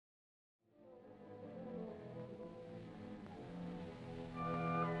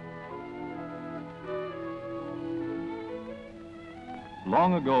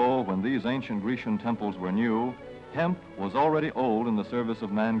long ago, when these ancient Grecian temples were new, hemp was already old in the service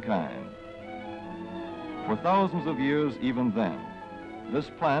of mankind. For thousands of years even then, this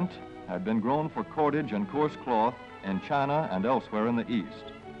plant had been grown for cordage and coarse cloth in China and elsewhere in the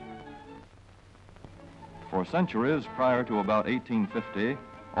East. For centuries prior to about 1850,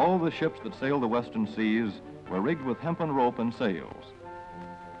 all the ships that sailed the western seas were rigged with hempen rope and sails.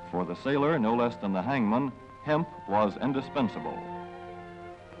 For the sailor, no less than the hangman, hemp was indispensable.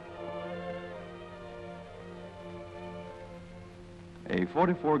 A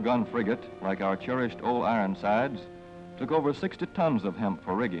 44-gun frigate, like our cherished old Ironsides, took over 60 tons of hemp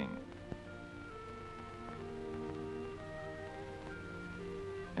for rigging.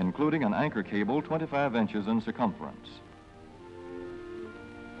 Including an anchor cable 25 inches in circumference.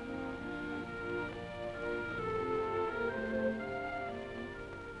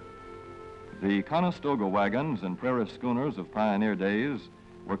 The Conestoga wagons and prairie schooners of pioneer days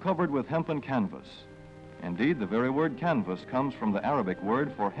were covered with hempen canvas. Indeed, the very word canvas comes from the Arabic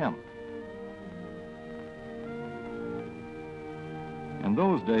word for hemp. In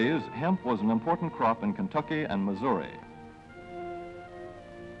those days, hemp was an important crop in Kentucky and Missouri.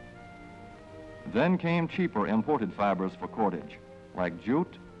 Then came cheaper imported fibers for cordage, like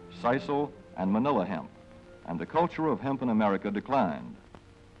jute, sisal, and manila hemp, and the culture of hemp in America declined.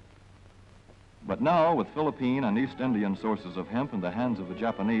 But now, with Philippine and East Indian sources of hemp in the hands of the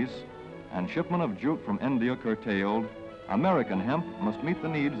Japanese, and shipment of jute from India curtailed, American hemp must meet the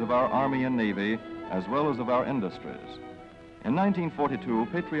needs of our Army and Navy as well as of our industries. In 1942,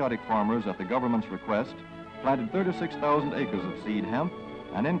 patriotic farmers at the government's request planted 36,000 acres of seed hemp,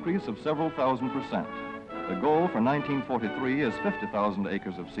 an increase of several thousand%. The goal for 1943 is 50,000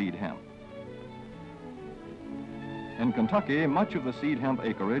 acres of seed hemp. In Kentucky, much of the seed hemp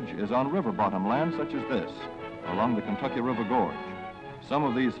acreage is on river bottom land such as this, along the Kentucky River Gorge. Some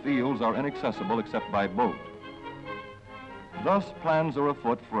of these fields are inaccessible except by boat. Thus, plans are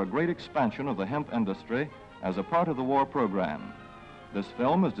afoot for a great expansion of the hemp industry as a part of the war program. This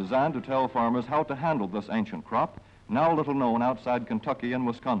film is designed to tell farmers how to handle this ancient crop, now little known outside Kentucky and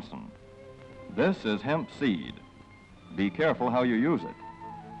Wisconsin. This is hemp seed. Be careful how you use it.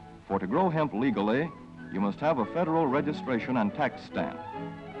 For to grow hemp legally, you must have a federal registration and tax stamp.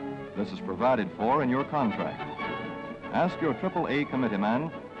 This is provided for in your contract. Ask your AAA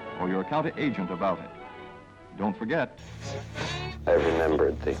committeeman or your county agent about it. Don't forget. I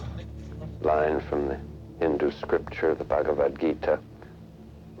remembered the line from the Hindu scripture, the Bhagavad Gita.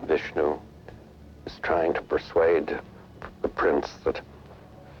 Vishnu is trying to persuade the prince that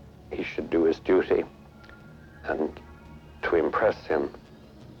he should do his duty, and to impress him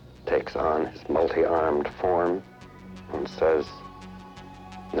takes on his multi-armed form and says,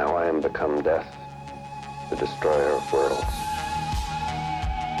 "Now I am become death, the destroyer of worlds."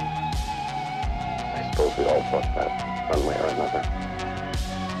 I suppose we all thought that one way or another.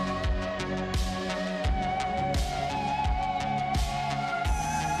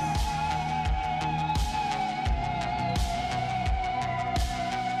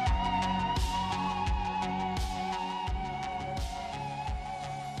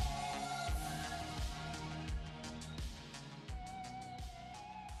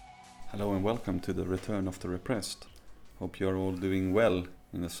 Hello and welcome to the Return of the Repressed. Hope you're all doing well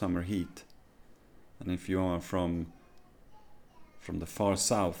in the summer heat. And if you are from the far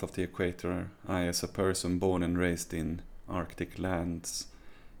south of the equator, I, as a person born and raised in Arctic lands,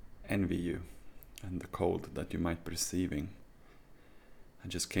 envy you and the cold that you might be receiving. I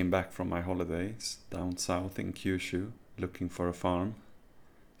just came back from my holidays down south in Kyushu, looking for a farm.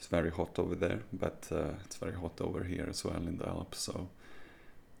 It's very hot over there, but it's very hot over here as well in the Alps, so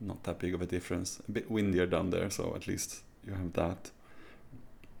not that big of a difference. A bit windier down there, so at least you have that.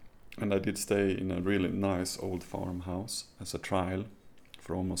 And I did stay in a really nice old farmhouse as a trial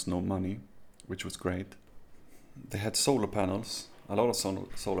for almost no money, which was great. They had solar panels, a lot of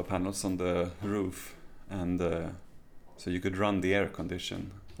solar panels on the roof, and so you could run the air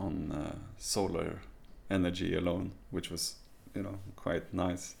condition on solar energy alone, which was, quite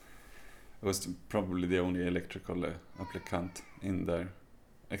nice. It was probably the only electrical applicant in there,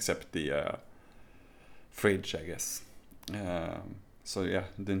 except the fridge, I guess. So yeah,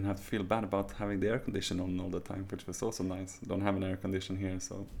 didn't have to feel bad about having the air condition on all the time, which was also nice. Don't have an air condition here,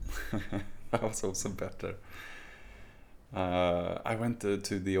 so that was also better. I went to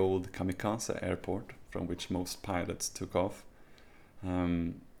the old Kamikaze airport, from which most pilots took off.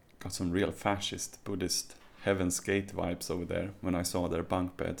 Got some real fascist Buddhist Heaven's Gate vibes over there when I saw their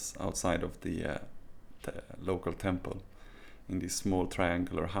bunk beds outside of the local temple. in these small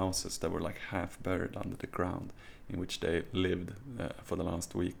triangular houses that were like half buried under the ground, in which they lived for the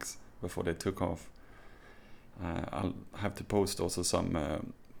last weeks before they took off. I'll have to post also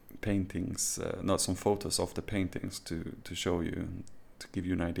some paintings, not some photos of the paintings to show you, to give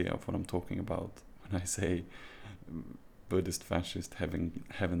you an idea of what I'm talking about when I say Buddhist fascist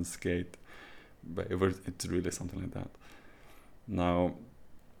heaven's gate. But it's really something like that. Now,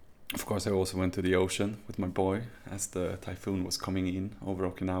 of course, I also went to the ocean with my boy as the typhoon was coming in over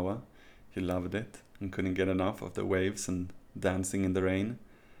Okinawa. He loved it and couldn't get enough of the waves and dancing in the rain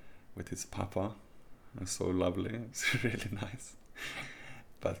with his papa. It was so lovely. It's really nice.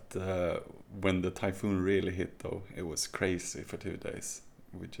 But when the typhoon really hit, though, it was crazy for 2 days.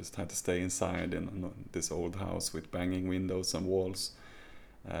 We just had to stay inside in this old house with banging windows and walls.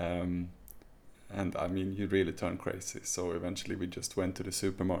 And I mean, you really turn crazy. So eventually we just went to the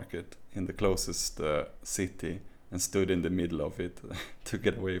supermarket in the closest city and stood in the middle of it to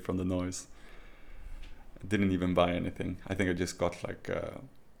get away from the noise. I didn't even buy anything. I think I just got like,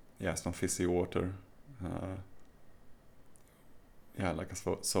 some fizzy water. Like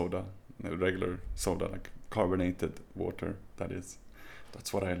a soda, a regular soda, like carbonated water, that is.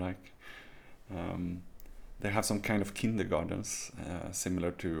 That's what I like. They have some kind of kindergartens, similar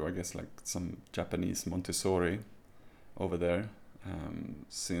to, I guess, like some Japanese Montessori over there.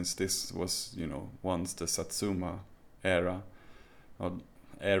 Since this was, once the Satsuma area.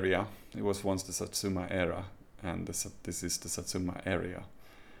 It was once the Satsuma era, and this is the Satsuma area.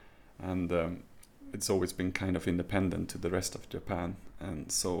 And it's always been kind of independent to the rest of Japan,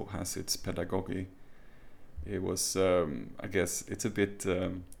 and so has its pedagogy. It was, I guess, it's a bit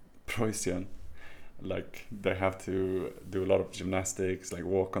Preussian. Like, they have to do a lot of gymnastics, like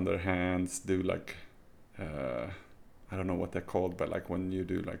walk on their hands, do like, I don't know what they're called, but like when you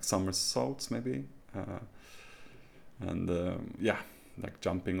do like somersaults maybe. Like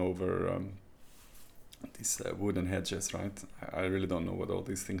jumping over these wooden hedges, right? I really don't know what all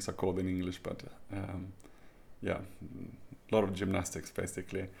these things are called in English, but a lot of gymnastics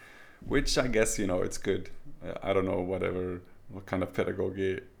basically, which I guess, it's good. I don't know what kind of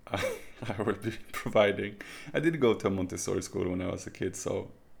pedagogy I will be providing. I did go to a Montessori school when I was a kid,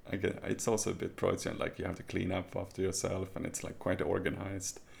 so it's also a bit Preussian, like you have to clean up after yourself and it's like quite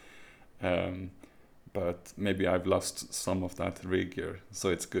organized. But maybe I've lost some of that rigor, so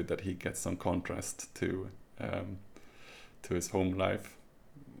it's good that he gets some contrast to his home life.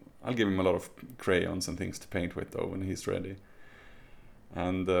 I'll give him a lot of crayons and things to paint with though when he's ready.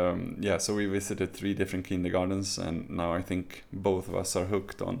 And so we visited 3 different kindergartens, and now I think both of us are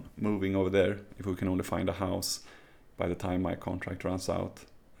hooked on moving over there if we can only find a house by the time my contract runs out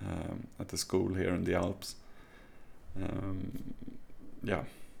at the school here in the Alps. I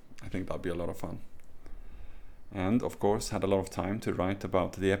think that'll be a lot of fun. And of course had a lot of time to write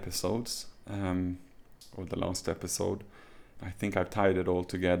about the episodes, or the last episode. I think I've tied it all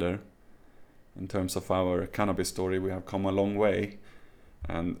together. In terms of our cannabis story, we have come a long way.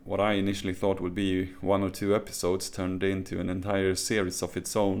 And what I initially thought would be 1 or 2 episodes turned into an entire series of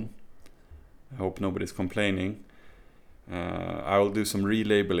its own. I hope nobody's complaining. I will do some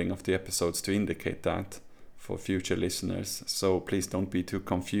relabeling of the episodes to indicate that for future listeners. So please don't be too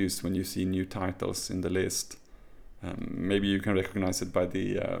confused when you see new titles in the list. Maybe you can recognize it by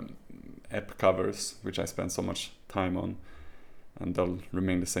the ep covers, which I spent so much time on. And they'll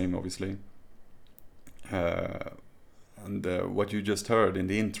remain the same, obviously. And what you just heard in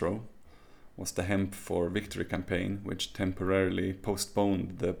the intro was the Hemp for Victory campaign, which temporarily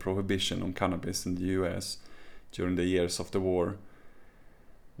postponed the prohibition on cannabis in the US during the years of the war.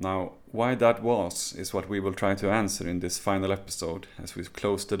 Now, why that was is what we will try to answer in this final episode, as we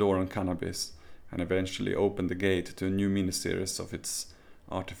close the door on cannabis and eventually open the gate to a new miniseries of its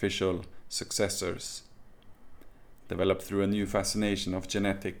artificial successors, developed through a new fascination of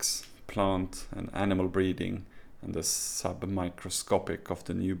genetics, plant and animal breeding, and the submicroscopic of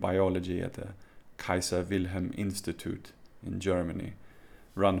the new biology at the Kaiser Wilhelm Institute in Germany,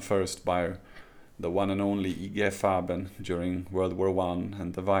 run first by the one and only I.G. Farben during World War I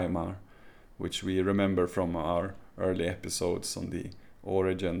and the Weimar, which we remember from our early episodes on the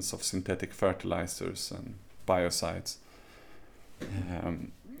origins of synthetic fertilizers and biocides,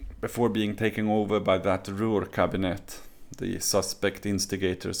 before being taken over by that Ruhr cabinet, the suspect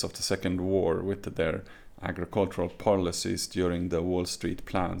instigators of the Second War with their agricultural policies during the Wall Street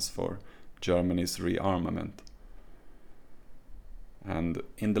plans for Germany's rearmament. And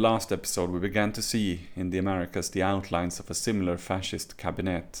in the last episode we began to see in the Americas the outlines of a similar fascist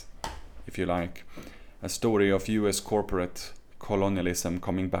cabinet, if you like, a story of US corporate colonialism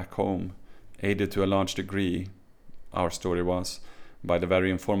coming back home, aided to a large degree, our story was by the very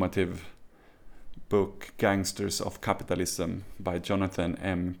informative book Gangsters of Capitalism by Jonathan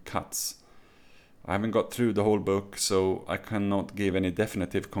M. Katz. I haven't got through the whole book, so I cannot give any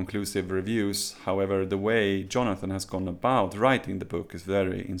definitive conclusive reviews. However, the way Jonathan has gone about writing the book is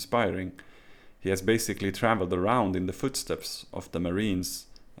very inspiring. He has basically traveled around in the footsteps of the Marines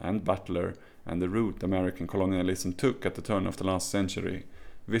and Butler and the route American colonialism took at the turn of the last century,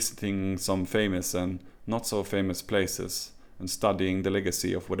 visiting some famous and not so famous places and studying the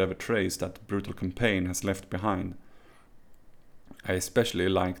legacy of whatever trace that brutal campaign has left behind. I especially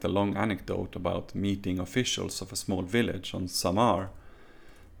like the long anecdote about meeting officials of a small village on Samar,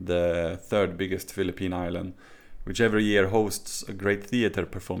 the third biggest Philippine island, which every year hosts a great theater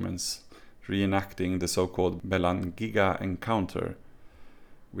performance reenacting the so-called Belangiga encounter.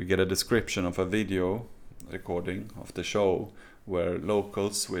 We get a description of a video recording of the show where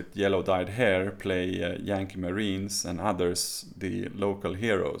locals with yellow-dyed hair play Yankee Marines and others the local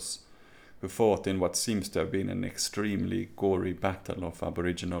heroes, who fought in what seems to have been an extremely gory battle of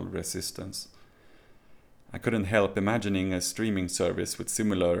Aboriginal resistance. I couldn't help imagining a streaming service with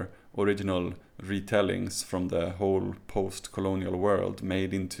similar original retellings from the whole post-colonial world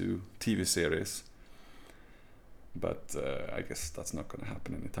made into TV series. But I guess that's not going to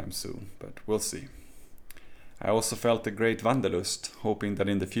happen anytime soon, but we'll see. I also felt a great wanderlust, hoping that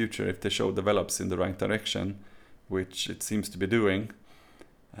in the future, if the show develops in the right direction, which it seems to be doing,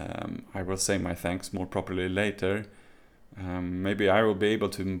 I will say my thanks more properly later. Maybe I will be able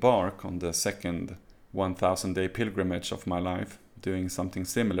to embark on the second 1,000-day pilgrimage of my life, doing something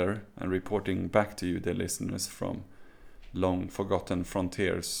similar and reporting back to you, the listeners, from long forgotten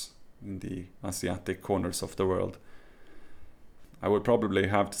frontiers in the Asiatic corners of the world. I will probably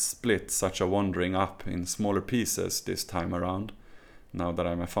have to split such a wandering up in smaller pieces this time around, now that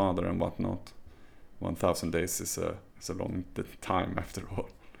I'm a father and whatnot. 1,000 days is a long time after all.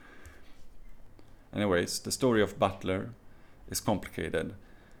 Anyways, the story of Butler is complicated.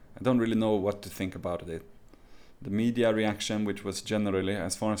 I don't really know what to think about it. The media reaction, which was generally,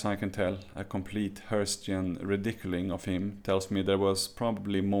 as far as I can tell, a complete Hearstian ridiculing of him, tells me there was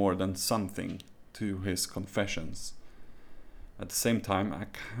probably more than something to his confessions. At the same time, I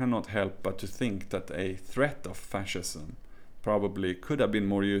cannot help but to think that a threat of fascism probably could have been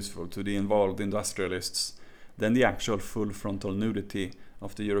more useful to the involved industrialists than the actual full frontal nudity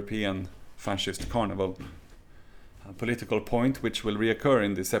of the European fascist carnival. A political point which will reoccur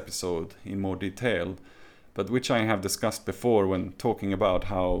in this episode in more detail, but which I have discussed before when talking about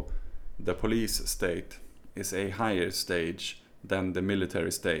how the police state is a higher stage than the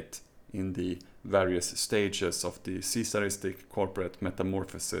military state in the various stages of the Caesaristic corporate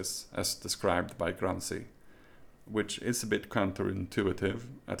metamorphosis as described by Gramsci, which is a bit counterintuitive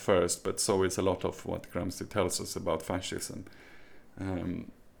at first, but so is a lot of what Gramsci tells us about fascism.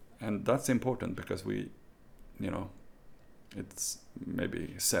 And that's important because it's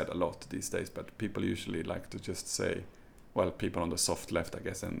maybe said a lot these days, but people usually like to just say, well, people on the soft left, I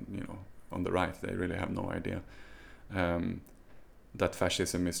guess, and on the right, they really have no idea that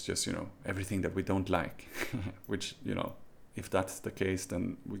fascism is just everything that we don't like, which if that's the case,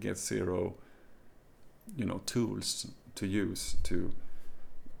 then we get zero tools to use to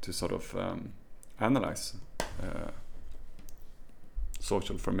sort of analyze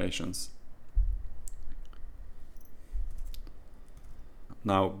social formations.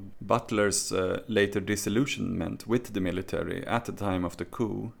 Now, Butler's later disillusionment with the military at the time of the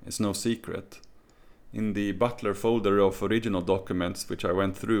coup is no secret. In the Butler folder of original documents, which I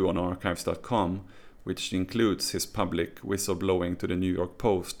went through on archives.com, which includes his public whistleblowing to the New York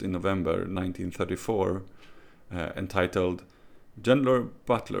Post in November 1934, entitled General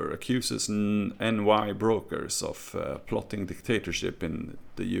Butler accuses NY brokers of plotting dictatorship in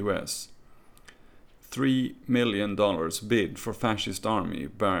the US. $3 million bid for fascist army.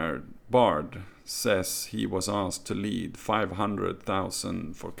 Bard says he was asked to lead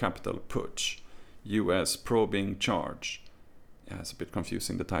 500,000 for capital putsch. US probing charge. Yeah, it's a bit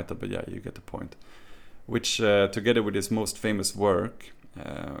confusing, the title, but yeah, you get the point. Which, together with his most famous work,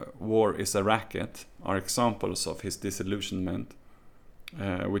 War is a Racket, are examples of his disillusionment,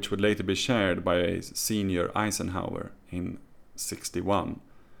 which would later be shared by a senior Eisenhower in 1961.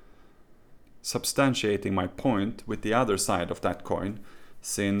 Substantiating my point with the other side of that coin,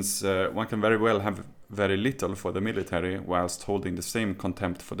 since one can very well have very little for the military whilst holding the same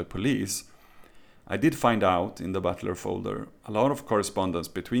contempt for the police, I did find out in the Butler folder a lot of correspondence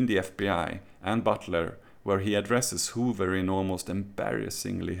between the FBI and Butler where he addresses Hoover in almost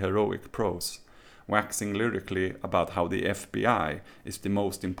embarrassingly heroic prose, waxing lyrically about how the FBI is the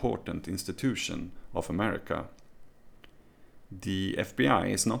most important institution of America. The FBI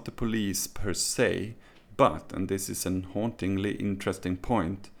is not the police per se, but, and this is an hauntingly interesting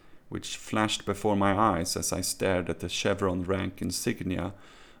point, which flashed before my eyes as I stared at the chevron rank insignia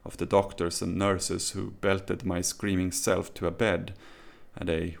of the doctors and nurses who belted my screaming self to a bed at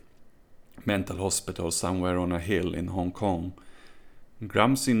a mental hospital somewhere on a hill in Hong Kong.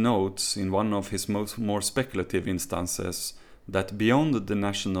 Gramsci notes in one of his more speculative instances that beyond the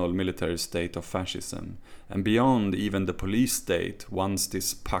national military state of fascism, and beyond even the police state, once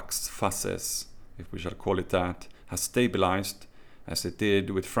this pax fasces, if we shall call it that, has stabilized, as it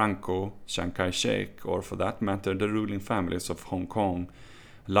did with Franco, Chiang Kai-shek, or for that matter the ruling families of Hong Kong,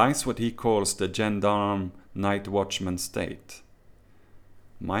 lies what he calls the gendarme night watchman state.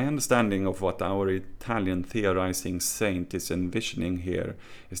 My understanding of what our Italian theorizing saint is envisioning here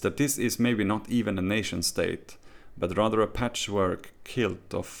is that this is maybe not even a nation state, but rather a patchwork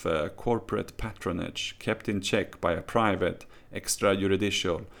kilt of corporate patronage kept in check by a private,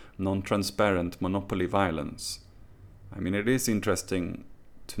 extrajudicial, non-transparent monopoly violence. I mean, it is interesting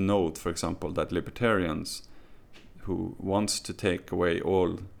to note, for example, that libertarians who wants to take away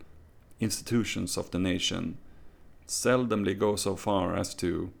all institutions of the nation seldomly go so far as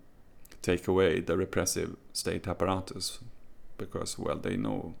to take away the repressive state apparatus because, well, they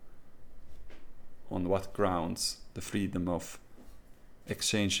know on what grounds the freedom of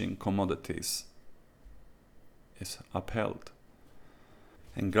exchanging commodities is upheld.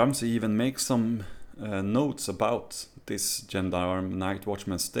 And Gramsci even makes some notes about this gendarme night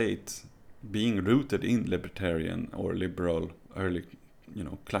watchman state being rooted in libertarian or liberal early,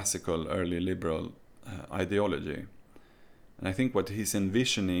 classical early liberal ideology. And I think what he's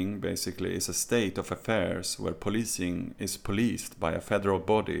envisioning basically is a state of affairs where policing is policed by a federal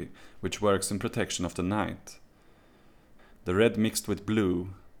body which works in protection of the night. The red mixed with blue,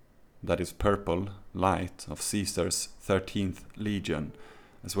 that is purple, light of Caesar's 13th Legion,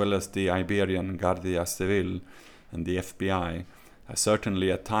 as well as the Iberian Guardia Civil and the FBI, has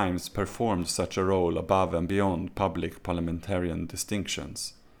certainly at times performed such a role above and beyond public parliamentarian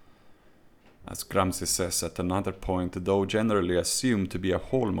distinctions. As Gramsci says at another point, though generally assumed to be a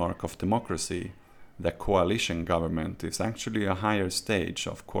hallmark of democracy, the coalition government is actually a higher stage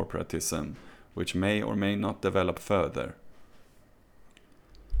of corporatism, which may or may not develop further.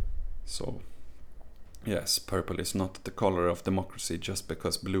 So, yes, purple is not the color of democracy just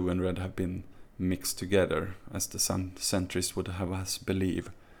because blue and red have been mixed together, as the centrists would have us believe.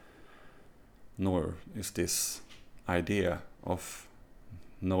 Nor is this idea of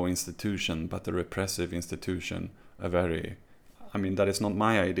no institution but a repressive institution that is not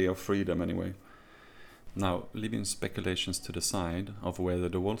my idea of freedom anyway. Now, leaving speculations to the side of whether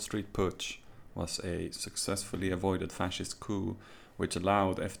the Wall Street putsch was a successfully avoided fascist coup which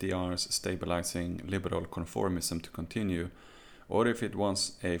allowed FDR's stabilizing liberal conformism to continue, or if it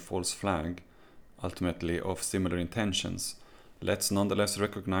was a false flag, ultimately of similar intentions, let's nonetheless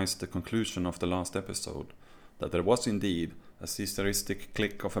recognize the conclusion of the last episode, that there was indeed a Caesaristic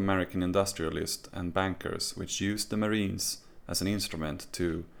clique of American industrialists and bankers which used the Marines as an instrument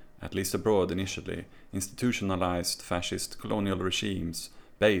to, at least abroad initially, institutionalized fascist colonial regimes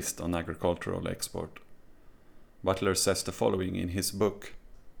based on agricultural export. Butler says the following in his book,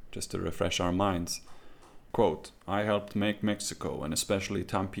 just to refresh our minds, quote, "I helped make Mexico, and especially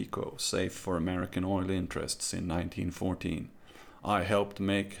Tampico, safe for American oil interests in 1914. I helped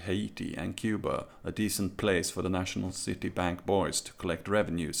make Haiti and Cuba a decent place for the National City Bank boys to collect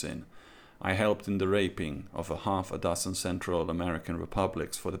revenues in. I helped in the raping of a half a dozen Central American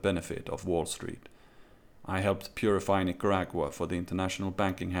republics for the benefit of Wall Street. I helped purify Nicaragua for the International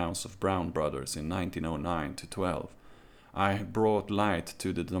Banking House of Brown Brothers in 1909 to 12. I brought light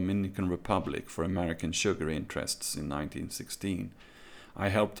to the Dominican Republic for American sugar interests in 1916. I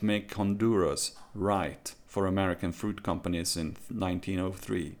helped make Honduras right for American fruit companies in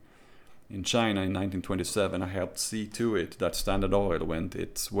 1903. In China in 1927, I helped see to it that Standard Oil went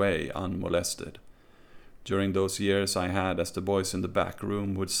its way unmolested. During those years I had, as the boys in the back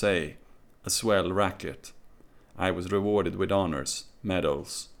room would say, a swell racket. I was rewarded with honors,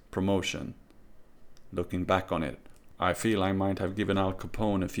 medals, promotion. Looking back on it, I feel I might have given Al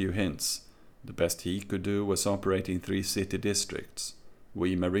Capone a few hints. The best he could do was operate in 3 city districts.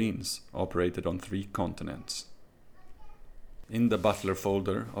 We Marines operated on 3 continents." In the Butler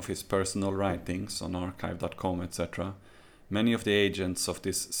folder of his personal writings on archive.com, etc., many of the agents of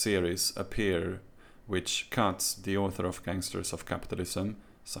this series appear, which Katz, the author of Gangsters of Capitalism,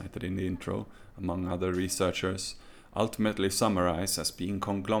 cited in the intro, among other researchers, ultimately summarize as being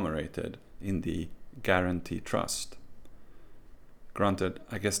conglomerated in the Guarantee Trust. Granted,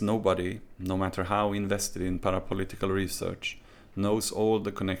 I guess nobody, no matter how invested in parapolitical research, knows all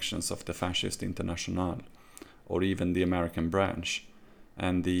the connections of the Fascist International, or even the American branch,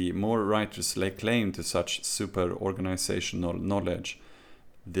 and the more writers lay claim to such super-organizational knowledge,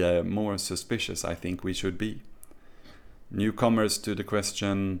 the more suspicious I think we should be. Newcomers to the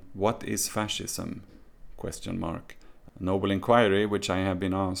question, what is fascism? A noble inquiry which I have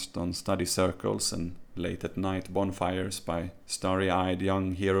been asked on study circles and late-at-night bonfires by starry-eyed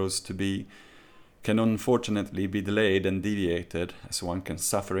young heroes-to-be, can unfortunately be delayed and deviated, as one can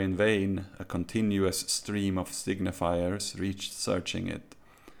suffer in vain a continuous stream of signifiers researching it,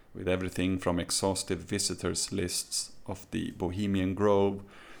 with everything from exhaustive visitors lists of the Bohemian Grove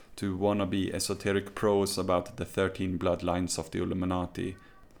to wannabe esoteric prose about the 13 bloodlines of the Illuminati.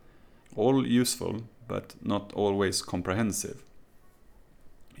 All useful, but not always comprehensive.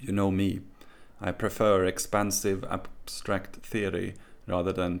 You know me, I prefer expansive abstract theory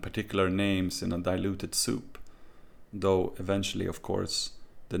rather than particular names in a diluted soup, though eventually, of course,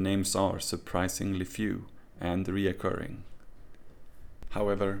 the names are surprisingly few and reoccurring.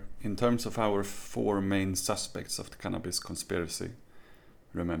 However, in terms of our 4 main suspects of the cannabis conspiracy,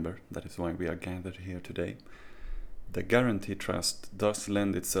 remember, that is why we are gathered here today, the Guarantee Trust does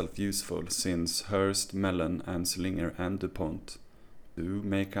lend itself useful, since Hearst, Mellon, Anslinger and DuPont do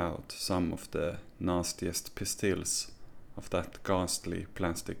make out some of the nastiest pistils of that ghastly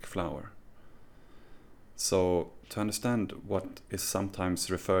plastic flower. So, to understand what is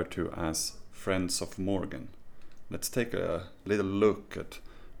sometimes referred to as Friends of Morgan, let's take a little look at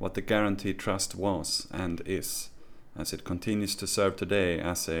what the Guarantee Trust was and is, as it continues to serve today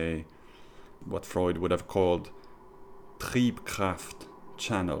as a, what Freud would have called, Triebkraft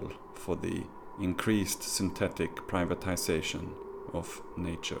channel for the increased synthetic privatization of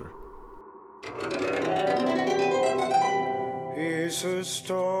nature. Here's a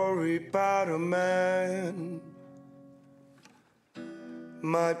story about a man.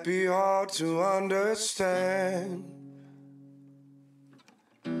 Might be hard to understand.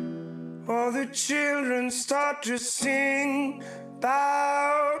 All the children start to sing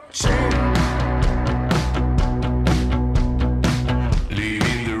about change.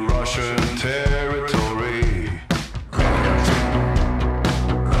 Leaving the Russian territory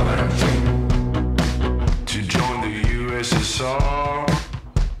to join the USSR.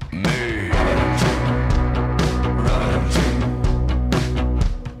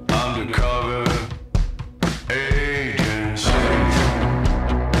 Undercover agents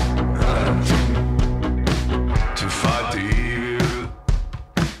to fight the evil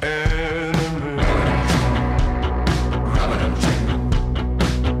enemy.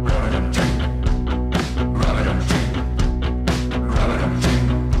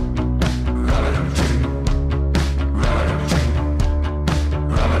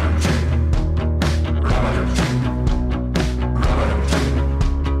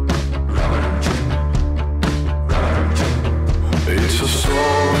 It's a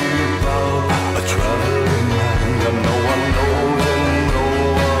story about a traveling man that no one knows and no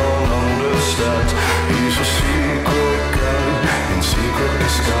one understands. He's a secret guy in secret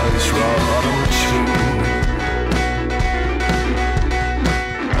disguise, rather true.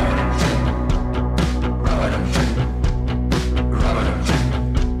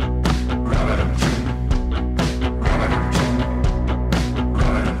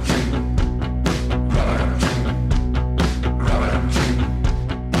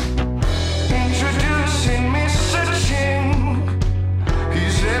 Introducing Mr. Ching.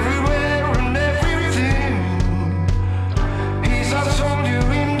 He's everywhere and everything. He's not told you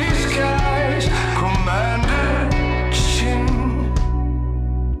in disguise, Commander Ching.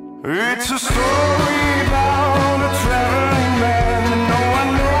 It's a story about a traveling man that no one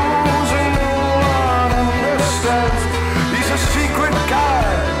knows and no one understands. He's a secret guy,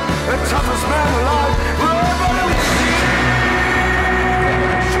 the toughest man alive.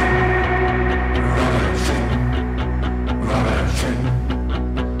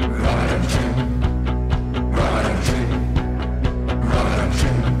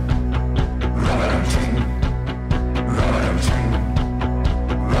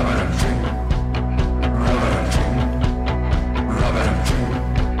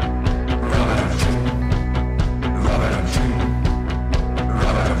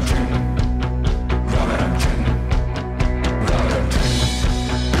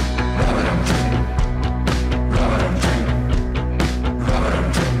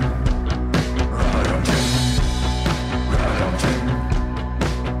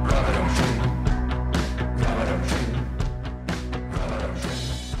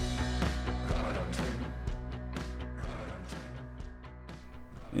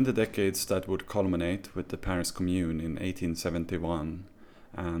 In the decades that would culminate with the Paris Commune in 1871,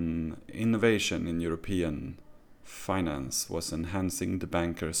 an innovation in European finance was enhancing the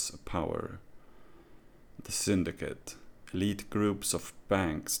bankers' power. The syndicate, elite groups of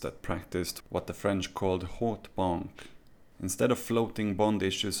banks that practiced what the French called haute banque. Instead of floating bond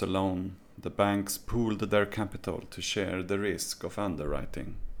issues alone, the banks pooled their capital to share the risk of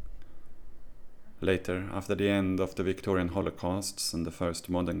underwriting. Later, after the end of the Victorian Holocausts and the first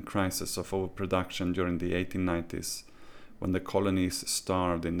modern crisis of overproduction during the 1890s, when the colonies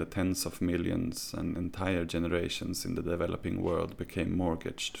starved in the tens of millions and entire generations in the developing world became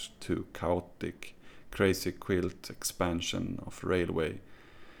mortgaged to chaotic, crazy quilt expansion of railway,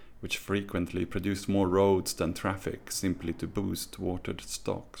 which frequently produced more roads than traffic simply to boost watered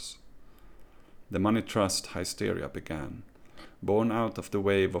stocks. The money trust hysteria began, born out of the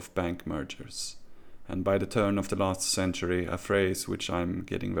wave of bank mergers, and by the turn of the last century, a phrase which I'm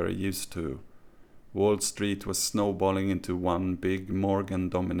getting very used to, Wall Street was snowballing into one big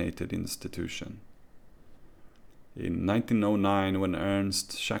Morgan-dominated institution. In 1909, when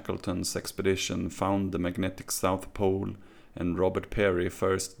Ernst Shackleton's expedition found the magnetic South Pole and Robert Peary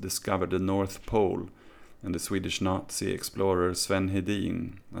first discovered the North Pole, and the Swedish Nazi explorer Sven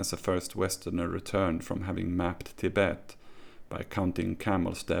Hedin, as a first Westerner, returned from having mapped Tibet by counting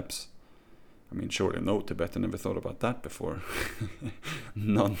camel steps. I mean, surely no Tibetan ever thought about that before.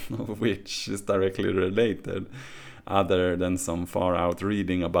 None of which is directly related, other than some far-out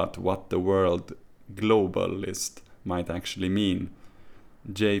reading about what the word globalist might actually mean.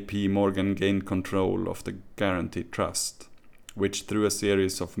 J.P. Morgan gained control of the Guaranteed Trust, which through a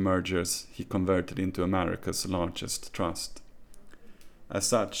series of mergers he converted into America's largest trust. As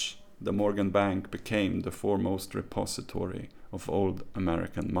such, the Morgan Bank became the foremost repository of old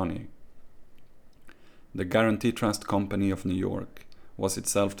American money. The Guarantee Trust Company of New York was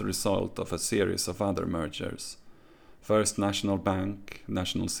itself the result of a series of other mergers. First National Bank,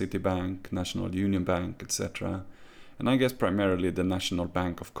 National City Bank, National Union Bank, etc., and I guess primarily the National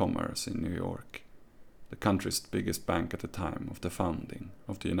Bank of Commerce in New York, the country's biggest bank at the time of the founding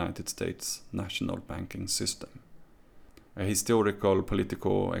of the United States national banking system. A historical,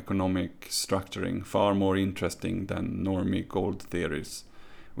 politico-economic structuring far more interesting than normie gold theories,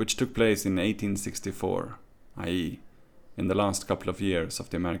 which took place in 1864, i.e., in the last couple of years of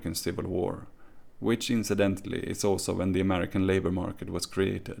the American Civil War, which incidentally is also when the American labor market was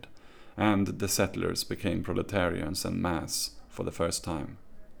created, and the settlers became proletarians en masse for the first time.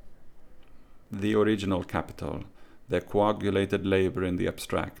 The original capital, the coagulated labor in the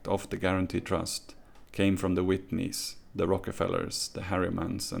abstract of the Guarantee Trust, came from the Whitneys, the Rockefellers, the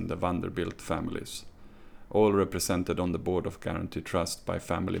Harrimans, and the Vanderbilt families, all represented on the board of Guarantee Trust by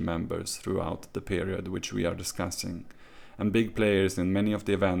family members throughout the period which we are discussing, and big players in many of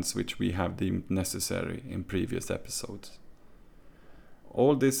the events which we have deemed necessary in previous episodes.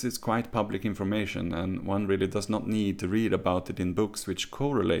 All this is quite public information, and one really does not need to read about it in books which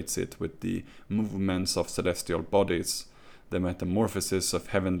correlates it with the movements of celestial bodies, the metamorphosis of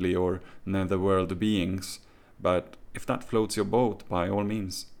heavenly or netherworld beings, but if that floats your boat, by all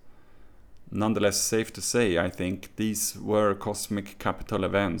means. Nonetheless, safe to say, I think, these were cosmic capital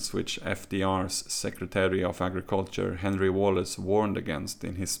events which FDR's Secretary of Agriculture, Henry Wallace, warned against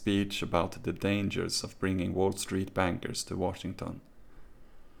in his speech about the dangers of bringing Wall Street bankers to Washington.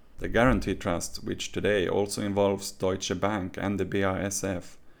 The Guarantee Trust, which today also involves Deutsche Bank and the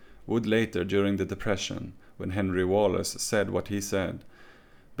BASF, would later, during the Depression, when Henry Wallace said what he said,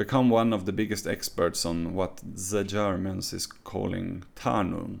 become one of the biggest experts on what the Germans is calling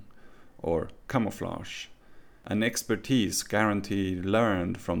Tarnung, or camouflage, an expertise Guarantee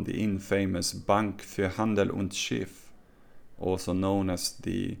learned from the infamous Bank für Handel und Schiff, also known as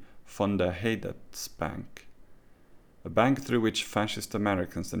the von der Heydetsbank, a bank through which fascist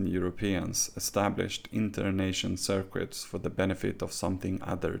Americans and Europeans established internation circuits for the benefit of something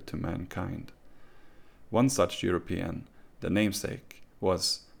other to mankind. One such European, the namesake,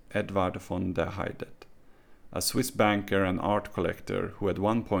 was Edward von der Heydet, a Swiss banker and art collector who at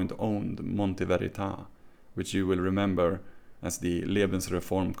one point owned Monte Verita, which you will remember as the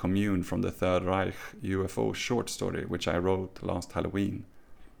Lebensreform Commune from the Third Reich UFO short story which I wrote last Halloween,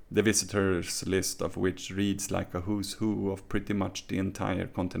 the visitors list of which reads like a who's who of pretty much the entire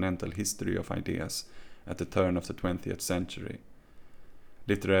continental history of ideas at the turn of the 20th century.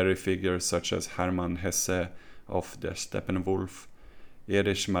 Literary figures such as Hermann Hesse of Der Steppenwolf,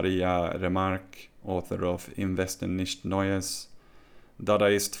 Erich Maria Remarque, author of Im Westen nicht Neues,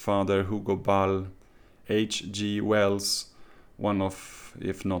 Dadaist father Hugo Ball, H.G. Wells, one of,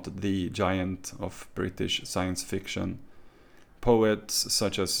 if not the giant of British science fiction, Poets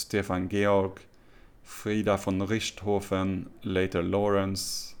such as Stefan Georg, Frida von Richthofen, later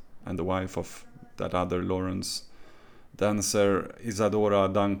Lawrence, and the wife of that other Lawrence, dancer Isadora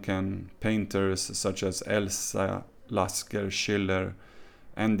Duncan, painters such as Elsa Lasker Schiller,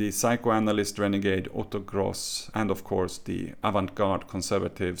 and the psychoanalyst renegade Otto Gross, and of course the avant-garde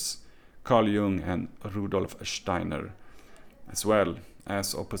conservatives Carl Jung and Rudolf Steiner, as well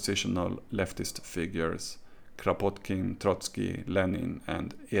as oppositional leftist figures Kropotkin, Trotsky, Lenin,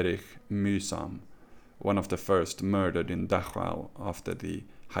 and Erich Mühsam, one of the first murdered in Dachau after the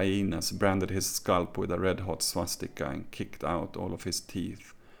hyenas branded his scalp with a red-hot swastika and kicked out all of his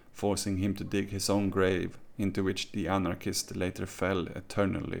teeth, forcing him to dig his own grave, into which the anarchist later fell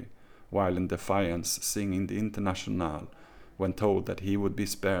eternally, while in defiance singing the Internationale when told that he would be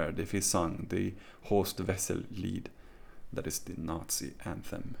spared if he sung the Horst Wessel-Lied, that is the Nazi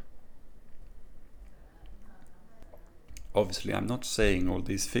anthem. Obviously, I'm not saying all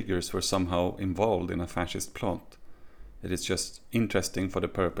these figures were somehow involved in a fascist plot. It is just interesting for the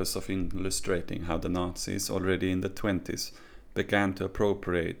purpose of illustrating how the Nazis, already in the 20s, began to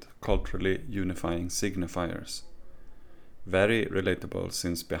appropriate culturally unifying signifiers. Very relatable,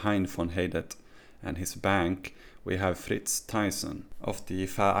 since behind von Haydet and his bank we have Fritz Thyssen of the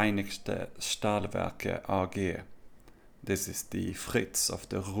Vereinigte Stahlwerke AG. This is the Fritz of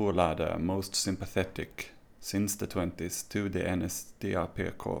the Ruhrlader, most sympathetic since the 20s to the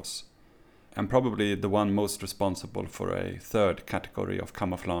NSDAP cause, and probably the one most responsible for a third category of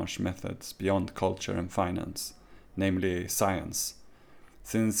camouflage methods beyond culture and finance, namely science,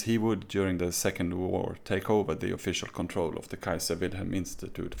 since he would during the Second War take over the official control of the Kaiser Wilhelm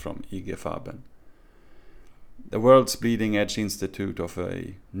Institute from IG Farben. The world's bleeding-edge institute of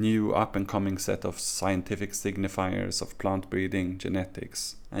a new up-and-coming set of scientific signifiers of plant breeding,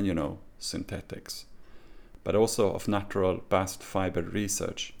 genetics, and synthetics, but also of natural Bastfiber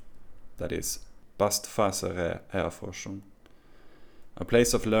research, that is, Bastfasere Erforschung. A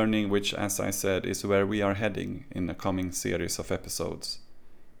place of learning which, as I said, is where we are heading in a coming series of episodes.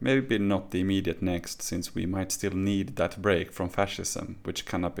 Maybe not the immediate next, since we might still need that break from fascism, which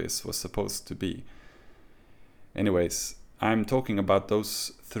cannabis was supposed to be. Anyways, I'm talking about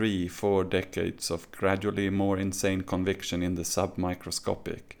those 3-4 decades of gradually more insane conviction in the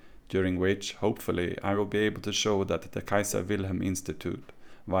submicroscopic, during which, hopefully, I will be able to show that the Kaiser Wilhelm Institute,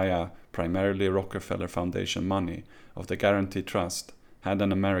 via primarily Rockefeller Foundation money of the Guarantee Trust, had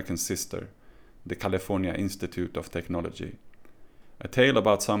an American sister, the California Institute of Technology. A tale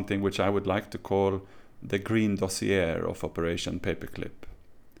about something which I would like to call the green dossier of Operation Paperclip.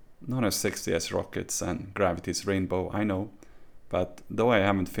 Not as sexy as rockets and Gravity's Rainbow, I know, but though I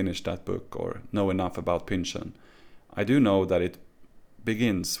haven't finished that book or know enough about Pynchon, I do know that it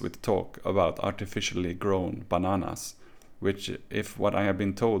begins with talk about artificially grown bananas, which, if what I have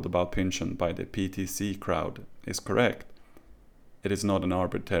been told about Pynchon by the pt5 crowd is correct, it is not an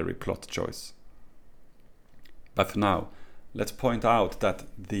arbitrary plot choice. But for now, let's point out that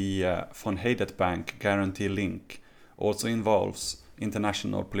the von Haydet Bank guarantee link also involves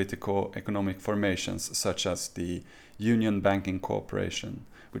international politico-economic formations such as the Union Banking Corporation,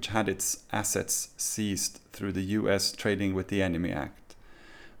 which had its assets seized through the US Trading with the Enemy Act,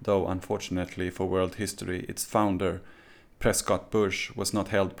 though unfortunately for world history its founder, Prescott Bush, was not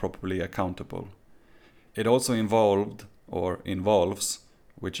held properly accountable. It also involved, or involves,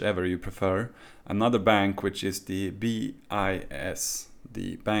 whichever you prefer, another bank which is the BIS,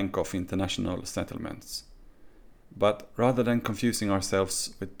 the Bank of International Settlements. But rather than confusing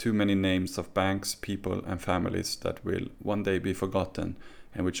ourselves with too many names of banks, people and families that will one day be forgotten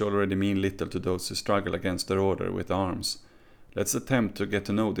and which already mean little to those who struggle against their order with arms, let's attempt to get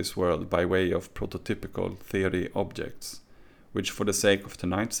to know this world by way of prototypical theory objects, which for the sake of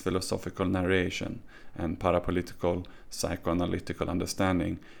tonight's philosophical narration and parapolitical psychoanalytical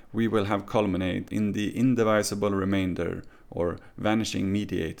understanding, we will have culminate in the indivisible remainder or vanishing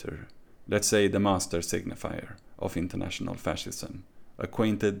mediator, let's say the master signifier of international fascism,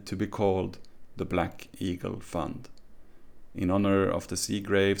 acquainted to be called the Black Eagle Fund. In honor of the sea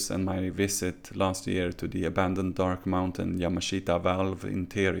graves and my visit last year to the abandoned dark mountain Yamashita Valve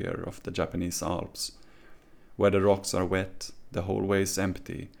interior of the Japanese Alps, where the rocks are wet, the hallways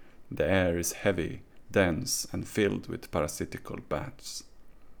empty, the air is heavy, dense, and filled with parasitical bats.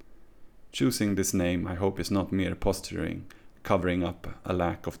 Choosing this name, I hope, is not mere posturing, covering up a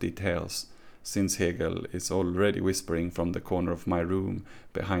lack of details, since Hegel is already whispering from the corner of my room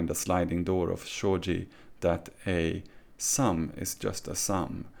behind a sliding door of shoji that a sum is just a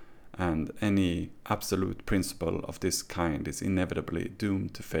sum, and any absolute principle of this kind is inevitably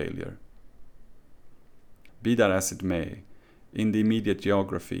doomed to failure. Be that as it may, in the immediate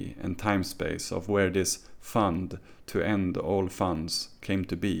geography and time space of where this fund to end all funds came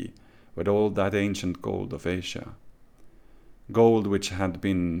to be, with all that ancient gold of Asia. Gold which had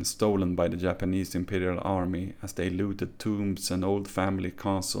been stolen by the Japanese Imperial Army as they looted tombs and old family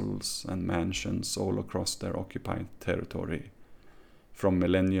castles and mansions all across their occupied territory. From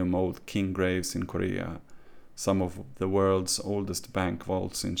millennium-old king graves in Korea, some of the world's oldest bank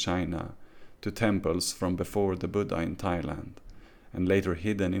vaults in China, to temples from before the Buddha in Thailand, and later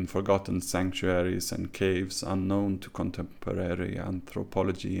hidden in forgotten sanctuaries and caves unknown to contemporary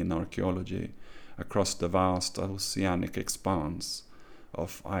anthropology and archaeology across the vast oceanic expanse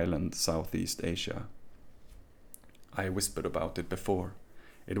of island Southeast Asia. I whispered about it before.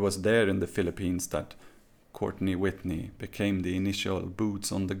 It was there in the Philippines that Courtney Whitney became the initial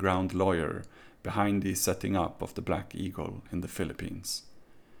boots-on-the-ground lawyer behind the setting up of the Black Eagle in the Philippines.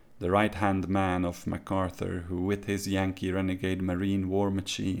 The right-hand man of MacArthur, who with his Yankee renegade marine war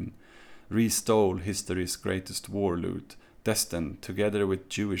machine restole history's greatest war loot, destined, together with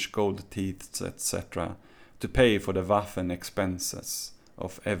Jewish gold teeth, etc., to pay for the Waffen expenses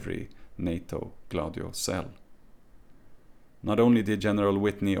of every NATO Gladio cell. Not only did General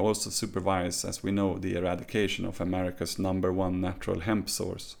Whitney also supervise, as we know, the eradication of America's #1 natural hemp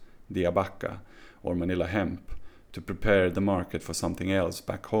source, the abaca, or Manila hemp, to prepare the market for something else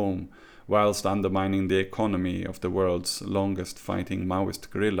back home, whilst undermining the economy of the world's longest fighting Maoist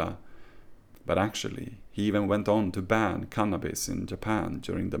guerrilla. But actually, he even went on to ban cannabis in Japan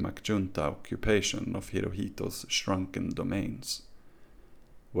during the MacJunta occupation of Hirohito's shrunken domains.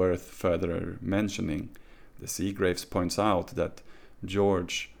 Worth further mentioning, the Seagraves points out that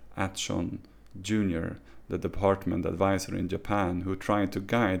George Atchon Jr., the department advisor in Japan who tried to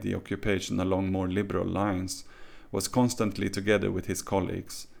guide the occupation along more liberal lines, was constantly together with his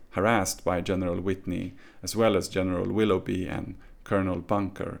colleagues, harassed by General Whitney, as well as General Willoughby and Colonel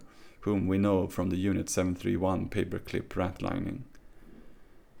Bunker, whom we know from the Unit 731 paperclip ratlining.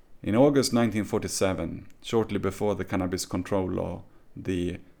 In August 1947, shortly before the cannabis control law,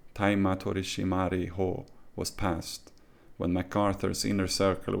 the Taima Torishimari Ho was passed, when MacArthur's inner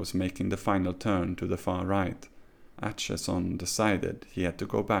circle was making the final turn to the far right. Atchison decided he had to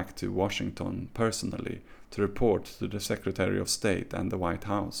go back to Washington personally to report to the Secretary of State and the White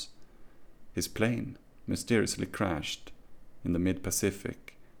House. His plane mysteriously crashed in the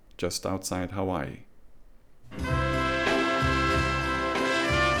mid-Pacific, just outside Hawaii.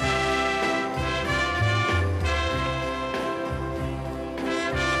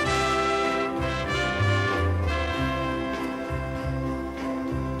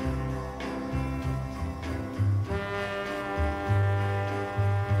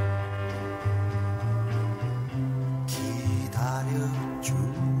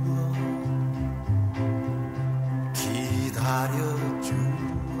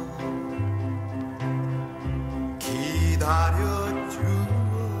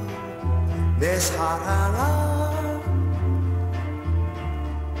 내 사랑아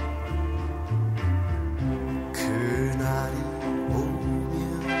그날이 오면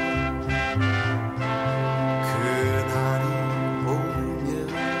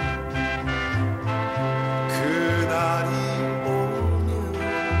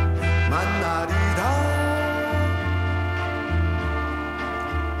만나리라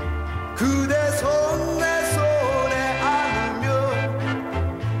그대 손 내 손에 안으며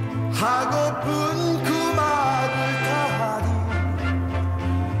하고픈 그 말을 다하리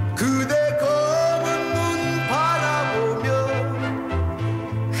그대 검은 눈 바라보며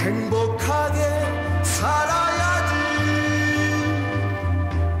행복하게 살아야지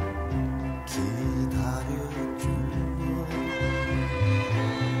기다려주오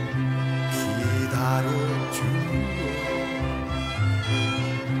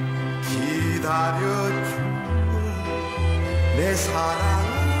기다려주오 내 사랑아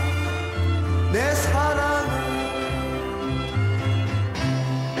내 사랑아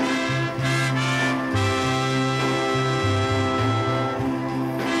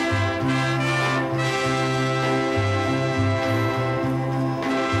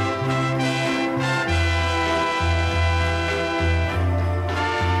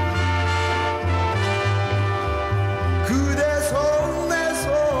그대 손 내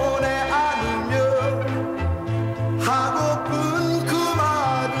손에 안으며 하고픈 그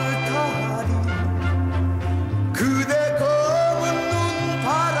말을 다하리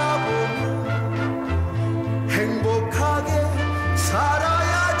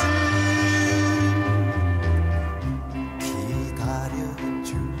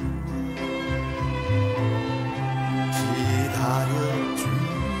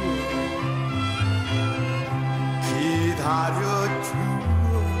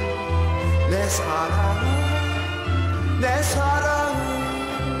내 사랑은 내 사랑은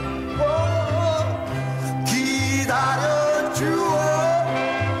기다려주오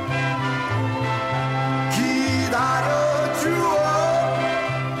기다려주오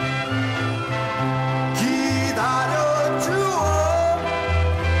기다려주오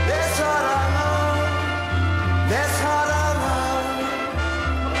내 사랑아 내 사랑아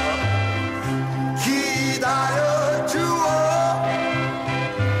기다려주오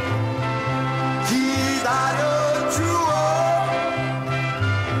기다려주오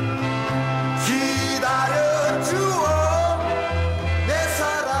기다려주오 내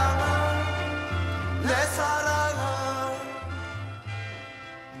사랑아 내 사랑아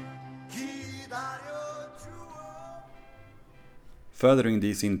기다려주오. Furthering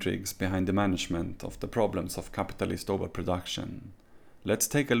these intrigues behind the management of the problems of capitalist overproduction, let's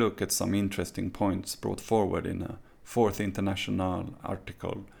take a look at some interesting points brought forward in a Fourth International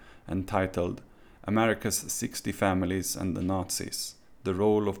article entitled America's 60 Families and the Nazis, the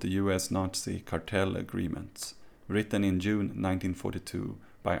Role of the US Nazi Cartel Agreements, written in June 1942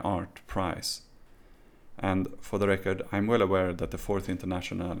 by Art Price. And for the record, I'm well aware that the Fourth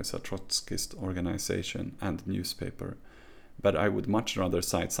International is a Trotskyist organization and newspaper, but I would much rather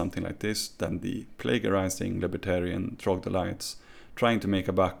cite something like this than the plagiarizing libertarian troglodytes trying to make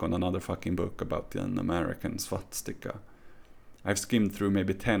a buck on another fucking book about an American swastika. I've skimmed through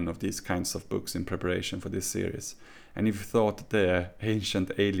maybe 10 of these kinds of books in preparation for this series, and if you thought the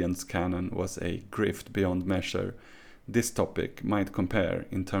Ancient Aliens canon was a grift beyond measure, this topic might compare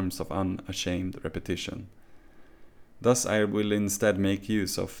in terms of unashamed repetition. Thus I will instead make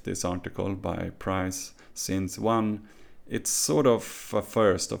use of this article by Price, since 1. It's sort of a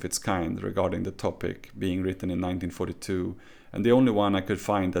first of its kind regarding the topic, being written in 1942, and the only one I could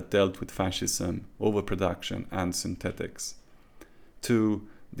find that dealt with fascism, overproduction, and synthetics. 2.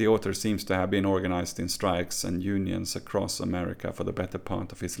 The author seems to have been organized in strikes and unions across America for the better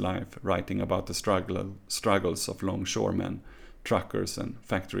part of his life, writing about the struggles of longshoremen, truckers, and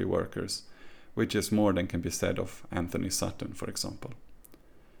factory workers, which is more than can be said of Anthony Sutton, for example.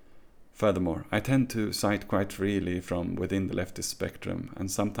 Furthermore, I tend to cite quite freely from within the leftist spectrum, and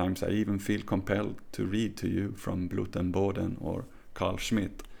sometimes I even feel compelled to read to you from Blut and Boden or Carl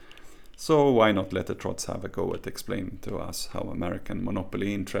Schmitt. So why not let the Trots have a go at explaining to us how American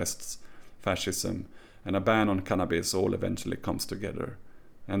monopoly interests, fascism, and a ban on cannabis all eventually comes together.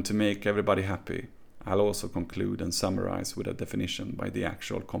 And to make everybody happy, I'll also conclude and summarize with a definition by the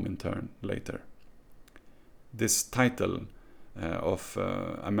actual Comintern later. This title of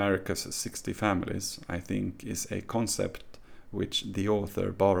America's 60 Families, I think, is a concept which the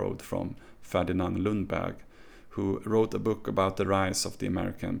author borrowed from Ferdinand Lundberg, who wrote a book about the rise of the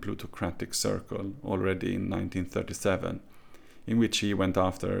American plutocratic circle already in 1937, in which he went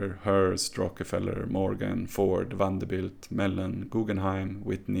after Hearst, Rockefeller, Morgan, Ford, Vanderbilt, Mellon, Guggenheim,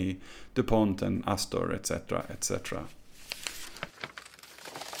 Whitney, DuPont, and Astor, etc., etc.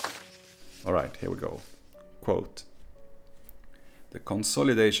 Alright, here we go. Quote, "The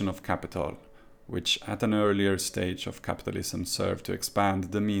consolidation of capital, which at an earlier stage of capitalism served to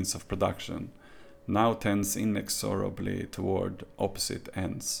expand the means of production, now tends inexorably toward opposite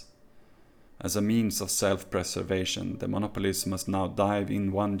ends. As a means of self-preservation, the monopolies must now dive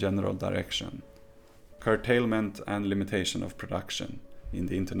in one general direction: curtailment and limitation of production in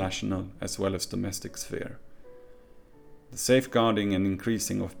the international as well as domestic sphere. The safeguarding and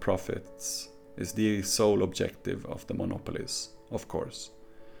increasing of profits is the sole objective of the monopolies, of course.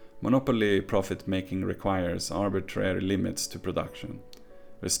 Monopoly profit-making requires arbitrary limits to production,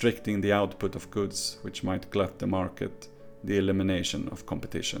 restricting the output of goods which might glut the market, the elimination of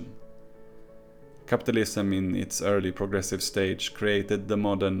competition. Capitalism in its early progressive stage created the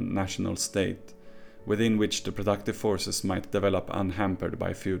modern national state, within which the productive forces might develop unhampered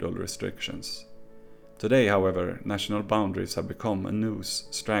by feudal restrictions. Today, however, national boundaries have become a noose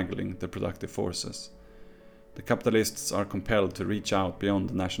strangling the productive forces. The capitalists are compelled to reach out beyond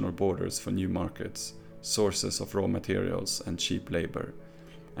the national borders for new markets, sources of raw materials and cheap labor,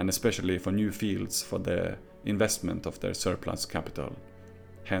 and especially for new fields for the investment of their surplus capital,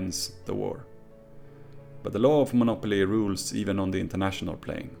 hence the war. But the law of monopoly rules even on the international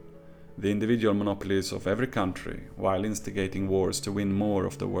plane. The individual monopolies of every country, while instigating wars to win more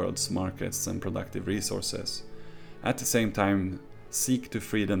of the world's markets and productive resources, at the same time seek to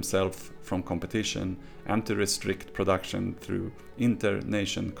free themselves from competition and to restrict production through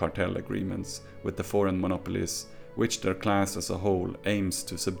inter-nation cartel agreements with the foreign monopolies, which their class as a whole aims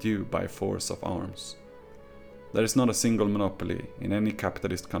to subdue by force of arms. There is not a single monopoly in any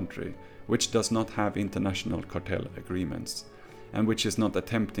capitalist country which does not have international cartel agreements, and which is not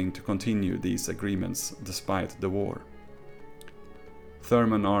attempting to continue these agreements despite the war.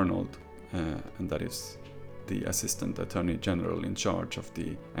 Thurman Arnold, and that is the Assistant Attorney General in charge of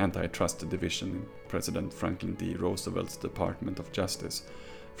the Antitrust Division in President Franklin D. Roosevelt's Department of Justice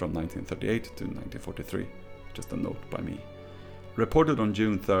from 1938 to 1943, just a note by me, reported on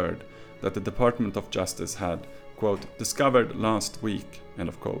June 3rd that the Department of Justice had, quote, discovered last week, end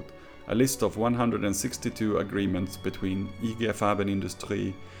of quote, a list of 162 agreements between IG Farben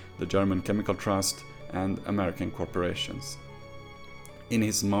Industrie, the German Chemical Trust, and American corporations. In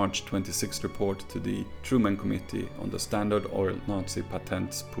his March 26 report to the Truman Committee on the Standard Oil Nazi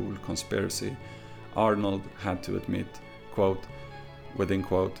Patents Pool conspiracy, Arnold had to admit, quote, within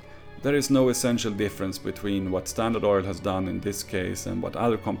quote, there is no essential difference between what Standard Oil has done in this case and what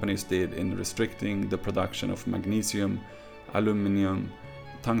other companies did in restricting the production of magnesium, aluminium,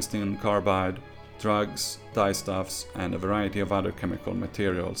 tungsten carbide, drugs, dyestuffs, and a variety of other chemical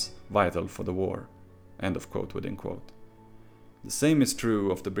materials vital for the war, end of quote, within quote. The same is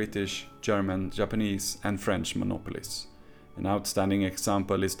true of the British, German, Japanese, and French monopolies. An outstanding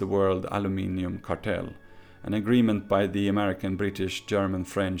example is the World Aluminium Cartel, an agreement by the American, British, German,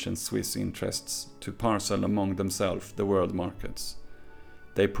 French, and Swiss interests to parcel among themselves the world markets.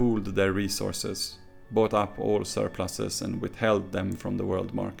 They pooled their resources, bought up all surpluses, and withheld them from the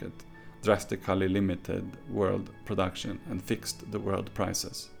world market, drastically limited world production, and fixed the world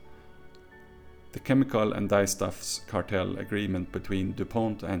prices. The chemical and dyestuffs cartel agreement between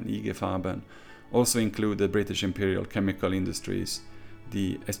DuPont and IG Farben also included British Imperial Chemical Industries,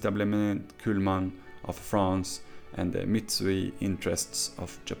 the Establishment Kuhlmann of France, and the Mitsui interests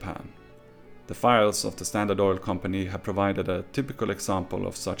of Japan. The files of the Standard Oil Company have provided a typical example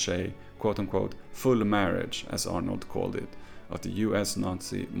of such a quote-unquote full marriage, as Arnold called it, of the US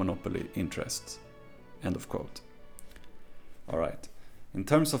Nazi monopoly interests. End of quote. Alright. In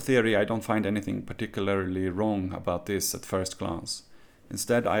terms of theory, I don't find anything particularly wrong about this at first glance.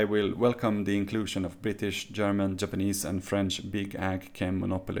 Instead, I will welcome the inclusion of British, German, Japanese, and French big ag chem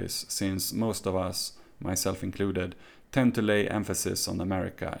monopolies, since most of us, myself included, tend to lay emphasis on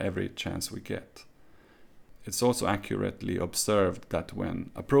America every chance we get. It's also accurately observed that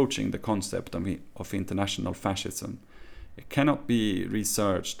when approaching the concept of international fascism, it cannot be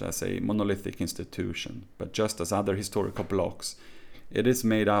researched as a monolithic institution, but just as other historical blocks. It is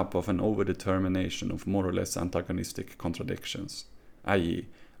made up of an overdetermination of more or less antagonistic contradictions, i.e.,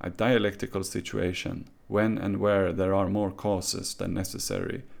 a dialectical situation when and where there are more causes than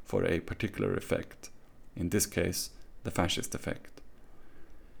necessary for a particular effect, in this case, the fascist effect.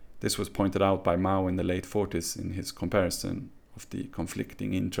 This was pointed out by Mao in the late 40s in his comparison of the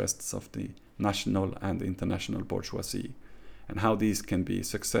conflicting interests of the national and international bourgeoisie, and how these can be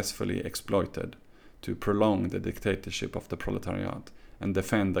successfully exploited to prolong the dictatorship of the proletariat and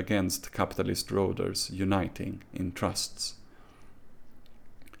defend against capitalist roaders uniting in trusts.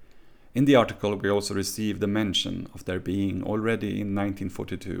 In the article, we also received a mention of there being already in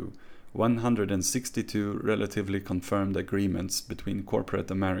 1942 162 relatively confirmed agreements between corporate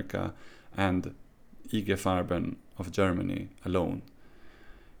America and IG Farben of Germany alone,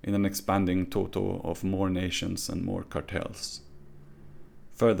 in an expanding total of more nations and more cartels.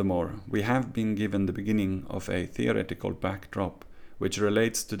 Furthermore, we have been given the beginning of a theoretical backdrop which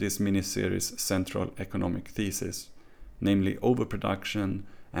relates to this miniseries' central economic thesis, namely overproduction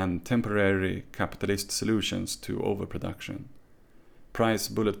and temporary capitalist solutions to overproduction. Price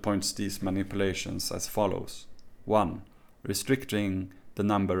bullet points these manipulations as follows. 1. Restricting the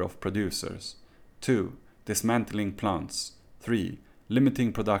number of producers. 2. Dismantling plants. 3.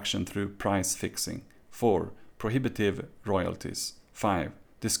 Limiting production through price fixing. 4. Prohibitive royalties. 5.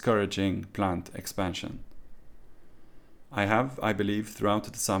 Discouraging plant expansion. I have, I believe, throughout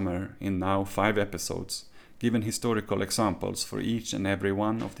the summer, in now 5 episodes, given historical examples for each and every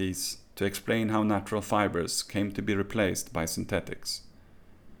one of these to explain how natural fibers came to be replaced by synthetics.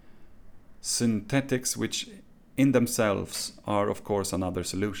 Synthetics which in themselves are of course another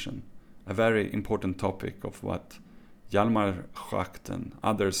solution, a very important topic of what Hjalmar Schacht and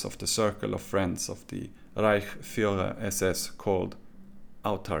others of the circle of friends of the Reichsführer SS called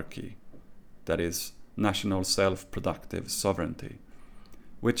autarky, that is, national self-productive sovereignty,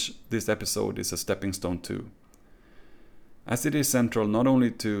 which this episode is a stepping stone to. As it is central not only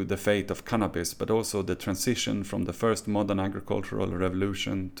to the fate of cannabis, but also the transition from the first modern agricultural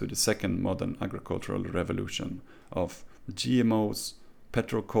revolution to the second modern agricultural revolution of GMOs,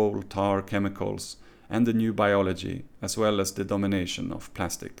 petrocoal tar chemicals, and the new biology, as well as the domination of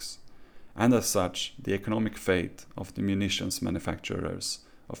plastics, and as such the economic fate of the munitions manufacturers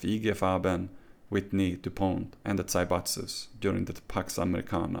of IG Farben, Whitney, DuPont, and the Zaibatsus during the Pax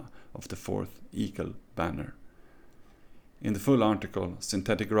Americana of the Fourth Eagle banner. In the full article,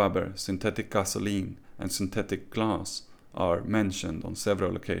 synthetic rubber, synthetic gasoline, and synthetic glass are mentioned on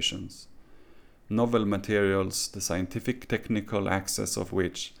several occasions. Novel materials, the scientific technical access of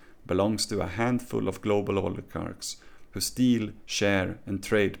which belongs to a handful of global oligarchs who steal, share, and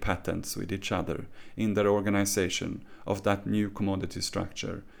trade patents with each other in their organization of that new commodity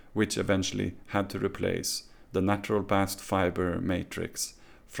structure, which eventually had to replace the natural bast fiber matrix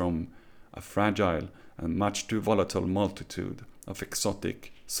from a fragile and much too volatile multitude of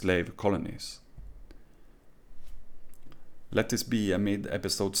exotic slave colonies. Let this be a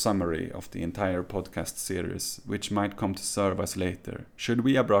mid-episode summary of the entire podcast series, which might come to serve us later, should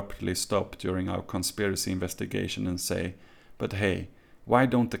we abruptly stop during our conspiracy investigation and say, but hey, why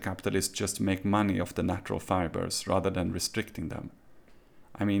don't the capitalists just make money off the natural fibers rather than restricting them?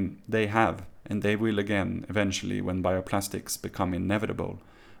 I mean, they have, and they will again eventually when bioplastics become inevitable,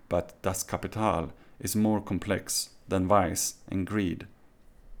 but Das Kapital is more complex than vice and greed.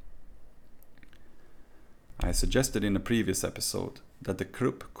 I suggested in a previous episode that the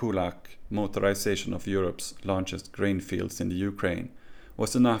Krupp-Kulak motorization of Europe's largest grain fields in the Ukraine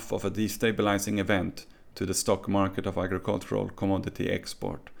was enough of a destabilizing event to the stock market of agricultural commodity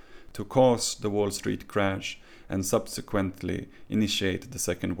export to cause the Wall Street crash and subsequently initiate the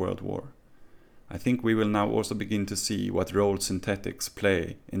Second World War. I think we will now also begin to see what role synthetics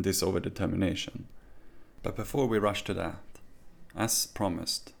play in this overdetermination. But before we rush to that, as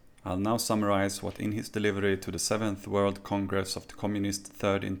promised, I'll now summarize what in his delivery to the 7th World Congress of the Communist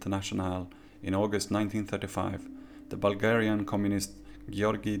Third International in August 1935, the Bulgarian communist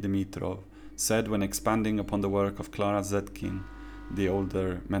Georgy Dimitrov said when expanding upon the work of Clara Zetkin, the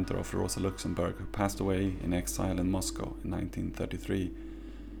older mentor of Rosa Luxemburg, who passed away in exile in Moscow in 1933.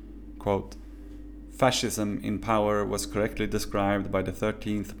 Quote, "Fascism in power was correctly described by the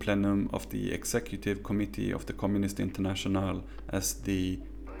 13th plenum of the Executive Committee of the Communist International as the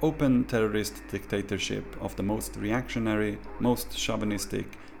open terrorist dictatorship of the most reactionary, most chauvinistic,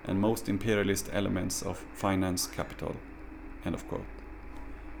 and most imperialist elements of finance capital." End of quote.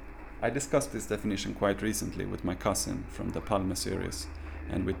 I discussed this definition quite recently with my cousin from the Palme series,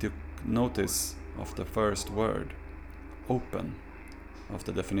 and we took notice of the first word, open, of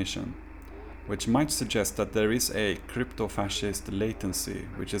the definition, which might suggest that there is a crypto-fascist latency,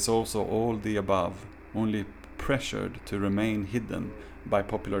 which is also all the above, only pressured to remain hidden by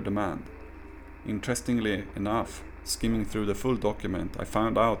popular demand. Interestingly enough, skimming through the full document, I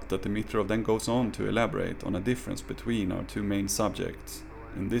found out that Dimitrov then goes on to elaborate on a difference between our two main subjects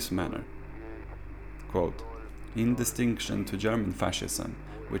in this manner. Quote, "In distinction to German fascism,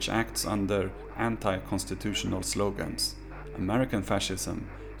 which acts under anti-constitutional slogans, American fascism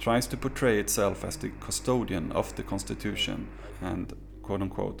tries to portray itself as the custodian of the Constitution and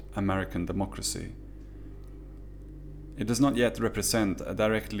quote-unquote American democracy. It does not yet represent a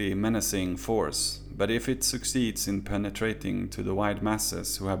directly menacing force, but if it succeeds in penetrating to the wide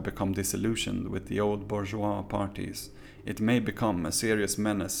masses who have become disillusioned with the old bourgeois parties, it may become a serious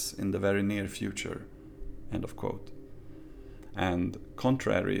menace in the very near future." End of quote. And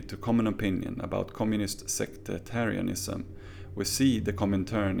contrary to common opinion about communist sectarianism, we see the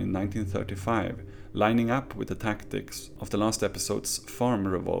Comintern in 1935 lining up with the tactics of the last episode's farm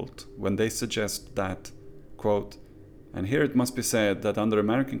revolt when they suggest that, quote, "And here it must be said that under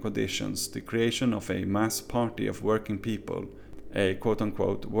American conditions, the creation of a mass party of working people, a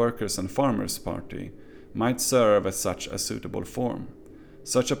quote-unquote workers' and farmers' party, might serve as such a suitable form.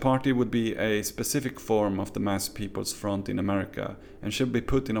 Such a party would be a specific form of the mass people's front in America and should be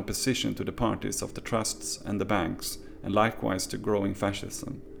put in opposition to the parties of the trusts and the banks, and likewise to growing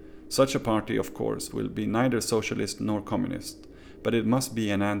fascism. Such a party, of course, will be neither socialist nor communist, but it must be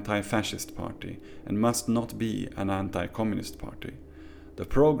an anti-fascist party and must not be an anti-communist party. The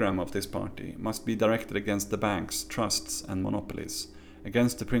program of this party must be directed against the banks, trusts, and monopolies,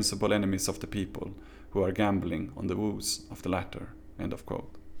 against the principal enemies of the people, who are gambling on the woes of the latter." End of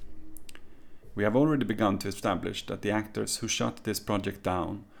quote. We have already begun to establish that the actors who shut this project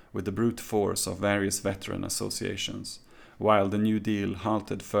down with the brute force of various veteran associations, while the New Deal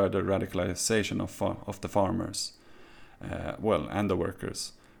halted further radicalization of the farmers, and the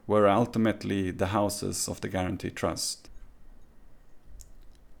workers, were ultimately the houses of the Guarantee Trust.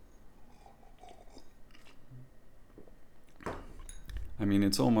 I mean,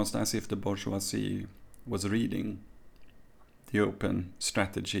 it's almost as if the bourgeoisie was reading the open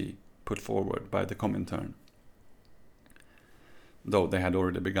strategy put forward by the Comintern, though they had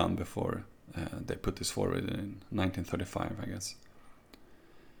already begun before they put this forward in 1935, I guess.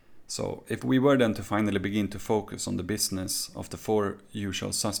 So if we were then to finally begin to focus on the business of the 4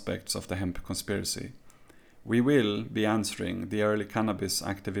 usual suspects of the hemp conspiracy, we will be answering the early cannabis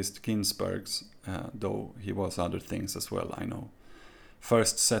activist Ginsberg's, though he was other things as well, I know,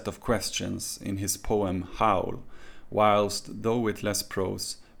 first set of questions in his poem Howl, whilst, though with less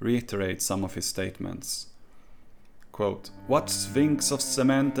prose, reiterate some of his statements. Quote, "What sphinx of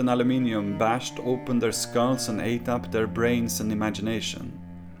cement and aluminium bashed open their skulls and ate up their brains and imagination?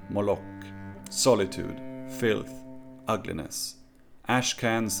 Moloch, solitude, filth, ugliness, ash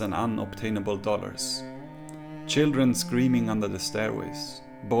cans and unobtainable dollars. Children screaming under the stairways,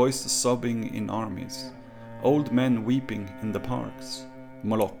 boys sobbing in armies, old men weeping in the parks.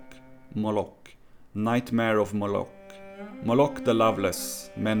 Moloch, Moloch, nightmare of Moloch. Moloch the loveless,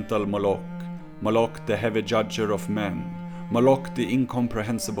 mental Moloch. Moloch the heavy judger of men. Moloch the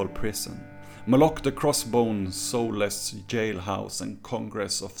incomprehensible prison. Moloch the crossbone, soulless jailhouse and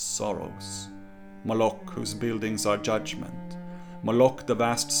congress of sorrows. Moloch whose buildings are judgment. Moloch the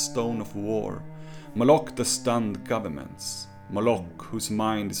vast stone of war. Moloch the stunned governments. Moloch whose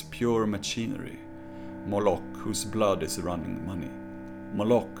mind is pure machinery. Moloch whose blood is running money.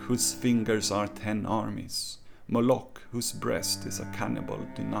 Moloch whose fingers are 10 armies. Moloch whose breast is a cannibal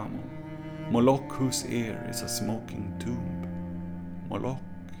dynamo. Moloch whose ear is a smoking tomb. Moloch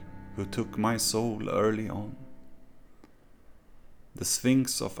who took my soul early on." The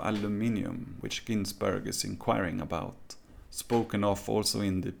Sphinx of Aluminium, which Ginsberg is inquiring about, spoken of also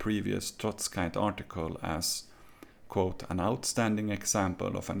in the previous Trotskyite article as, quote, "an outstanding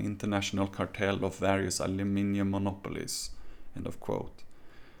example of an international cartel of various aluminium monopolies," end of quote,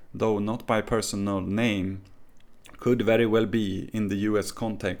 though not by personal name, could very well be, in the US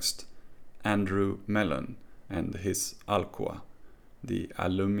context, Andrew Mellon and his Alcoa, the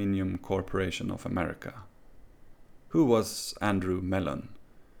Aluminium Corporation of America. Who was Andrew Mellon?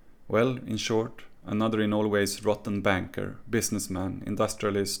 Well, in short, another in all ways rotten banker, businessman,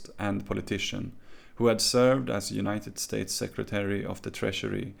 industrialist, and politician who had served as United States Secretary of the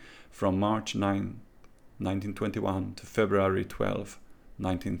Treasury from March 9, 1921 to February 12,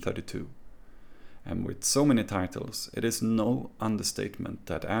 1932. And with so many titles, it is no understatement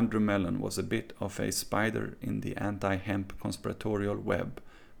that Andrew Mellon was a bit of a spider in the anti-hemp conspiratorial web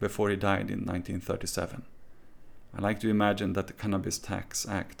before he died in 1937. I like to imagine that the Cannabis Tax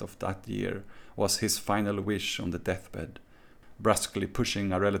Act of that year was his final wish on the deathbed, brusquely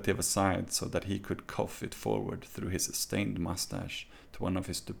pushing a relative aside so that he could cough it forward through his stained mustache to one of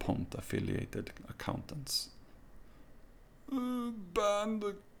his DuPont-affiliated accountants. Ban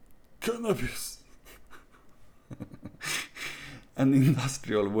the cannabis. An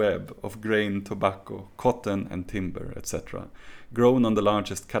industrial web of grain, tobacco, cotton and timber, etc., grown on the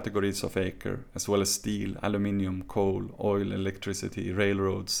largest categories of acre, as well as steel, aluminium, coal, oil, electricity,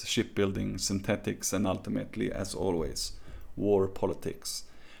 railroads, shipbuilding, synthetics, and ultimately, as always, war politics,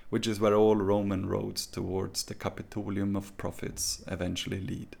 which is where all Roman roads towards the Capitolium of profits eventually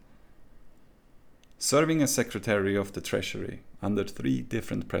lead. Serving as Secretary of the Treasury under 3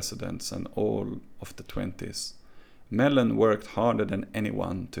 different presidents and all of the 20s, Mellon worked harder than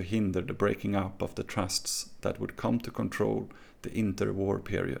anyone to hinder the breaking up of the trusts that would come to control the interwar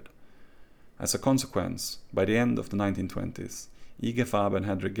period. As a consequence, by the end of the 1920s, IG Farben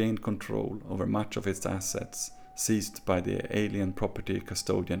had regained control over much of its assets seized by the Alien Property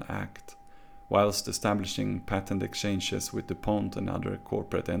Custodian Act, whilst establishing patent exchanges with DuPont and other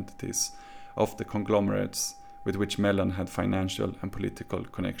corporate entities of the conglomerates with which Mellon had financial and political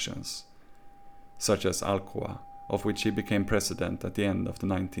connections, such as Alcoa, of which he became president at the end of the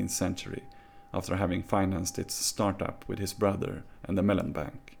 19th century, after having financed its startup with his brother and the Mellon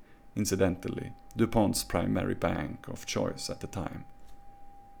Bank, incidentally, DuPont's primary bank of choice at the time.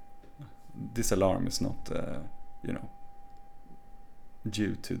 This alarm is not,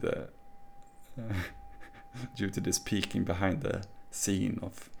 due to the due to this peeking behind the scene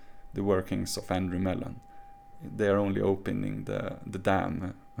of the workings of Andrew Mellon. They are only opening the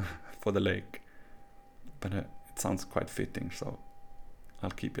dam for the lake, but it sounds quite fitting, so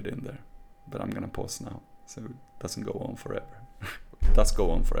I'll keep it in there. But I'm gonna pause now, so it doesn't go on forever. It does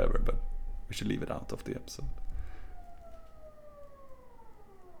go on forever, but we should leave it out of the episode.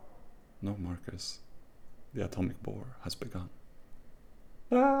 No, Marcus. The atomic war has begun.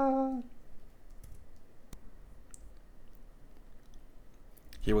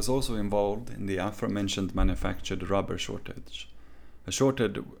 He was also involved in the aforementioned manufactured rubber shortage. A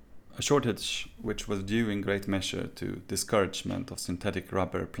shortage which was due in great measure to discouragement of synthetic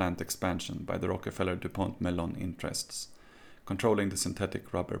rubber plant expansion by the Rockefeller DuPont Mellon interests, controlling the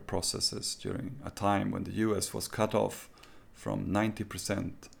synthetic rubber processes during a time when the US was cut off from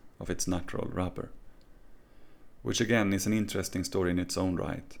 90% of its natural rubber. Which again is an interesting story in its own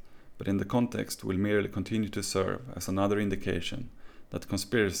right, but in the context will merely continue to serve as another indication that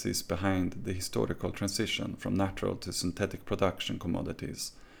conspiracies behind the historical transition from natural to synthetic production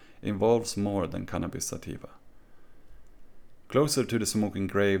commodities involves more than cannabis sativa. Closer to the smoking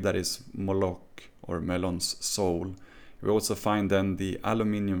grave that is Moloch, or Melon's soul, we also find then the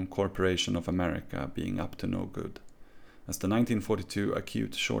Aluminium Corporation of America being up to no good, as the 1942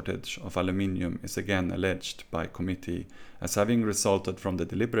 acute shortage of aluminium is again alleged by committee as having resulted from the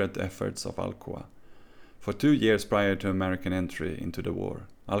deliberate efforts of Alcoa. For 2 years prior to American entry into the war,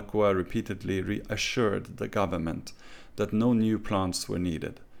 Alcoa repeatedly reassured the government that no new plants were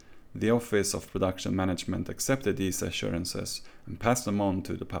needed. The Office of Production Management accepted these assurances and passed them on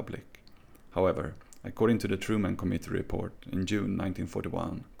to the public. However, according to the Truman Committee report in June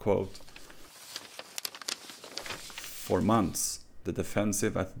 1941, quote, "For months, the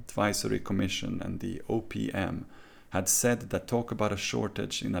Defensive Advisory Commission and the OPM had said that talk about a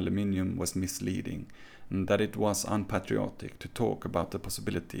shortage in aluminium was misleading and that it was unpatriotic to talk about the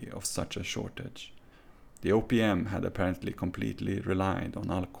possibility of such a shortage. The OPM had apparently completely relied on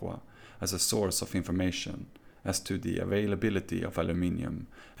Alcoa as a source of information as to the availability of aluminium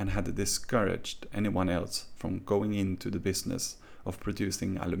and had discouraged anyone else from going into the business of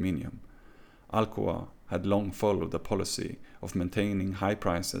producing aluminium. Alcoa had long followed the policy of maintaining high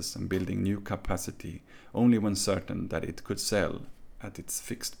prices and building new capacity only when certain that it could sell at its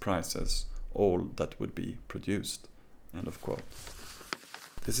fixed prices all that would be produced." End of quote.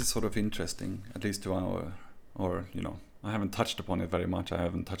 This is sort of interesting, at least to I haven't touched upon it very much. I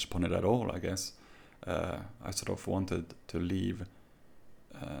haven't touched upon it at all, I guess. I sort of wanted to leave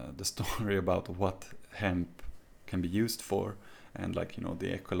the story about what hemp can be used for and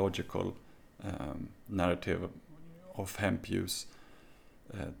the ecological narrative of hemp use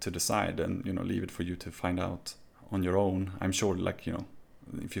to the side and leave it for you to find out on your own. I'm sure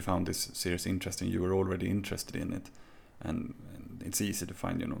if you found this series interesting, you were already interested in it, and it's easy to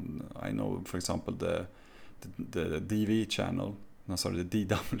find. I know, for example, the DV channel, the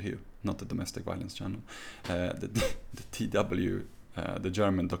DW, not the domestic violence channel, the TW, the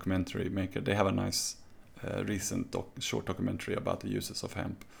German documentary maker. They have a nice recent short documentary about the uses of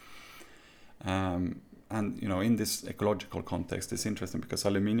hemp. And in this ecological context, it's interesting because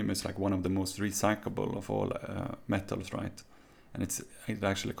aluminium is one of the most recyclable of all metals, right? And it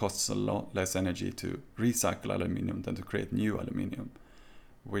actually costs a lot less energy to recycle aluminium than to create new aluminium,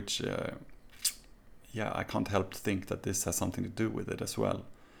 which I can't help to think that this has something to do with it as well.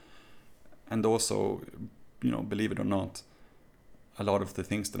 And also, believe it or not, a lot of the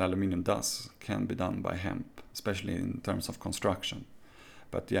things that aluminium does can be done by hemp, especially in terms of construction.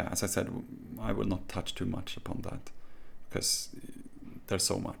 But as I said, I will not touch too much upon that because there's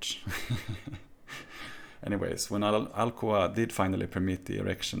so much. Anyways, when Alcoa did finally permit the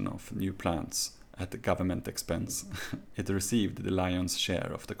erection of new plants at the government expense, it received the lion's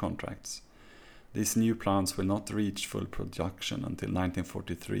share of the contracts. These new plants will not reach full production until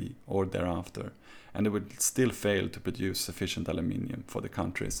 1943 or thereafter, and it would still fail to produce sufficient aluminium for the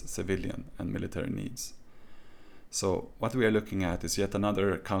country's civilian and military needs. So what we are looking at is yet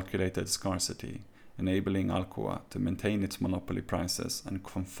another calculated scarcity, enabling Alcoa to maintain its monopoly prices and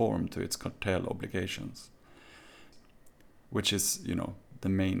conform to its cartel obligations. Which is, the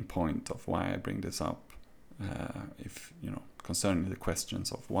main point of why I bring this up, concerning the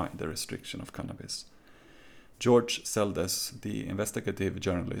questions of why the restriction of cannabis. George Seldes, the investigative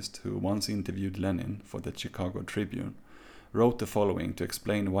journalist who once interviewed Lenin for the Chicago Tribune, wrote the following to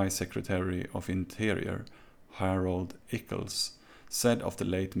explain why Secretary of Interior Harold Ickles said of the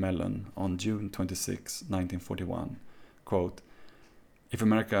late Mellon on June 26, 1941, quote, "If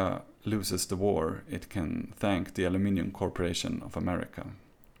America loses the war, it can thank the Aluminium Corporation of America."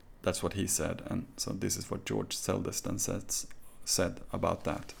 That's what he said, and so this is what George Seldes then said about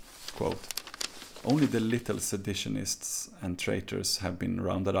that, quote, "Only the little seditionists and traitors have been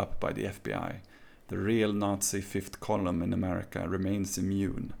rounded up by the FBI. The real Nazi fifth column in America remains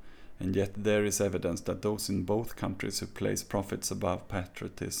immune, and yet there is evidence that those in both countries who place profits above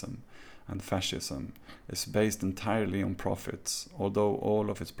patriotism and fascism is based entirely on profits, although all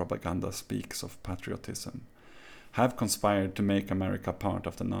of its propaganda speaks of patriotism, have conspired to make America part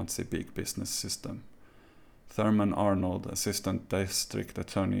of the Nazi big business system. Thurman Arnold, Assistant District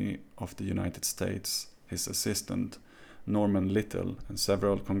Attorney of the United States, his assistant, Norman Little, and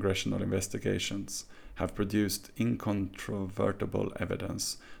several congressional investigations have produced incontrovertible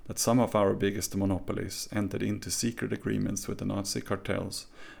evidence that some of our biggest monopolies entered into secret agreements with the Nazi cartels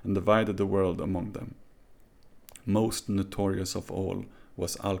and divided the world among them. Most notorious of all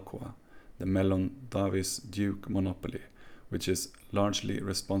was Alcoa, the Mellon Davis Duke monopoly, which is largely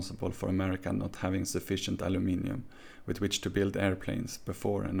responsible for America not having sufficient aluminium with which to build airplanes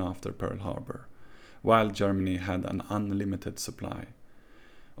before and after Pearl Harbor, while Germany had an unlimited supply.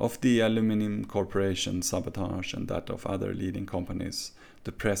 Of the aluminum corporation sabotage and that of other leading companies,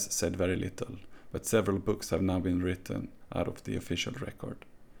 the press said very little, but several books have now been written out of the official record.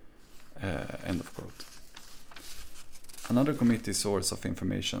 End of quote. Another committee source of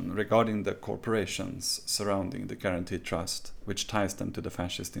information regarding the corporations surrounding the Guaranteed Trust, which ties them to the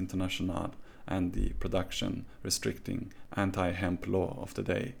Fascist International and the production restricting anti-hemp law of the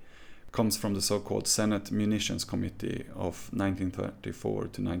day, comes from the so-called Senate Munitions Committee of 1934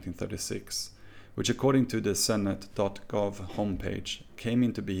 to 1936, which according to the Senate.gov homepage came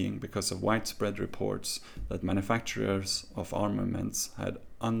into being because of widespread reports that manufacturers of armaments had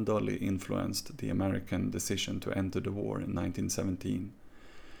unduly influenced the American decision to enter the war in 1917.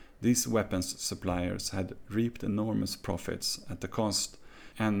 These weapons suppliers had reaped enormous profits at the cost,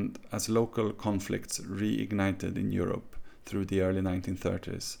 and as local conflicts reignited in Europe through the early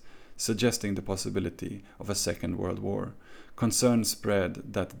 1930s, suggesting the possibility of a Second World War, concern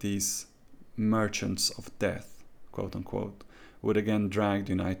spread that these merchants of death, quote unquote, would again drag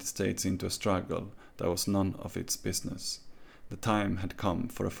the United States into a struggle that was none of its business. The time had come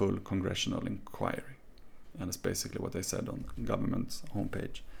for a full congressional inquiry. And that's basically what they said on the government's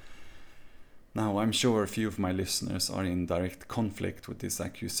homepage. Now, I'm sure a few of my listeners are in direct conflict with this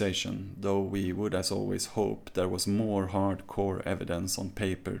accusation, though we would as always hope there was more hardcore evidence on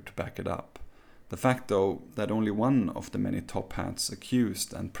paper to back it up. The fact, though, that only one of the many top hats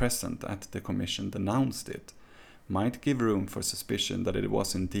accused and present at the commission denounced it might give room for suspicion that it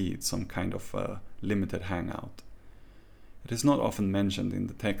was indeed some kind of a limited hangout. It is not often mentioned in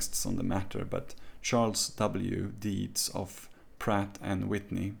the texts on the matter, but Charles W. Deeds of Pratt and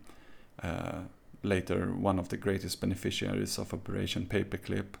Whitney, later one of the greatest beneficiaries of Operation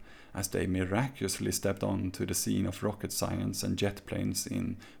Paperclip, as they miraculously stepped onto the scene of rocket science and jet planes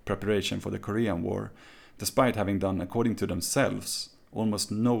in preparation for the Korean War, despite having done, according to themselves,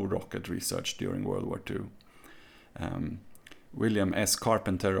 almost no rocket research during World War II. William S.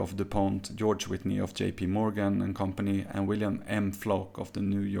 Carpenter of DuPont, George Whitney of J.P. Morgan and Company, and William M. Flock of the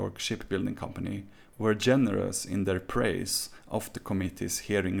New York Shipbuilding Company were generous in their praise of the committee's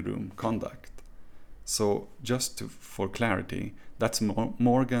hearing room conduct. So, for clarity, that's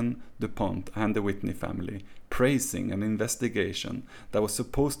Morgan, DuPont, and the Whitney family praising an investigation that was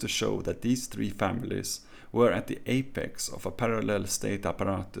supposed to show that these three families were at the apex of a parallel state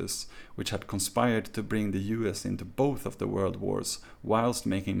apparatus which had conspired to bring the US into both of the world wars whilst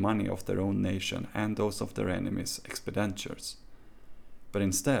making money off their own nation and those of their enemies' expenditures. But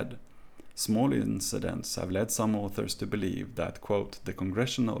instead, small incidents have led some authors to believe that, quote, the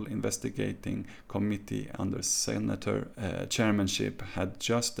Congressional Investigating Committee under Senator chairmanship had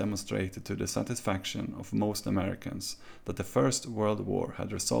just demonstrated to the satisfaction of most Americans that the First World War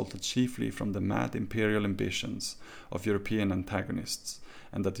had resulted chiefly from the mad imperial ambitions of European antagonists,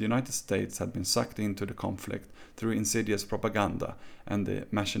 and that the United States had been sucked into the conflict through insidious propaganda and the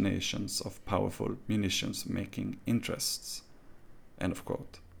machinations of powerful munitions-making interests. End of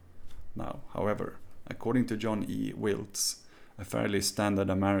quote. Now, however, according to John E. Wiltz, a fairly standard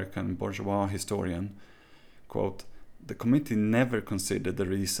American bourgeois historian, quote, the committee never considered the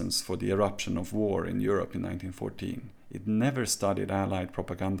reasons for the eruption of war in Europe in 1914. It never studied Allied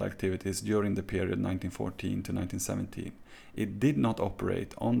propaganda activities during the period 1914 to 1917. It did not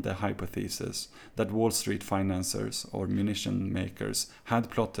operate on the hypothesis that Wall Street financiers or munition makers had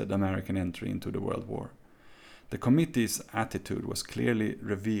plotted American entry into the World War. The committee's attitude was clearly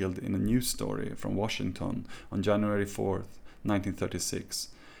revealed in a news story from Washington on January 4, 1936,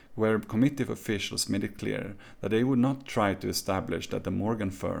 where committee officials made it clear that they would not try to establish that the Morgan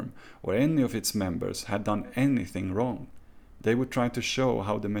firm or any of its members had done anything wrong. They would try to show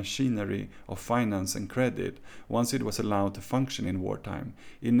how the machinery of finance and credit, once it was allowed to function in wartime,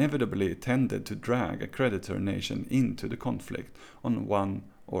 inevitably tended to drag a creditor nation into the conflict on one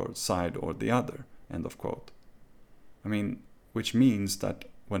side or the other. End of quote. Which means that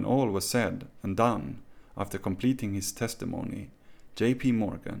when all was said and done, after completing his testimony, J.P.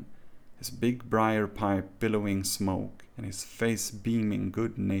 Morgan, his big briar pipe billowing smoke and his face beaming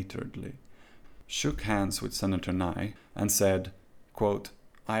good-naturedly, shook hands with Senator Nye and said, quote,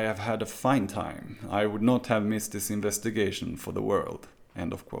 I have had a fine time. I would not have missed this investigation for the world.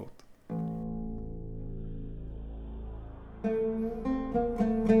 End of quote.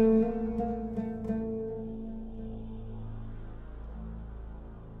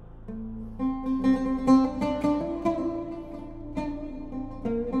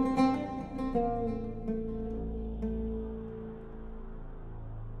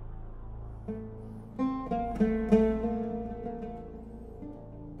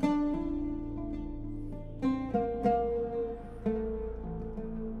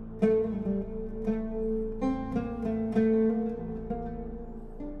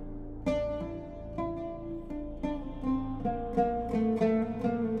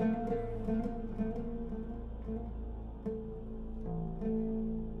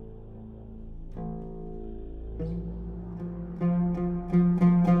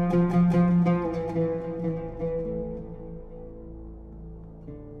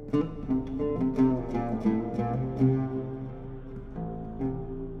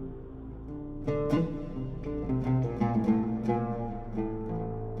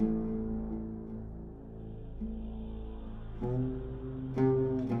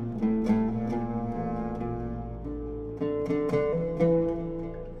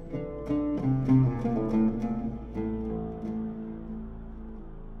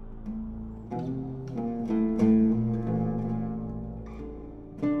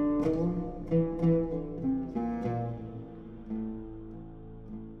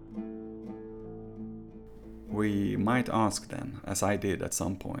 might ask then, as I did at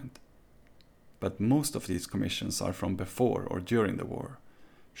some point, but most of these commissions are from before or during the war.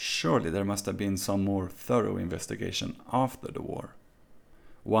 Surely there must have been some more thorough investigation after the war.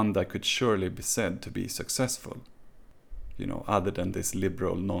 One that could surely be said to be successful. Other than this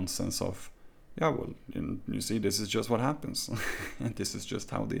liberal nonsense of, you see, this is just what happens. And this is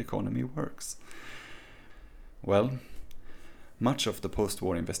just how the economy works. Well, much of the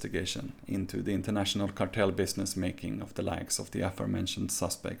post-war investigation into the international cartel business making of the likes of the aforementioned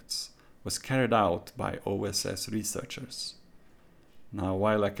suspects was carried out by OSS researchers. Now,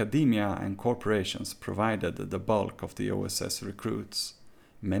 while academia and corporations provided the bulk of the OSS recruits,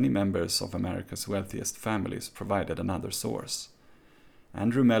 many members of America's wealthiest families provided another source.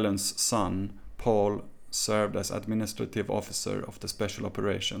 Andrew Mellon's son, Paul, served as administrative officer of the Special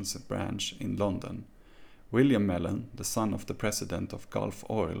Operations Branch in London. William Mellon, the son of the president of Gulf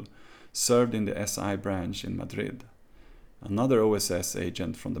Oil, served in the SI branch in Madrid. Another OSS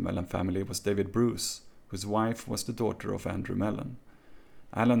agent from the Mellon family was David Bruce, whose wife was the daughter of Andrew Mellon.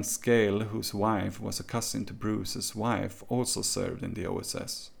 Alan Scale, whose wife was a cousin to Bruce's wife, also served in the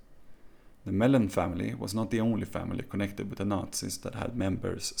OSS. The Mellon family was not the only family connected with the Nazis that had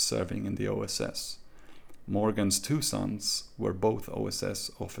members serving in the OSS. Morgan's two sons were both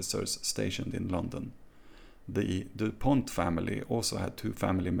OSS officers stationed in London. The DuPont family also had two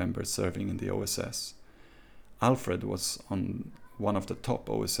family members serving in the OSS. Alfred was one of the top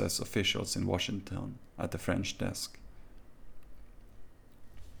OSS officials in Washington at the French desk.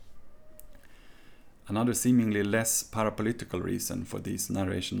 Another seemingly less parapolitical reason for these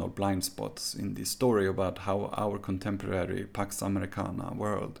narrational blind spots in the story about how our contemporary Pax Americana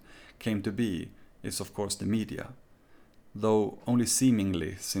world came to be is of course the media. Though only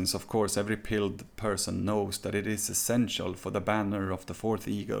seemingly, since of course every pilled person knows that it is essential for the banner of the Fourth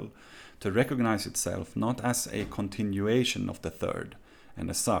Eagle to recognize itself not as a continuation of the third, and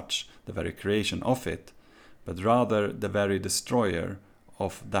as such the very creation of it, but rather the very destroyer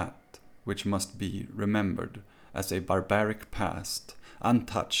of that which must be remembered as a barbaric past,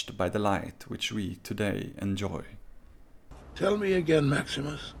 untouched by the light which we today enjoy. Tell me again,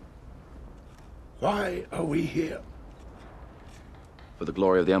 Maximus, why are we here? For the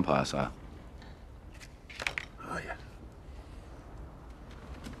glory of the Empire, sire. Ah, yes.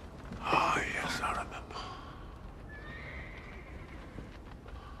 Ah, yes, I remember.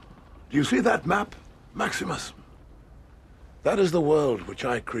 Do you see that map, Maximus? That is the world which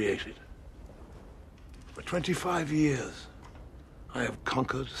I created. For 25 years, I have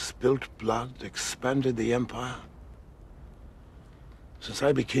conquered, spilt blood, expanded the Empire. Since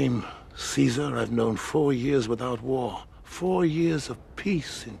I became Caesar, I've known 4 years without war. 4 years of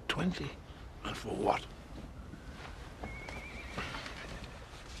peace in 20. And for what?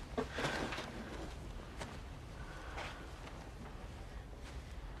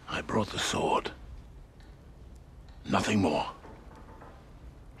 I brought the sword. Nothing more.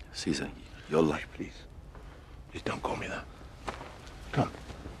 Caesar, your life. Please. Please don't call me that. Come.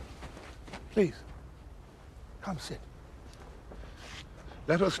 Please. Come sit.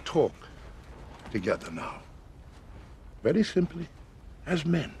 Let us talk together now. Very simply, as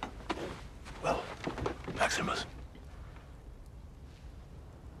men. Well, Maximus,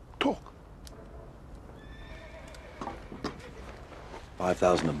 talk.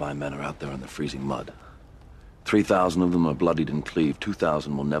 5,000 of my men are out there in the freezing mud. 3,000 of them are bloodied and cleaved.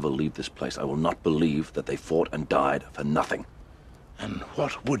 2,000 will never leave this place. I will not believe that they fought and died for nothing. And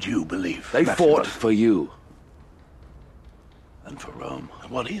what would you believe, They Maximus? fought for you. And for Rome. And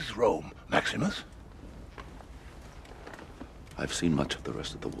what is Rome, Maximus? I've seen much of the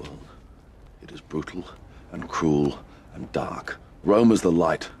rest of the world. It is brutal and cruel and dark. Rome is the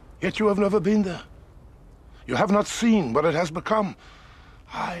light. Yet you have never been there. You have not seen what it has become.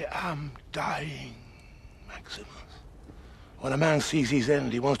 I am dying, Maximus. When a man sees his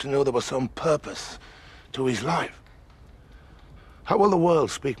end, he wants to know there was some purpose to his life. How will the world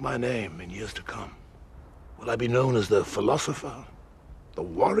speak my name in years to come? Will I be known as the philosopher, the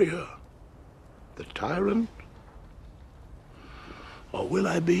warrior, the tyrant? Or will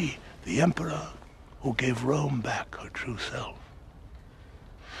I be the emperor who gave Rome back her true self?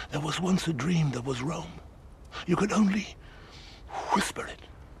 There was once a dream that was Rome. You could only whisper it.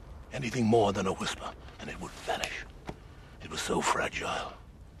 Anything more than a whisper, and it would vanish. It was so fragile.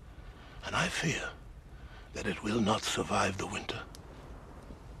 And I fear that it will not survive the winter.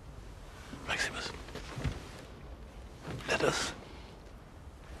 Maximus, let us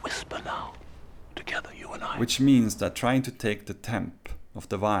whisper now, together, you and I. Which means that trying to take the temp of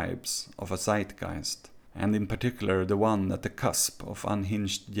the vibes of a zeitgeist, and in particular the one at the cusp of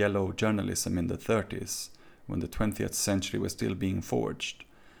unhinged yellow journalism in the 30s, when the 20th century was still being forged,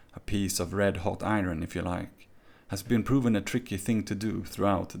 a piece of red-hot iron if you like, has been proven a tricky thing to do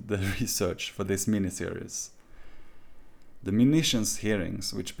throughout the research for this miniseries. The munitions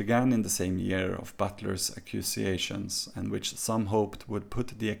hearings, which began in the same year of Butler's accusations and which some hoped would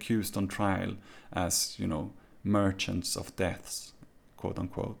put the accused on trial as, merchants of deaths, quote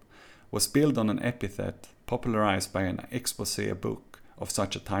unquote, was built on an epithet popularized by an exposé book of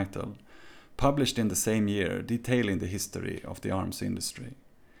such a title, published in the same year detailing the history of the arms industry,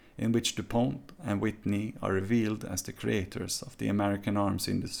 in which DuPont and Whitney are revealed as the creators of the American arms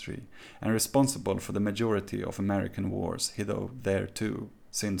industry and responsible for the majority of American wars thereto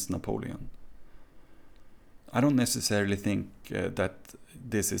since Napoleon. I don't necessarily think that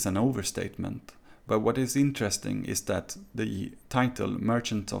this is an overstatement, but what is interesting is that the title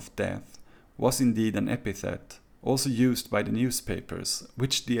Merchant of Death was indeed an epithet also used by the newspapers,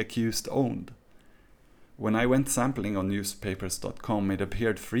 which the accused owned. When I went sampling on newspapers.com, it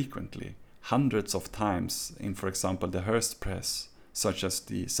appeared frequently, hundreds of times in, for example, the Hearst press, such as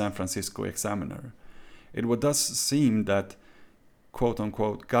the San Francisco Examiner. It would thus seem that,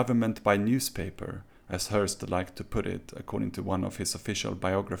 quote-unquote, government by newspaper, as Hearst liked to put it, according to one of his official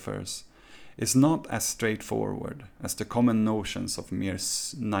biographers, is not as straightforward as the common notions of mere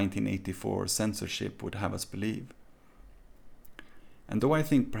 1984 censorship would have us believe. And though I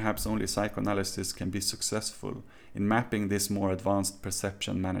think perhaps only psychoanalysis can be successful in mapping this more advanced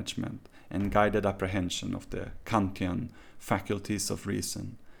perception management and guided apprehension of the Kantian faculties of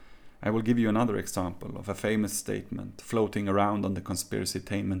reason, I will give you another example of a famous statement floating around on the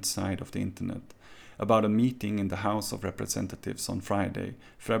conspiracytainment side of the internet about a meeting in the House of Representatives on Friday,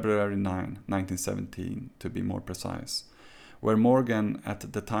 February 9, 1917, to be more precise, where Morgan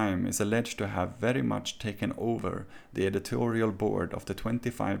at the time is alleged to have very much taken over the editorial board of the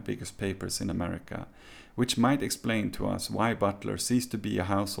 25 biggest papers in America, which might explain to us why Butler ceased to be a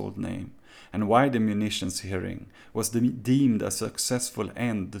household name, and why the munitions hearing was deemed a successful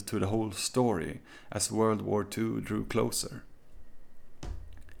end to the whole story as World War II drew closer.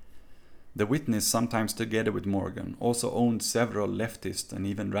 The Whitneys, sometimes together with Morgan, also owned several leftist and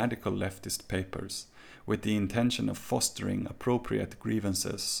even radical leftist papers, with the intention of fostering appropriate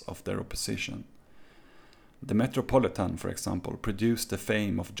grievances of their opposition. The Metropolitan, for example, produced the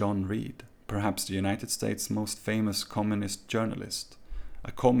fame of John Reed, perhaps the United States' most famous communist journalist,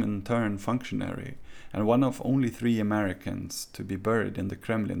 a Comintern functionary, and one of only 3 Americans to be buried in the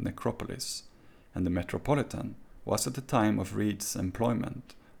Kremlin necropolis, and the Metropolitan was at the time of Reed's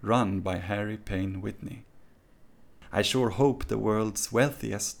employment run by Harry Payne Whitney. I sure hope the world's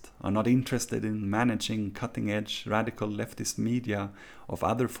wealthiest are not interested in managing cutting-edge radical leftist media of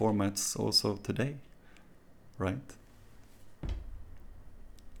other formats also today, right?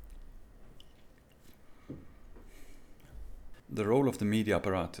 The role of the media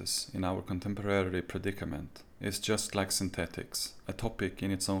apparatus in our contemporary predicament is just like synthetics, a topic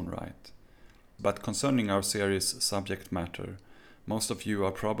in its own right. But concerning our series' subject matter, most of you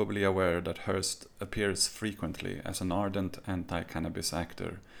are probably aware that Hearst appears frequently as an ardent anti-cannabis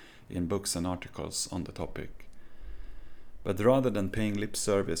actor in books and articles on the topic. But rather than paying lip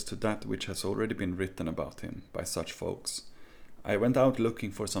service to that which has already been written about him by such folks, I went out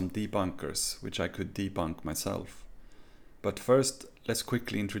looking for some debunkers which I could debunk myself. But first, let's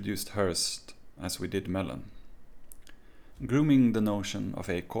quickly introduce Hearst as we did Mellon. Grooming the notion of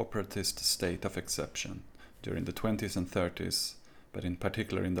a corporatist state of exception during the 20s and 30s, but in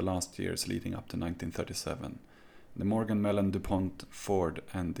particular in the last years leading up to 1937, the Morgan, Mellon, DuPont, Ford,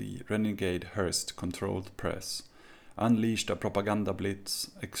 and the renegade Hearst-controlled press unleashed a propaganda blitz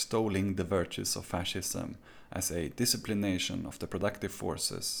extolling the virtues of fascism as a disciplination of the productive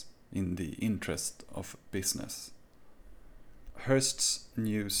forces in the interest of business. Hearst's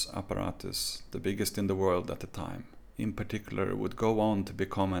news apparatus, the biggest in the world at the time, in particular would go on to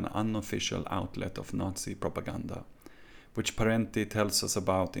become an unofficial outlet of Nazi propaganda, which Parenti tells us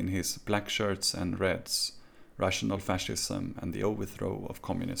about in his Black Shirts and Reds, Rational Fascism and the Overthrow of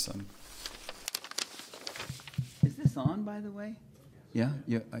Communism. Is this on, by the way? Yeah,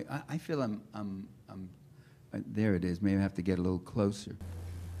 I feel I'm there it is. Maybe I have to get a little closer.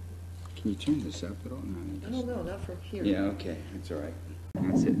 Can you turn this up at all? No, not from here. Yeah, okay, that's all right.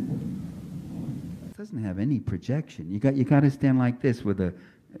 That's it. It doesn't have any projection. You got to stand like this with a.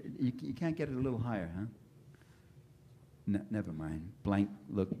 You can't get it a little higher, huh? Never mind. Blank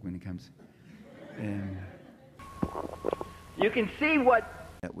look when it comes. You can see what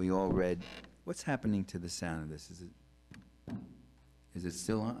that we all read. What's happening to the sound of this? Is it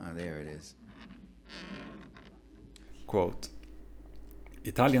still on? Oh, there it is. Quote,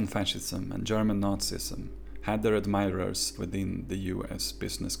 Italian fascism and German Nazism had their admirers within the US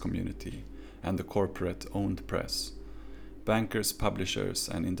business community and the corporate-owned press. Bankers, publishers,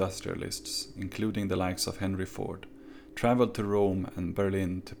 and industrialists, including the likes of Henry Ford, traveled to Rome and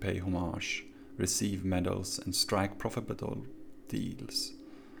Berlin to pay homage, receive medals, and strike profitable deals.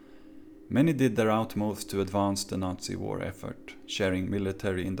 Many did their utmost to advance the Nazi war effort, sharing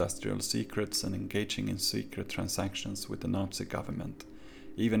military-industrial secrets and engaging in secret transactions with the Nazi government,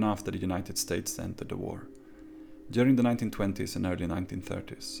 even after the United States entered the war. During the 1920s and early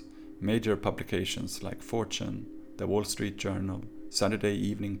 1930s, major publications like Fortune, The Wall Street Journal, Saturday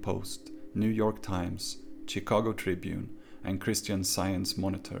Evening Post, New York Times, Chicago Tribune, and Christian Science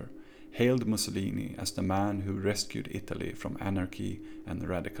Monitor hailed Mussolini as the man who rescued Italy from anarchy and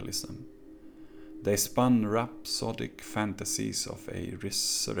radicalism. They spun rhapsodic fantasies of a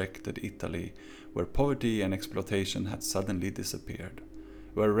resurrected Italy where poverty and exploitation had suddenly disappeared,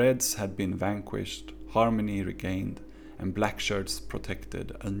 where Reds had been vanquished, harmony regained, and black shirts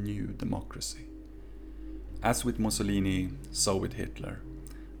protected a new democracy. As with Mussolini, so with Hitler.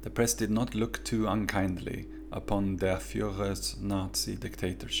 The press did not look too unkindly upon der Führer's Nazi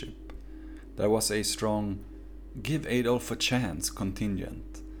dictatorship. There was a strong "give Adolf a chance"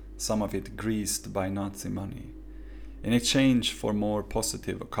 contingent, some of it greased by Nazi money. In exchange for more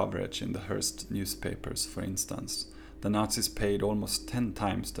positive coverage in the Hearst newspapers, for instance, the Nazis paid almost 10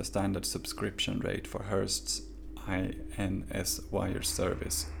 times the standard subscription rate for Hearst's INS wire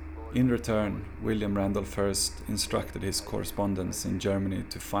service. In return, William Randolph Hearst instructed his correspondents in Germany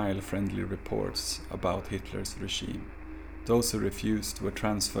to file friendly reports about Hitler's regime. Those who refused were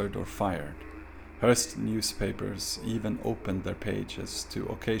transferred or fired. Hearst newspapers even opened their pages to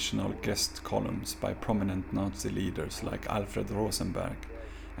occasional guest columns by prominent Nazi leaders like Alfred Rosenberg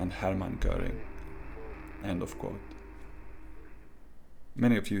and Hermann Göring. End of quote.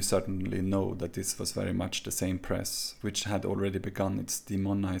 Many of you certainly know that this was very much the same press which had already begun its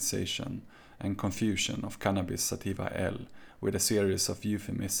demonization and confusion of cannabis sativa L with a series of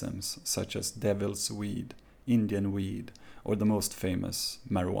euphemisms such as devil's weed, Indian weed, or the most famous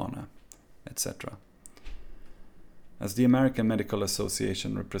marijuana, etc. As the American Medical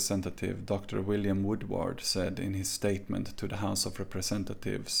Association representative Dr. William Woodward said in his statement to the House of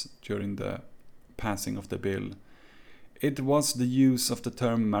Representatives during the passing of the bill, it was the use of the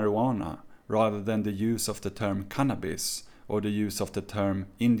term marijuana rather than the use of the term cannabis or the use of the term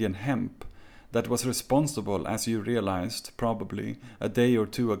Indian hemp that was responsible, as you realized probably a day or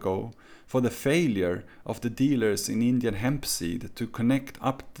two ago, for the failure of the dealers in Indian hemp seed to connect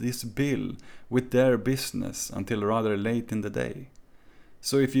up this bill with their business until rather late in the day.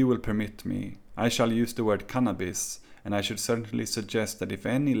 So if you will permit me, I shall use the word cannabis, and I should certainly suggest that if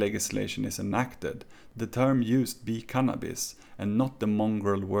any legislation is enacted, the term used be cannabis and not the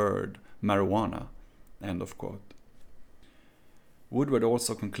mongrel word marijuana. End of quote. Woodward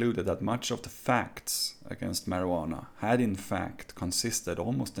also concluded that much of the facts against marijuana had in fact consisted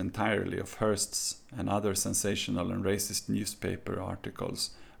almost entirely of Hearst's and other sensational and racist newspaper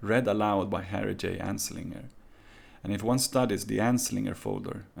articles read aloud by Harry J. Anslinger. And if one studies the Anslinger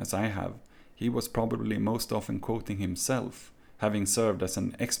folder, as I have, he was probably most often quoting himself, having served as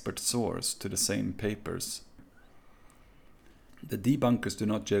an expert source to the same papers. The debunkers do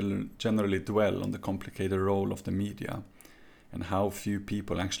not generally dwell on the complicated role of the media and how few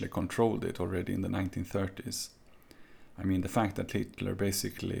people actually controlled it already in the 1930s. I mean, the fact that Hitler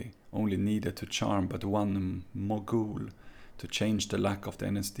basically only needed to charm but one mogul to change the luck of the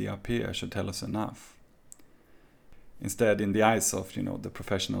NSDAP should tell us enough. Instead, in the eyes of, the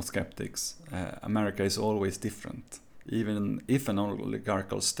professional skeptics, America is always different. Even if an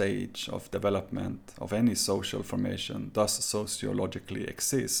oligarchical stage of development of any social formation does sociologically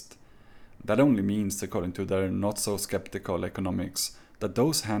exist, that only means, according to their not-so-skeptical economics, that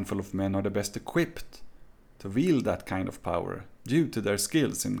those handful of men are the best equipped to wield that kind of power due to their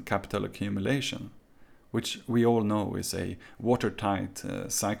skills in capital accumulation, which we all know is a watertight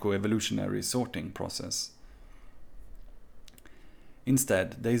psychoevolutionary sorting process.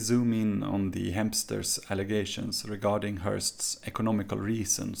 Instead, they zoom in on the hempster's allegations regarding Hearst's economical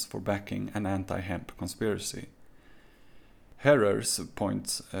reasons for backing an anti-hemp conspiracy. Herrers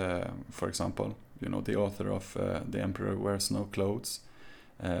points, for example, the author of The Emperor Wears No Clothes,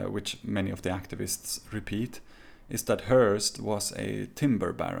 which many of the activists repeat, is that Hearst was a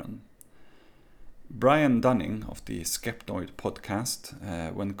timber baron. Brian Dunning of the Skeptoid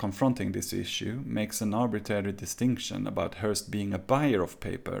podcast, when confronting this issue, makes an arbitrary distinction about Hearst being a buyer of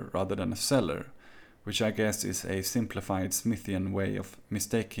paper rather than a seller, which I guess is a simplified Smithian way of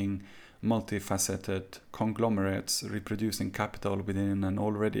mistaking multifaceted conglomerates reproducing capital within an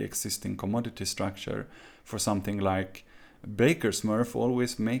already existing commodity structure for something like Baker Smurf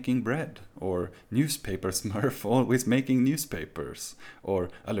always making bread, or Newspaper Smurf always making newspapers, or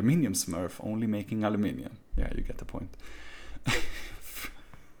Aluminium Smurf only making aluminium. Yeah, you get the point.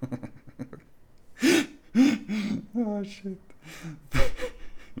 Oh shit.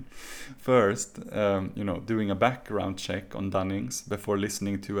 First, doing a background check on Dunnings before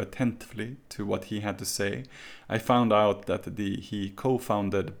listening too attentively to what he had to say, I found out that he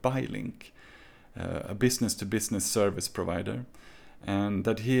co-founded Buylink, a business-to-business service provider, and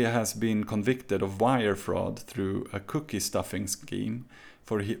that he has been convicted of wire fraud through a cookie stuffing scheme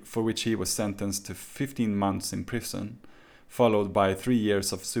for which he was sentenced to 15 months in prison, followed by 3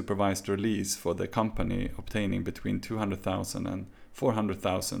 years of supervised release for the company obtaining between $200,000 and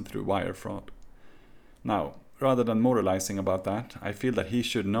 $400,000 through wire fraud. Now, rather than moralizing about that, I feel that he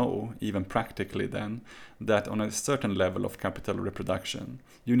should know, even practically then, that on a certain level of capital reproduction,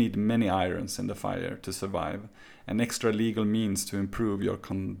 you need many irons in the fire to survive, and extra legal means to improve your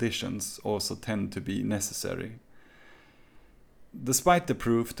conditions also tend to be necessary. Despite the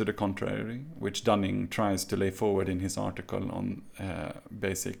proof to the contrary, which Dunning tries to lay forward in his article on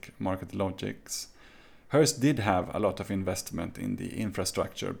basic market logics, Hearst did have a lot of investment in the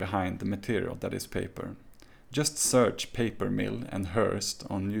infrastructure behind the material that is paper. Just search paper mill and Hearst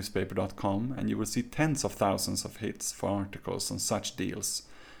on newspaper.com and you will see tens of thousands of hits for articles on such deals,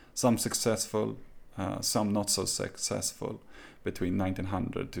 some successful, some not so successful, between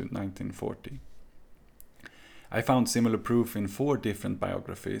 1900 to 1940. I found similar proof in 4 different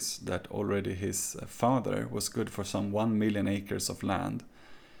biographies that already his father was good for some 1 million acres of land.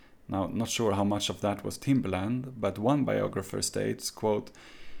 Now, not sure how much of that was timberland, but one biographer states, quote,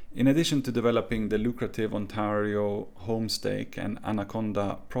 "In addition to developing the lucrative Ontario homestake and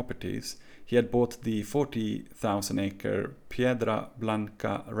Anaconda properties, he had bought the 40,000-acre Piedra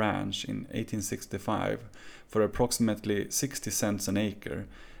Blanca Ranch in 1865 for approximately 60 cents an acre,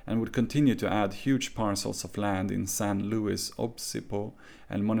 and would continue to add huge parcels of land in San Luis Obispo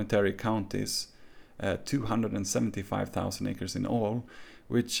and Monterey counties, 275,000 acres in all,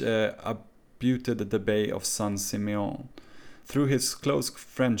 which abutted the Bay of San Simeon. Through his close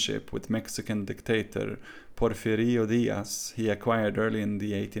friendship with Mexican dictator Porfirio Diaz, he acquired early in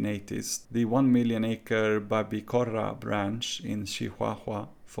the 1880s the 1 million acre Babicorra ranch in Chihuahua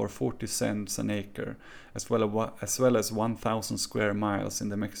for 40 cents an acre, as well as 1,000 square miles in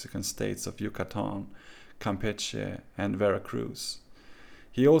the Mexican states of Yucatan, Campeche, and Veracruz.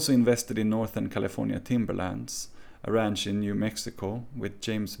 He also invested in Northern California Timberlands, a ranch in New Mexico with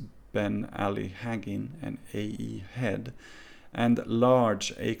James Ben Ali Haggin and A.E. Head, and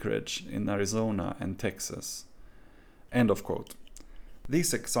large acreage in Arizona and Texas. End of quote.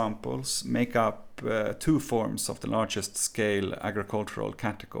 These examples make up 2 forms of the largest scale agricultural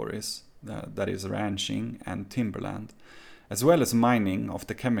categories, that is ranching and timberland, as well as mining of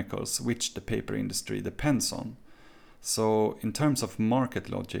the chemicals which the paper industry depends on. So in terms of market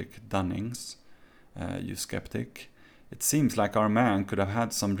logic, Dunnings, you skeptic, it seems like our man could have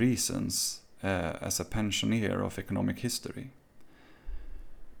had some reasons as a pensioner of economic history.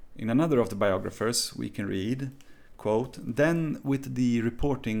 In another of the biographers, we can read, quote, "Then with the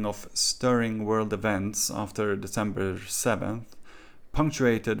reporting of stirring world events after December 7th,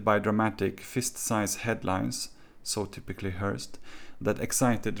 punctuated by dramatic fist-size headlines, so typically Hearst, that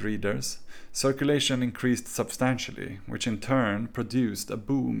excited readers, circulation increased substantially, which in turn produced a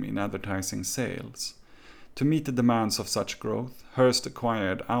boom in advertising sales. To meet the demands of such growth, Hearst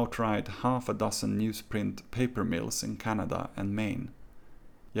acquired outright 6 newsprint paper mills in Canada and Maine."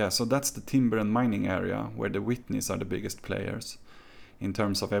 Yeah, so that's the timber and mining area where the Whitneys are the biggest players, in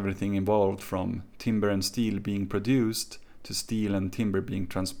terms of everything involved from timber and steel being produced to steel and timber being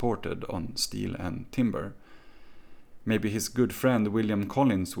transported on steel and timber. Maybe his good friend William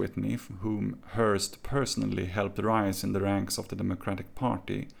Collins Whitney, whom Hearst personally helped rise in the ranks of the Democratic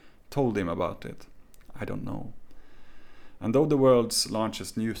Party, told him about it. I don't know. And though the world's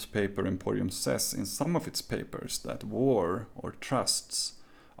largest newspaper emporium says in some of its papers that war or trusts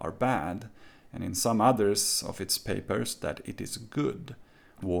are bad, and in some others of its papers that it is good,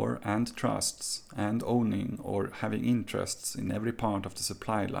 war and trusts and owning or having interests in every part of the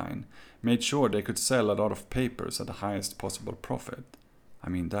supply line made sure they could sell a lot of papers at the highest possible profit. I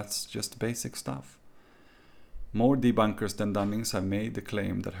mean, that's just basic stuff. More debunkers than Dunnings have made the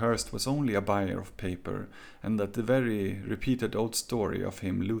claim that Hearst was only a buyer of paper, and that the very repeated old story of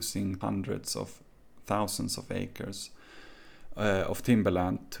him losing hundreds of thousands of acres of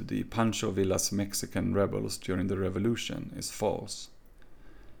timberland to the Pancho Villa's Mexican rebels during the revolution is false.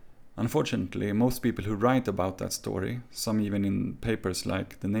 Unfortunately, most people who write about that story, some even in papers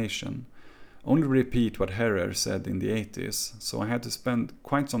like The Nation, only repeat what Herrer said in the 80s, so I had to spend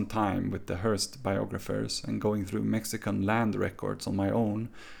quite some time with the Hearst biographers and going through Mexican land records on my own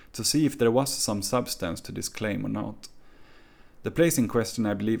to see if there was some substance to this claim or not. The place in question,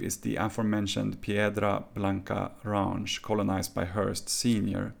 I believe, is the aforementioned Piedra Blanca ranch colonized by Hearst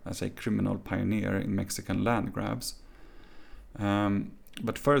Sr. as a criminal pioneer in Mexican land grabs.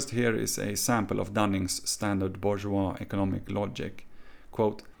 But first, here is a sample of Dunning's standard bourgeois economic logic.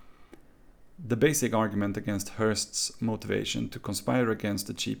 Quote, "The basic argument against Hearst's motivation to conspire against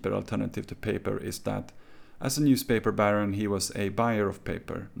a cheaper alternative to paper is that, as a newspaper baron, he was a buyer of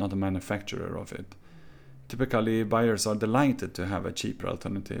paper, not a manufacturer of it. Typically, buyers are delighted to have a cheaper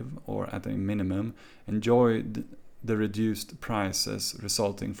alternative, or at a minimum, enjoy the reduced prices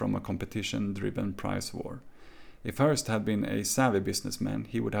resulting from a competition-driven price war. If Hearst had been a savvy businessman,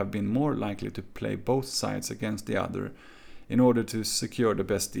 he would have been more likely to play both sides against the other in order to secure the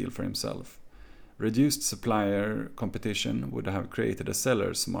best deal for himself. Reduced supplier competition would have created a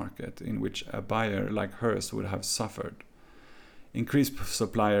seller's market in which a buyer like Hearst would have suffered. Increased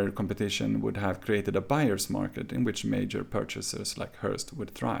supplier competition would have created a buyer's market in which major purchasers like Hearst would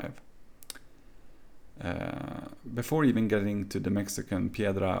thrive." Before even getting to the Mexican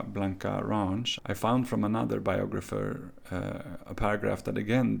Piedra Blanca ranch, I found from another biographer a paragraph that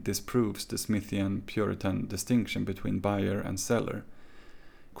again disproves the Smithian Puritan distinction between buyer and seller.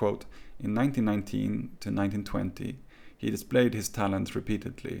 Quote, "In 1919 to 1920, he displayed his talent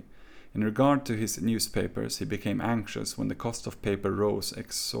repeatedly. In regard to his newspapers, he became anxious when the cost of paper rose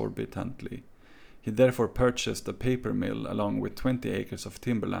exorbitantly. He therefore purchased a paper mill along with 20 acres of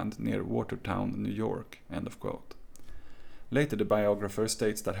timberland near Watertown, New York." End of quote. Later, the biographer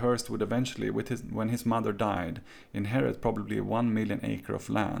states that Hearst would eventually, when his mother died, inherit probably 1 million acre of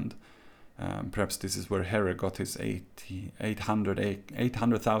land. Perhaps this is where Herrer got his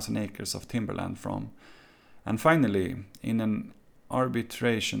 800,000 acres of timberland from. And finally, in an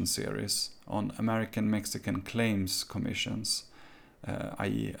arbitration series on American-Mexican claims commissions,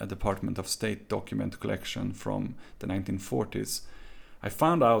 i.e. a Department of State document collection from the 1940s, I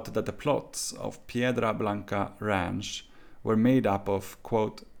found out that the plots of Piedra Blanca Ranch were made up of,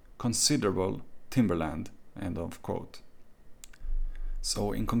 quote, "considerable timberland," end of quote.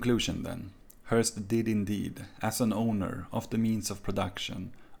 So in conclusion then, Hearst did indeed, as an owner of the means of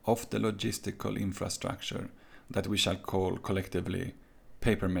production, of the logistical infrastructure that we shall call collectively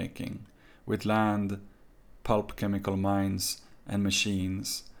papermaking, with land, pulp chemical mines, and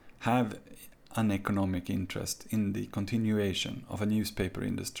machines, have an economic interest in the continuation of a newspaper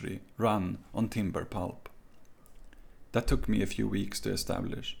industry run on timber pulp. That took me a few weeks to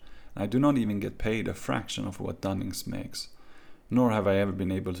establish, and I do not even get paid a fraction of what Dunnings makes, nor have I ever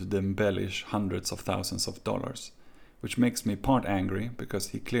been able to embellish hundreds of thousands of dollars, which makes me part angry because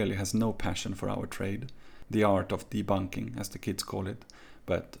he clearly has no passion for our trade, the art of debunking, as the kids call it,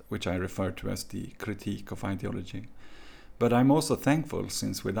 but which I refer to as the critique of ideology. But I'm also thankful,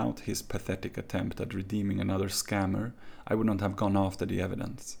 since without his pathetic attempt at redeeming another scammer, I would not have gone after the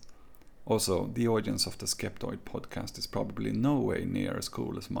evidence. Also, the audience of the Skeptoid podcast is probably no way near as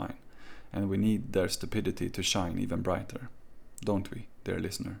cool as mine, and we need their stupidity to shine even brighter. Don't we, dear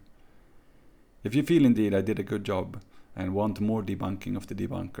listener? If you feel indeed I did a good job and want more debunking of the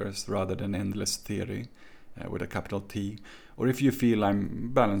debunkers rather than endless theory, with a capital T, or if you feel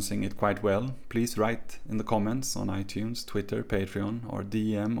I'm balancing it quite well, please write in the comments on iTunes, Twitter, Patreon, or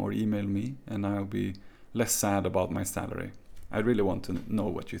DM or email me, and I'll be less sad about my salary. I really want to know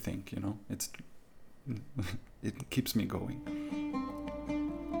what you think, it keeps me going.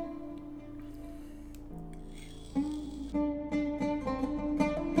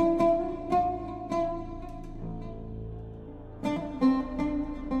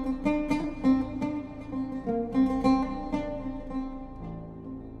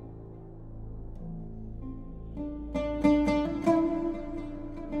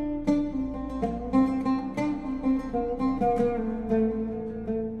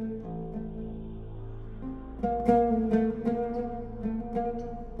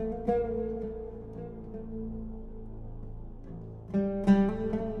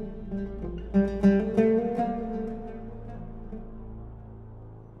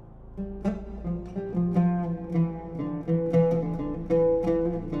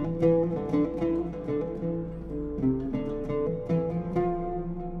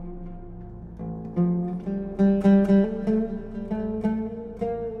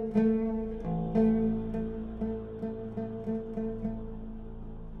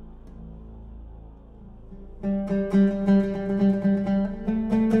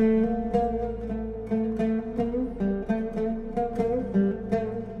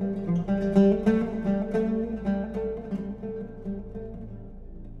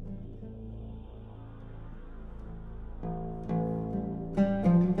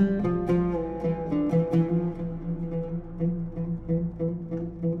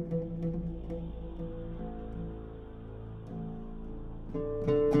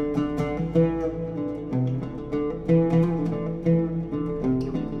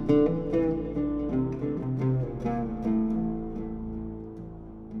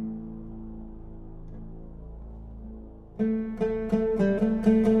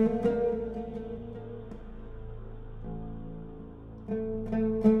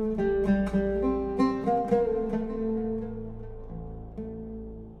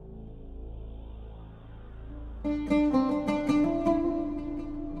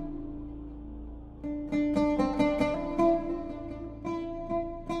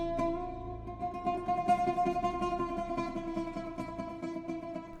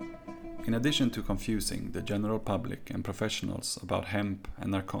 In addition to confusing the general public and professionals about hemp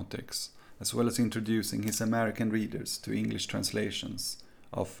and narcotics, as well as introducing his American readers to English translations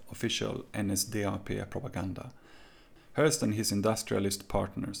of official NSDAP propaganda, Hearst and his industrialist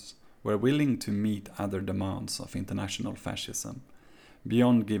partners were willing to meet other demands of international fascism,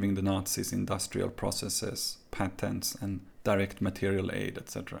 beyond giving the Nazis industrial processes, patents, and direct material aid,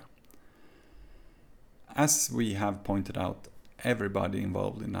 etc. As we have pointed out, everybody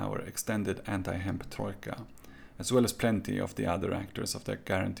involved in our extended anti-hemp troika, as well as plenty of the other actors of the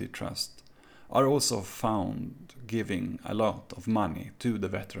Guarantee Trust, are also found giving a lot of money to the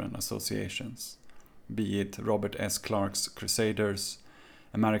veteran associations, be it Robert S. Clark's Crusaders,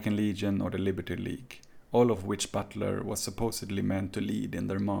 American Legion, or the Liberty League, all of which Butler was supposedly meant to lead in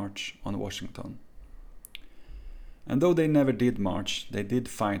their march on Washington. And though they never did march, they did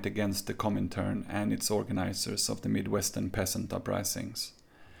fight against the Comintern and its organizers of the Midwestern peasant uprisings.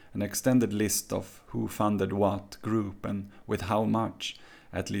 An extended list of who funded what group and with how much,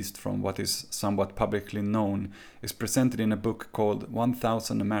 at least from what is somewhat publicly known, is presented in a book called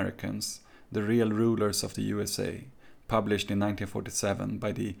 1000 Americans, The Real Rulers of the USA, published in 1947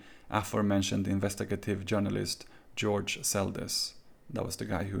 by the aforementioned investigative journalist George Seldes. That was the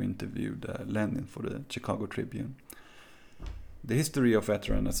guy who interviewed Lenin for the Chicago Tribune. The history of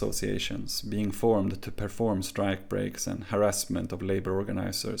veteran associations being formed to perform strike breaks and harassment of labor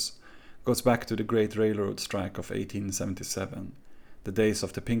organizers goes back to the Great Railroad Strike of 1877, the days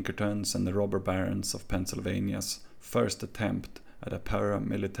of the Pinkertons and the robber barons of Pennsylvania's first attempt at a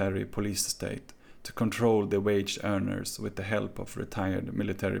paramilitary police state to control the wage earners with the help of retired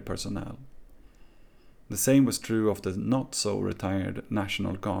military personnel. The same was true of the not-so-retired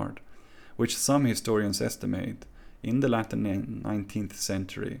National Guard, which some historians estimate in the latter 19th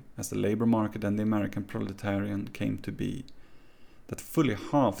century, as the labor market and the American proletarian came to be, that fully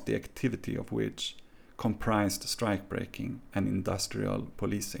half the activity of which comprised strike-breaking and industrial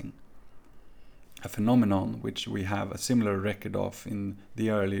policing. A phenomenon which we have a similar record of in the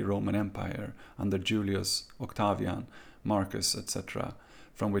early Roman Empire under Julius, Octavian, Marcus, etc.,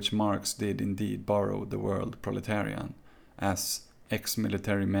 from which Marx did indeed borrow the word proletarian, as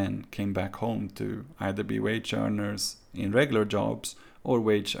ex-military men came back home to either be wage earners in regular jobs or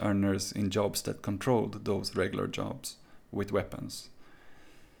wage earners in jobs that controlled those regular jobs with weapons.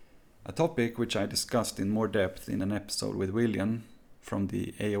 A topic which I discussed in more depth in an episode with William from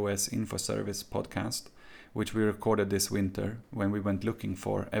the AOS InfoService podcast, which we recorded this winter when we went looking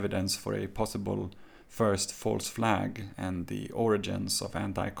for evidence for a possible first false flag and the origins of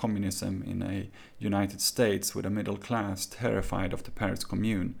anti-communism in a United States with a middle class terrified of the Paris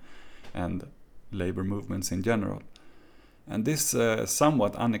Commune and labor movements in general. And this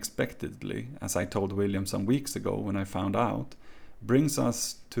somewhat unexpectedly, as I told William some weeks ago when I found out, brings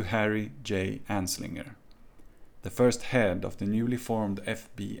us to Harry J. Anslinger, the first head of the newly formed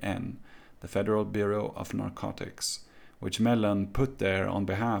FBN, the Federal Bureau of Narcotics, which Mellon put there on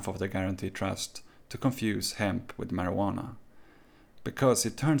behalf of the Guarantee Trust to confuse hemp with marijuana. Because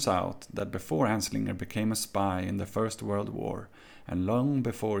it turns out that before Anslinger became a spy in the First World War, and long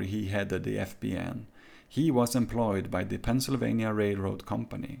before he headed the FBN, he was employed by the Pennsylvania Railroad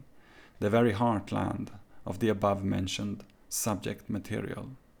Company, the very heartland of the above-mentioned subject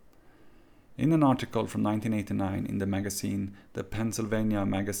material. In an article from 1989 in the magazine The Pennsylvania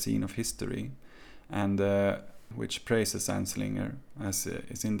Magazine of History, and which praises Anslinger, as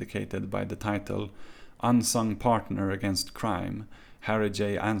is indicated by the title Unsung Partner Against Crime, Harry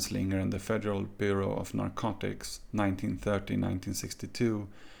J. Anslinger and the Federal Bureau of Narcotics, 1930-1962,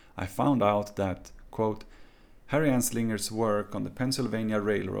 I found out that, quote, Harry Anslinger's work on the Pennsylvania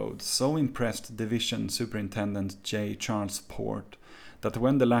Railroad so impressed Division Superintendent J. Charles Port that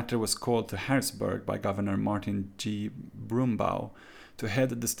when the latter was called to Harrisburg by Governor Martin G. Brumbaugh to head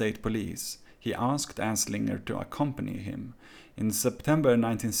the state police, he asked Anslinger to accompany him. In September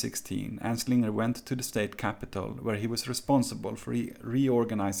 1916, Anslinger went to the state capital, where he was responsible for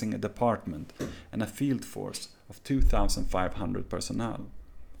reorganizing a department and a field force of 2,500 personnel.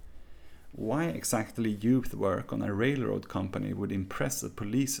 Why exactly youth work on a railroad company would impress a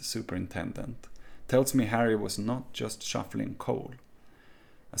police superintendent tells me Harry was not just shuffling coal.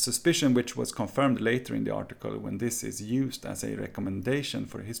 A suspicion which was confirmed later in the article when this is used as a recommendation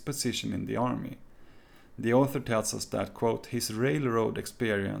for his position in the army. The author tells us that, quote, his railroad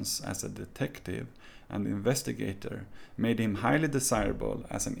experience as a detective and investigator made him highly desirable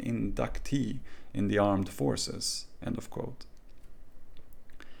as an inductee in the armed forces, end of quote.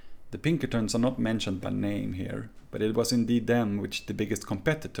 The Pinkertons are not mentioned by name here, but it was indeed them which the biggest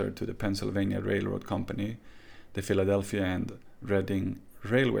competitor to the Pennsylvania Railroad Company, the Philadelphia and Reading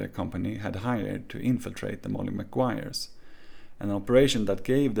Railway Company, had hired to infiltrate the Molly Maguires, an operation that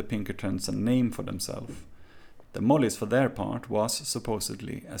gave the Pinkertons a name for themselves. The Mollys, for their part, was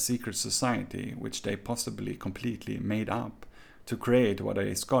supposedly a secret society which they possibly completely made up to create what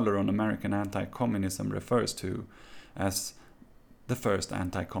a scholar on American anti-communism refers to as the first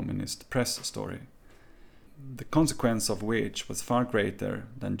anti-communist press story. The consequence of which was far greater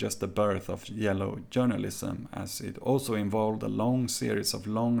than just the birth of yellow journalism, as it also involved a long series of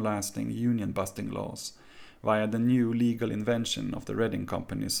long-lasting union-busting laws via the new legal invention of the Reading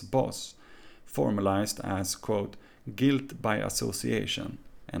Company's boss, formalized as, quote, guilt by association,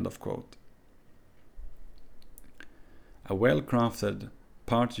 end of quote. A well-crafted,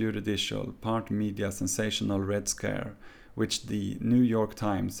 part judicial, part media sensational Red Scare, which the New York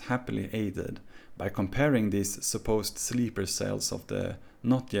Times happily aided by comparing these supposed sleeper cells of the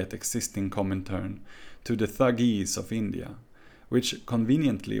not yet existing Comintern to the Thuggees of India, which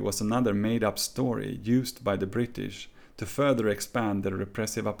conveniently was another made-up story used by the British to further expand their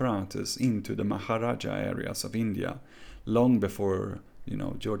repressive apparatus into the Maharaja areas of India, long before,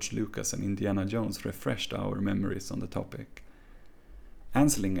 George Lucas and Indiana Jones refreshed our memories on the topic.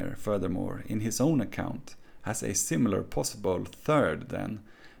 Anslinger, furthermore, in his own account, has a similar possible third, then,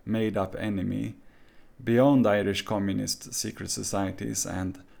 made-up enemy, beyond Irish communist secret societies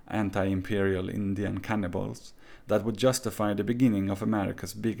and anti-imperial Indian cannibals, that would justify the beginning of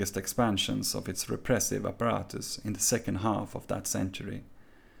America's biggest expansions of its repressive apparatus in the second half of that century.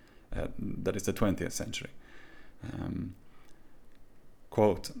 That is the 20th century.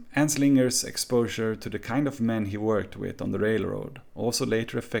 Quote, Anslinger's exposure to the kind of men he worked with on the railroad also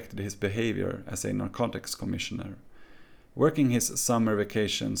later affected his behavior as a narcotics commissioner. Working his summer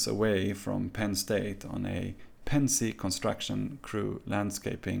vacations away from Penn State on a Pensy construction crew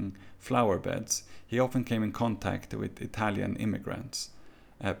landscaping flower beds, he often came in contact with Italian immigrants.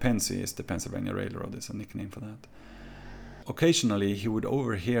 Pensy is the Pennsylvania Railroad, is a nickname for that. Occasionally he would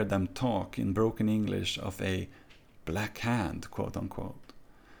overhear them talk in broken English of a black hand, quote unquote.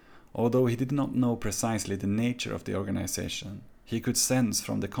 Although he did not know precisely the nature of the organization, he could sense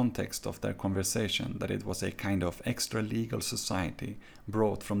from the context of their conversation that it was a kind of extra-legal society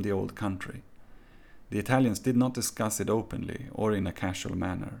brought from the old country. The Italians did not discuss it openly or in a casual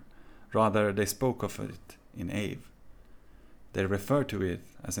manner. Rather, they spoke of it in Ave. They referred to it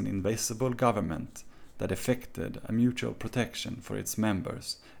as an invisible government that effected a mutual protection for its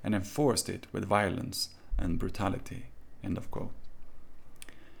members and enforced it with violence and brutality, end of quote.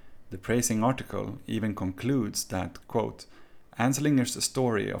 The praising article even concludes that, quote, Anslinger's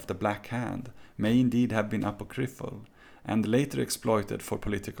story of the Black Hand may indeed have been apocryphal and later exploited for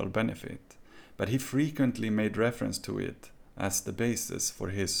political benefit, but he frequently made reference to it as the basis for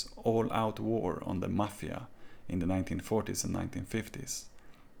his all-out war on the mafia in the 1940s and 1950s.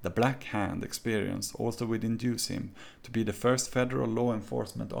 The Black Hand experience also would induce him to be the first federal law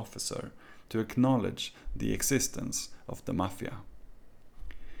enforcement officer to acknowledge the existence of the mafia.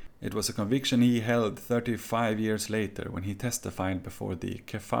 It was a conviction he held 35 years later when he testified before the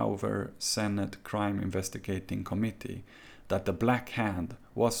Kefauver Senate Crime Investigating Committee that the Black Hand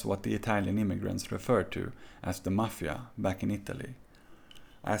was what the Italian immigrants referred to as the mafia back in Italy.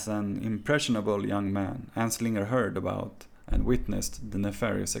 As an impressionable young man, Anslinger heard about and witnessed the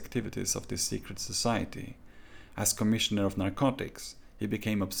nefarious activities of this secret society. As commissioner of narcotics, he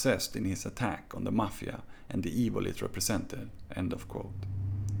became obsessed in his attack on the mafia and the evil it represented, end of quote.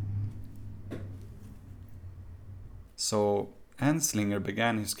 So Anslinger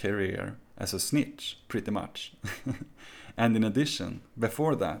began his career as a snitch, pretty much. And in addition,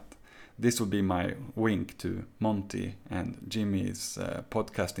 before that, this would be my wink to Monty and Jimmy's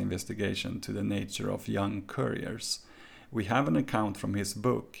podcast investigation to the nature of young couriers. We have an account from his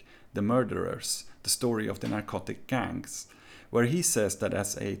book, The Murderers, the story of the narcotic gangs, where he says that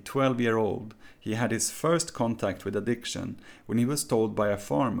as a 12-year-old, he had his first contact with addiction when he was told by a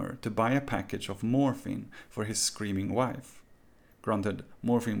farmer to buy a package of morphine for his screaming wife. Granted,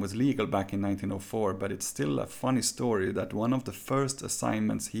 morphine was legal back in 1904, but it's still a funny story that one of the first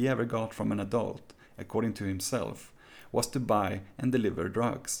assignments he ever got from an adult, according to himself, was to buy and deliver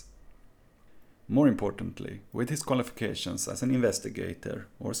drugs. More importantly, with his qualifications as an investigator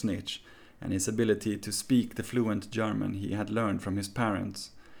or snitch, and his ability to speak the fluent German he had learned from his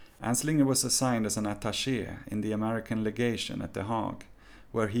parents, Anslinger was assigned as an attaché in the American legation at The Hague,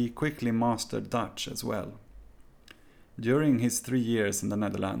 where he quickly mastered Dutch as well. During his 3 years in the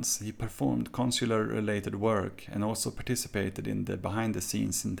Netherlands, he performed consular-related work and also participated in the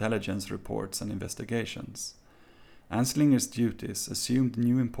behind-the-scenes intelligence reports and investigations. Anslinger's duties assumed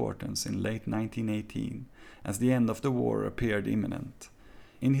new importance in late 1918 as the end of the war appeared imminent.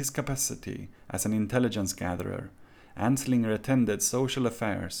 In his capacity as an intelligence gatherer, Anslinger attended social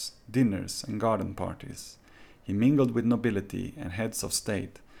affairs, dinners and garden parties. He mingled with nobility and heads of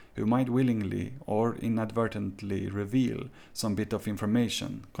state, who might willingly or inadvertently reveal some bit of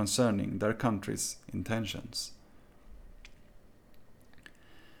information concerning their country's intentions.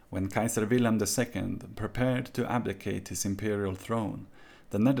 When Kaiser Wilhelm II prepared to abdicate his imperial throne,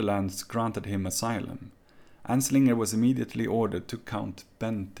 the Netherlands granted him asylum. Anslinger was immediately ordered to Count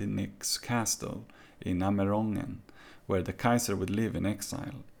Bentinck's castle in Amerongen, where the Kaiser would live in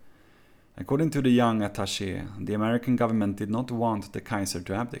exile. According to the young attaché, the American government did not want the Kaiser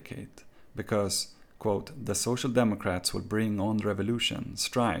to abdicate, because, quote, the Social Democrats would bring on revolution,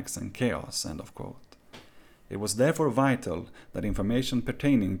 strikes and chaos, end of quote. It was therefore vital that information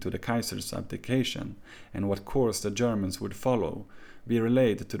pertaining to the Kaiser's abdication and what course the Germans would follow be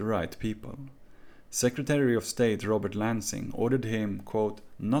relayed to the right people. Secretary of State Robert Lansing ordered him, quote,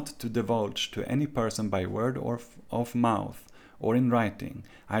 not to divulge to any person by word or of mouth or in writing,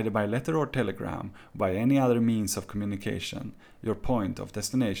 either by letter or telegram, by any other means of communication, your point of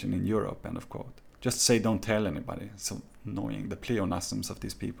destination in Europe, end of quote. Just say don't tell anybody. It's so annoying. The pleonasms of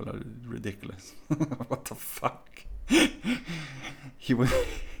these people are ridiculous. What the fuck?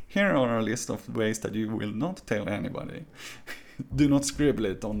 Here are a list of ways that you will not tell anybody. Do not scribble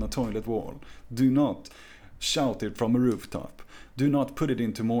it on the toilet wall. Do not shout it from a rooftop. Do not put it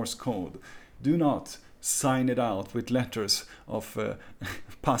into Morse code. Do not sign it out with letters of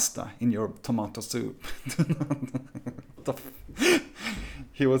pasta in your tomato soup.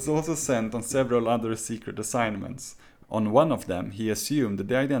 He was also sent on several other secret assignments. On one of them, he assumed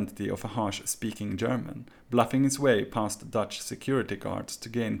the identity of a harsh-speaking German, bluffing his way past Dutch security guards to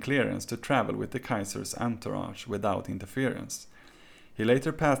gain clearance to travel with the Kaiser's entourage without interference. He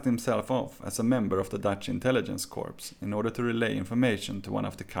later passed himself off as a member of the Dutch intelligence corps in order to relay information to one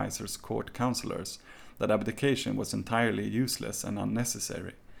of the Kaiser's court councillors that abdication was entirely useless and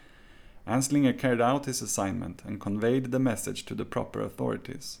unnecessary. Anslinger carried out his assignment and conveyed the message to the proper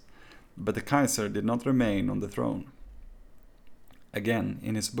authorities, but the Kaiser did not remain on the throne. Again,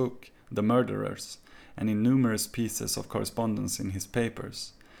 in his book, The Murderers, and in numerous pieces of correspondence in his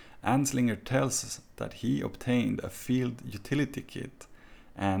papers, Anslinger tells us that he obtained a field utility kit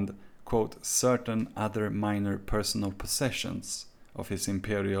and, quote, certain other minor personal possessions of His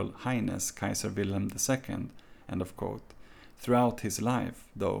Imperial Highness Kaiser Wilhelm II, end of quote. Throughout his life,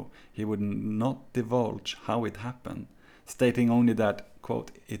 though, he would not divulge how it happened, stating only that,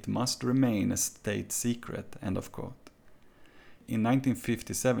 quote, it must remain a state secret, end of quote. In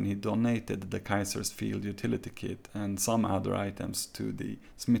 1957, he donated the Kaiser's field utility kit and some other items to the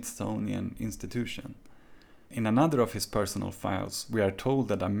Smithsonian Institution. In another of his personal files, we are told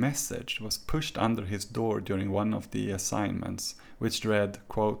that a message was pushed under his door during one of the assignments, which read,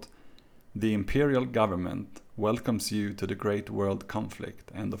 quote, the Imperial Government welcomes you to the great world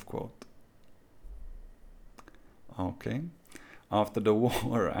conflict, end of quote. Okay. After the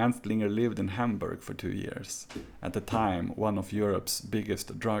war, Anslinger lived in Hamburg for 2 years, at the time one of Europe's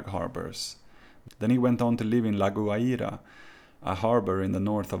biggest drug harbors. Then he went on to live in La Guaira, a harbor in the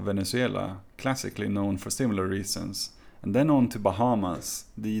north of Venezuela, classically known for similar reasons, and then on to Bahamas,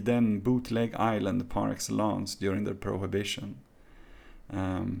 the then bootleg island par excellence during the Prohibition.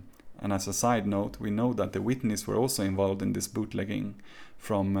 And as a side note, we know that the Whitneys were also involved in this bootlegging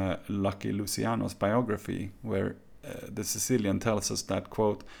from Lucky Luciano's biography, where the Sicilian tells us that,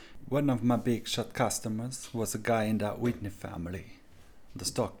 quote, one of my big shot customers was a guy in that Whitney family, the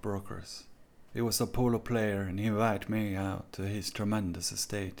stockbrokers. He was a polo player and he invited me out to his tremendous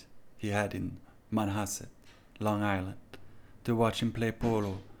estate he had in Manhasset, Long Island, to watch him play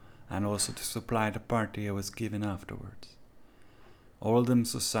polo and also to supply the party I was giving afterwards. All them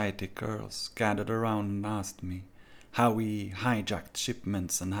society girls gathered around and asked me, how we hijacked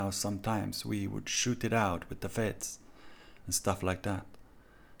shipments and how sometimes we would shoot it out with the feds and stuff like that.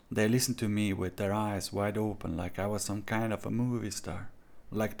 They listened to me with their eyes wide open like I was some kind of a movie star,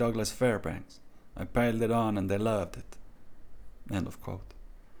 like Douglas Fairbanks. I piled it on and they loved it." End of quote.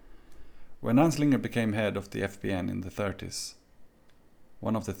 When Anslinger became head of the FBN in the 30s,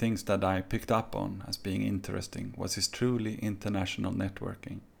 one of the things that I picked up on as being interesting was his truly international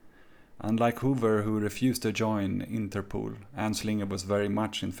networking. Unlike Hoover, who refused to join Interpol, Anslinger was very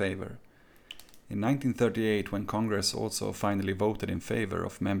much in favor. In 1938, when Congress also finally voted in favor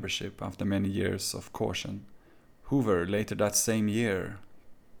of membership after many years of caution, Hoover later that same year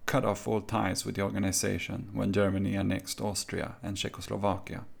cut off all ties with the organization when Germany annexed Austria and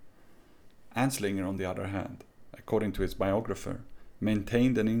Czechoslovakia. Anslinger, on the other hand, according to his biographer,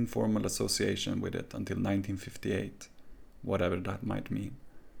 maintained an informal association with it until 1958, whatever that might mean.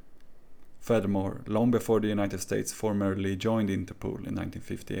 Furthermore, long before the United States formally joined Interpol in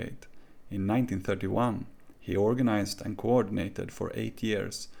 1958, in 1931 he organized and coordinated for 8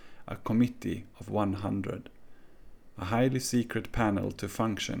 years a Committee of 100, a highly secret panel to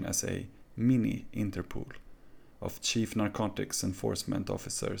function as a mini-Interpol of chief narcotics enforcement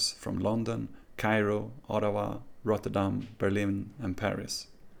officers from London, Cairo, Ottawa, Rotterdam, Berlin, and Paris.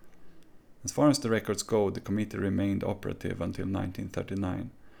 As far as the records go, the committee remained operative until 1939,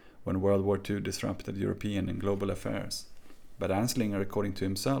 when World War II disrupted European and global affairs. But Anslinger, according to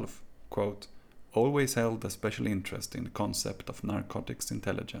himself, quote, always held a special interest in the concept of narcotics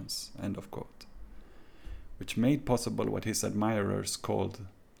intelligence, end of quote, which made possible what his admirers called,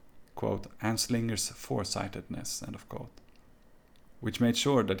 quote, Anslinger's foresightedness, end of quote, which made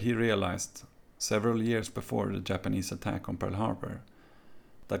sure that he realized several years before the Japanese attack on Pearl Harbor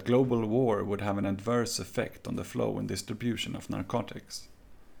that global war would have an adverse effect on the flow and distribution of narcotics.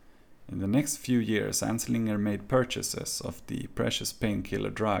 In the next few years, Anslinger made purchases of the precious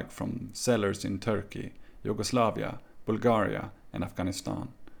painkiller drug from sellers in Turkey, Yugoslavia, Bulgaria, and Afghanistan.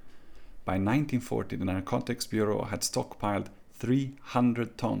 By 1940, the Narcotics Bureau had stockpiled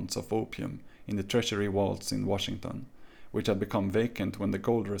 300 tons of opium in the Treasury vaults in Washington, which had become vacant when the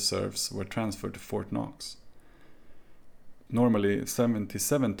gold reserves were transferred to Fort Knox. Normally,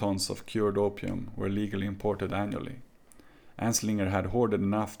 77 tons of cured opium were legally imported annually. Anslinger had hoarded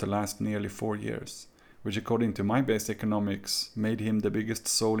enough to last nearly 4 years, which according to my base economics made him the biggest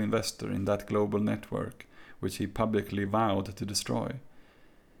sole investor in that global network, which he publicly vowed to destroy.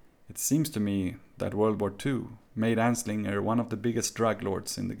 It seems to me that World War II made Anslinger one of the biggest drug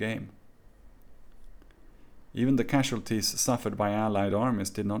lords in the game. Even the casualties suffered by Allied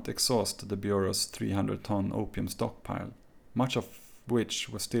armies did not exhaust the Bureau's 300-ton opium stockpile, much of which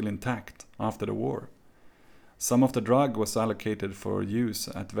was still intact after the war. Some of the drug was allocated for use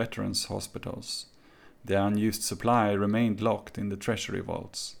at veterans' hospitals. The unused supply remained locked in the treasury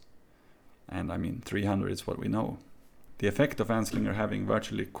vaults. And 300 is what we know. The effect of Anslinger having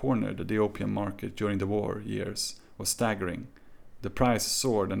virtually cornered the opium market during the war years was staggering. The price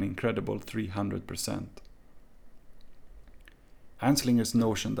soared an incredible 300%. Anslinger's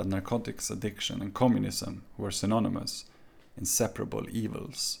notion that narcotics addiction and communism were synonymous, inseparable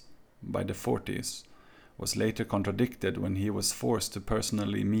evils, by the 40s, was later contradicted when he was forced to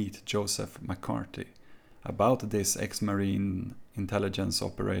personally meet Joseph McCarthy about this ex-Marine intelligence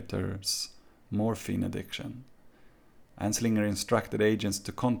operator's morphine addiction. Anslinger instructed agents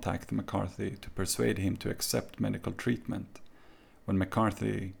to contact McCarthy to persuade him to accept medical treatment. When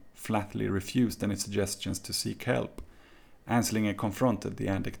McCarthy flatly refused any suggestions to seek help, Anslinger confronted the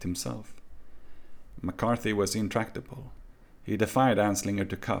addict himself. McCarthy was intractable. He defied Anslinger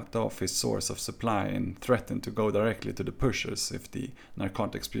to cut off his source of supply and threatened to go directly to the pushers if the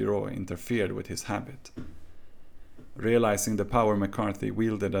Narcotics Bureau interfered with his habit. Realizing the power McCarthy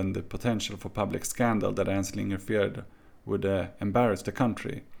wielded and the potential for public scandal that Anslinger feared would embarrass the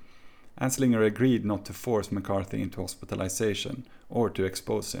country, Anslinger agreed not to force McCarthy into hospitalization or to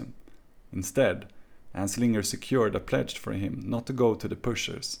expose him. Instead, Anslinger secured a pledge for him not to go to the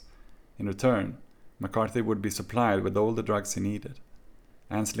pushers. In return, McCarthy would be supplied with all the drugs he needed.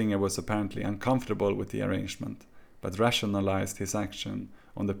 Anslinger was apparently uncomfortable with the arrangement, but rationalized his action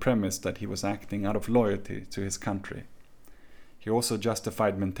on the premise that he was acting out of loyalty to his country. He also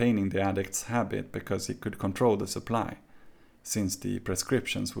justified maintaining the addict's habit because he could control the supply, since the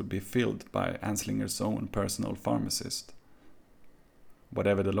prescriptions would be filled by Anslinger's own personal pharmacist.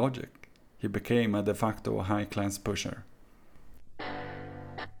 Whatever the logic, he became a de facto high-class pusher.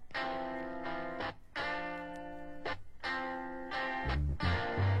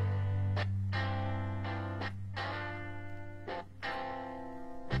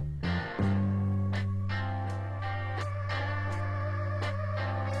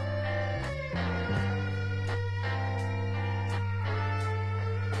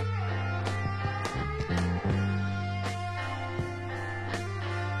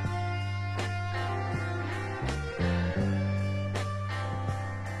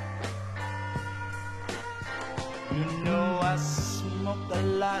 You know I smoked a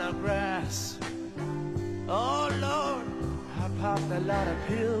lot of grass. Oh Lord, I popped a lot of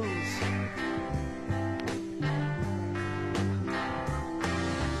pills.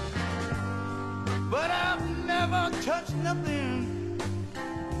 But I've never touched nothing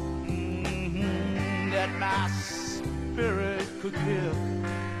that my spirit could give.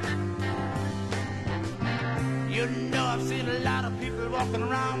 You know I've seen a lot of people walking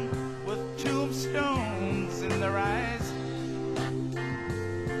around with tombstones in their eyes.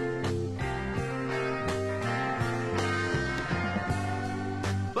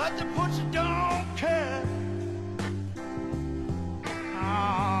 But the butcher don't care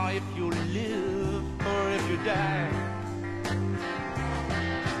if you live or if you die.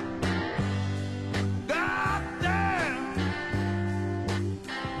 God damn,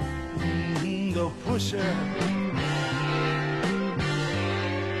 the pusher.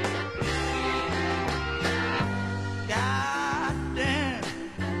 God damn,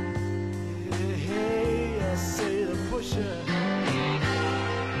 hey, I say the pusher.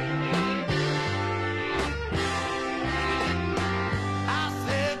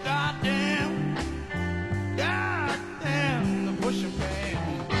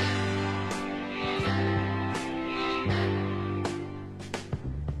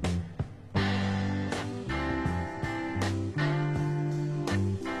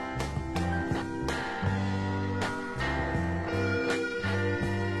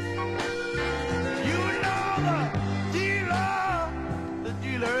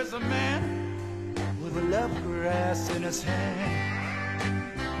 A man with a love grass in his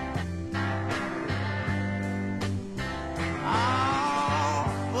hand. Oh,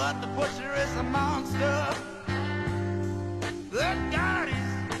 but the butcher is a monster. That God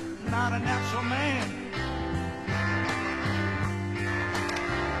is not a natural man.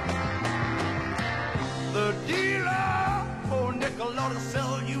 The dealer for nickel ought to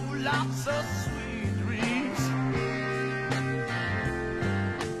sell you lots of sweet dreams.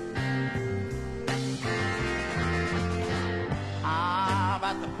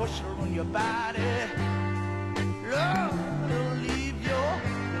 About the pusher on your body, love will leave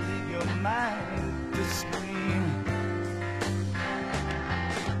your mind to scream.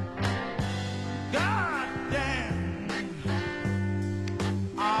 God damn,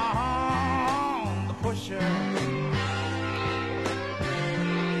 the pusher.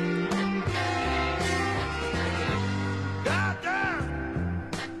 God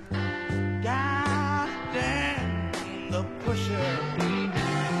damn, the pusher.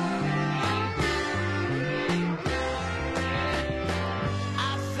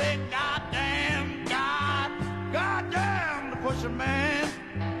 Man,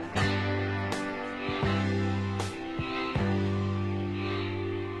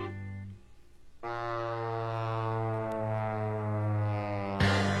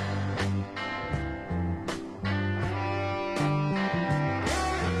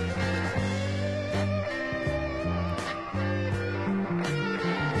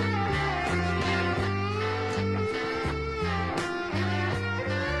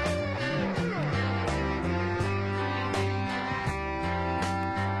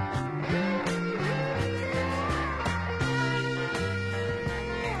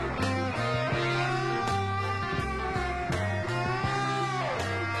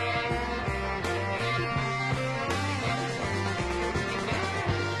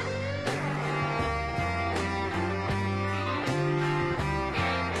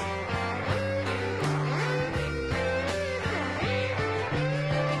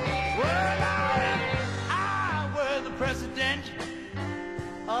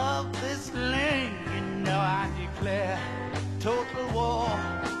 of this land, you know I declare total war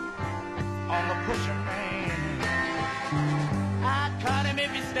on the pusher man. I'd cut him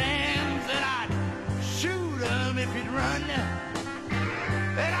if he stands, and I'd shoot him if he'd run.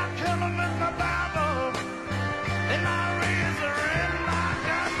 Then I'd kill him with my Bible and my razor and my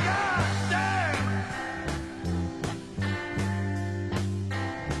gun. God damn!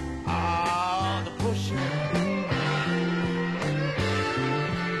 Ah, the pusher.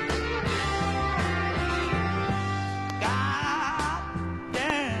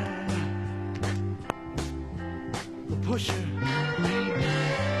 Pusher.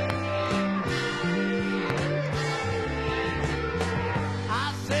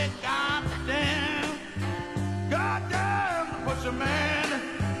 I said, God damn, the pusher man.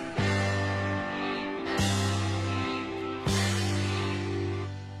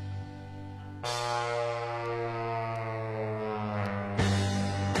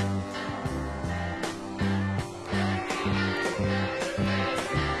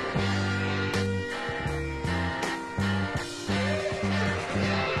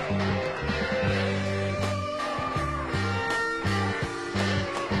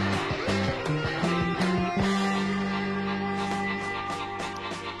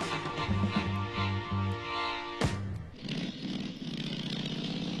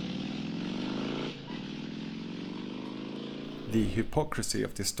 The hypocrisy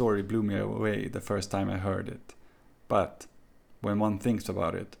of this story blew me away the first time I heard it. But, when one thinks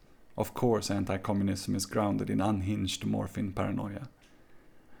about it, of course anti-communism is grounded in unhinged morphine paranoia.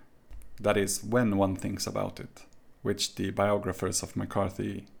 That is, when one thinks about it, which the biographers of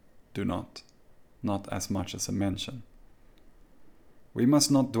McCarthy do not as much as a mention. We must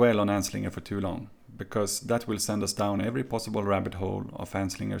not dwell on Anslinger for too long, because that will send us down every possible rabbit hole of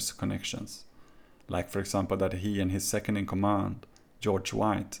Anslinger's connections. Like for example that he and his second in command, George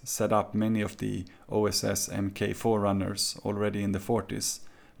White, set up many of the OSS MK forerunners already in the 40s,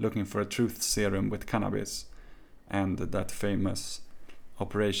 looking for a truth serum with cannabis, and that famous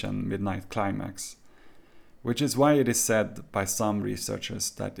Operation Midnight Climax. Which is why it is said by some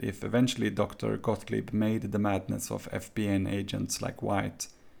researchers that if eventually Dr. Gottlieb made the madness of FBN agents like White,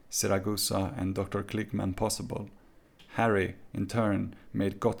 Siragusa and Dr. Kligman possible, Harry, in turn,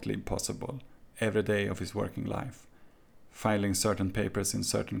 made Gottlieb possible every day of his working life, filing certain papers in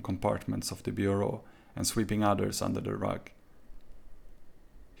certain compartments of the bureau and sweeping others under the rug.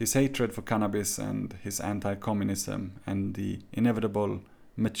 His hatred for cannabis and his anti-communism and the inevitable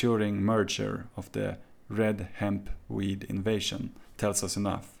maturing merger of the red hemp weed invasion tells us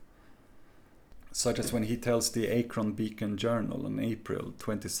enough. Such as when he tells the Akron Beacon Journal on April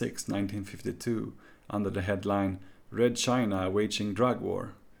 26, 1952, under the headline, Red China Waging Drug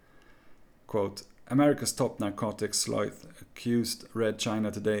War. Quote, America's top narcotics sloth accused Red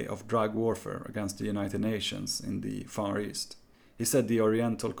China today of drug warfare against the United Nations in the Far East. He said the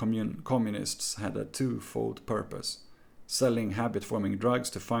Oriental communists had a twofold purpose, selling habit-forming drugs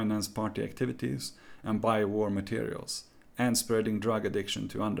to finance party activities and buy war materials, and spreading drug addiction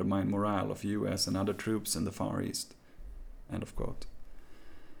to undermine morale of US and other troops in the Far East. End of quote.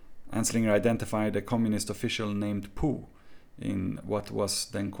 Anslinger identified a communist official named Pu in what was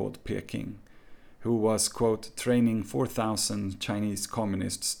then called Peking, who was, quote, training 4,000 Chinese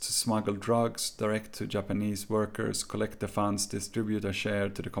communists to smuggle drugs direct to Japanese workers, collect the funds, distribute a share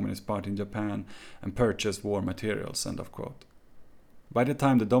to the Communist Party in Japan, and purchase war materials, end of quote. By the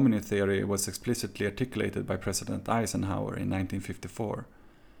time the domino theory was explicitly articulated by President Eisenhower in 1954,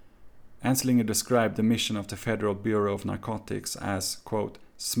 Anslinger described the mission of the Federal Bureau of Narcotics as, quote,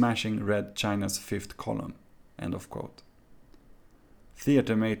 smashing Red China's fifth column, end of quote.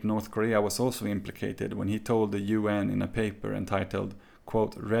 Theater mate North Korea was also implicated when he told the UN in a paper entitled,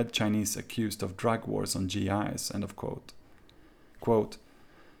 quote, Red Chinese accused of drug wars on GIs, end of quote. Quote,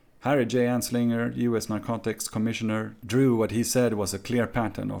 Harry J. Anslinger, U.S. Narcotics Commissioner, drew what he said was a clear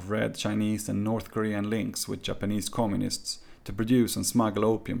pattern of Red Chinese and North Korean links with Japanese communists to produce and smuggle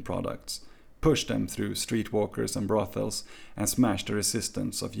opium products, push them through streetwalkers and brothels, and smash the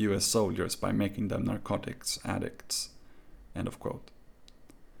resistance of U.S. soldiers by making them narcotics addicts. End of quote.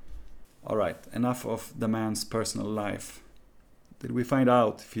 Alright, enough of the man's personal life. Did we find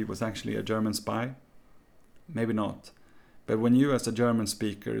out if he was actually a German spy? Maybe not. But when you as a German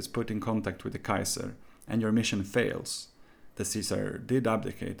speaker is put in contact with the Kaiser and your mission fails, the Caesar did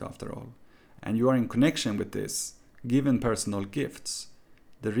abdicate after all, and you are in connection with this, given personal gifts,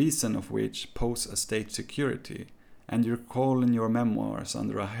 the reason of which pose a state security, and you recall in your memoirs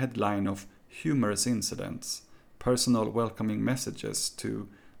under a headline of humorous incidents, personal welcoming messages to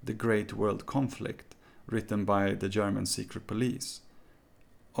the Great World Conflict, written by the German secret police.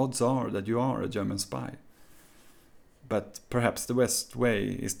 Odds are that you are a German spy. But perhaps the best way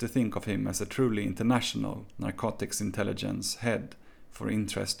is to think of him as a truly international narcotics intelligence head for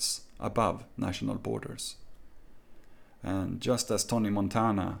interests above national borders. And just as Tony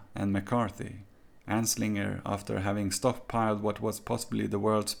Montana and McCarthy, Anslinger, after having stockpiled what was possibly the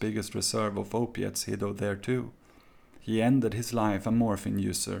world's biggest reserve of opiates, hid there too. He ended his life a morphine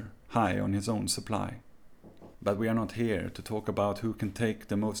user, high on his own supply. But we are not here to talk about who can take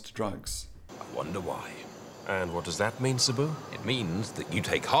the most drugs. I wonder why. And what does that mean, Sabu? It means that you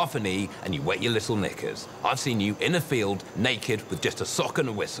take half a knee and you wet your little knickers. I've seen you in a field, naked, with just a sock and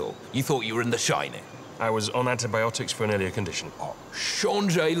a whistle. You thought you were in The Shining. I was on antibiotics for an earlier condition. Oh,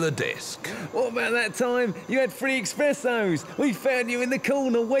 changer le disc. What about that time you had free espressos? We found you in the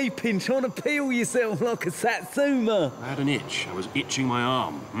corner weeping, trying to peel yourself like a satsuma. I had an itch. I was itching my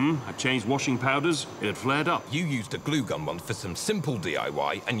arm. I changed washing powders. It had flared up. You used a glue gun once for some simple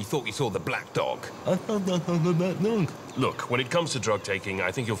DIY, and you thought you saw the black dog. I thought that was the black dog. Look, when it comes to drug taking,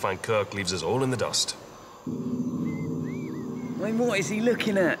 I think you'll find Kirk leaves us all in the dust. I mean, what is he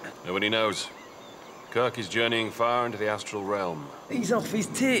looking at? Nobody knows. Kirk is journeying far into the astral realm. He's off his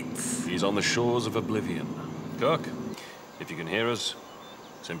tits. He's on the shores of oblivion. Kirk, if you can hear us,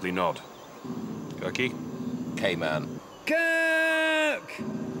 simply nod. Kirky? K-Man. Kirk!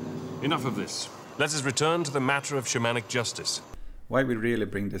 Enough of this. Let us return to the matter of shamanic justice. Why we really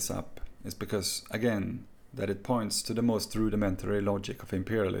bring this up is because, again, that it points to the most rudimentary logic of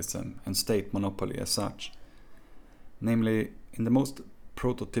imperialism and state monopoly as such. Namely, in the most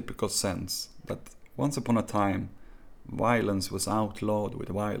prototypical sense, that once upon a time, violence was outlawed with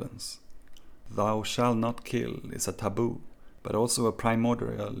violence. Thou shalt not kill is a taboo, but also a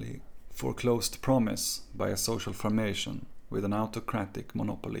primordially foreclosed promise by a social formation with an autocratic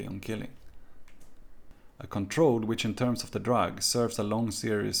monopoly on killing. A control which in terms of the drug serves a long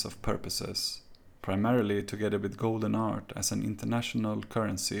series of purposes, primarily together with golden art as an international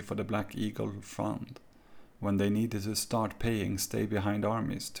currency for the Black Eagle Fund, when they needed to start paying stay-behind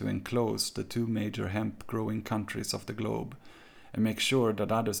armies to enclose the two major hemp-growing countries of the globe and make sure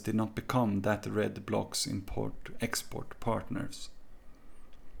that others did not become that red bloc's import-export partners.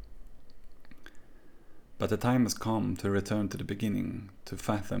 But the time has come to return to the beginning, to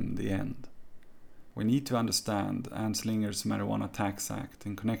fathom the end. We need to understand Anslinger's Marijuana Tax Act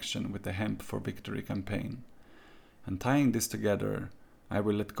in connection with the Hemp for Victory campaign. And tying this together, I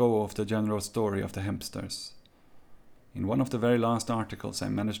will let go of the general story of the hempsters. In one of the very last articles I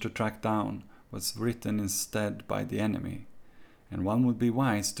managed to track down was written instead by the enemy, and one would be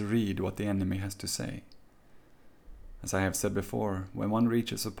wise to read what the enemy has to say. As I have said before, when one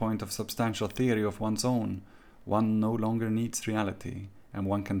reaches a point of substantial theory of one's own, one no longer needs reality, and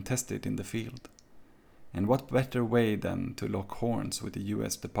one can test it in the field. And what better way than to lock horns with the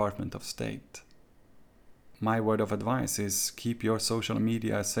US Department of State? My word of advice is keep your social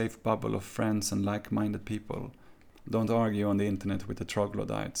media a safe bubble of friends and like-minded people. Don't argue on the internet with the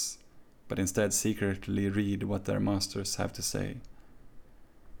troglodytes, but instead secretly read what their masters have to say.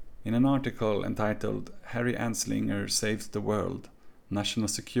 In an article entitled Harry Anslinger Saves the World, National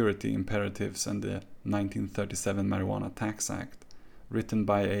Security Imperatives and the 1937 Marijuana Tax Act, written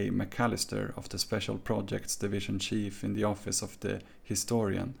by A. McAllister of the Special Projects Division Chief in the Office of the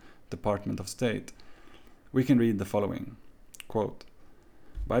Historian, Department of State, we can read the following, quote,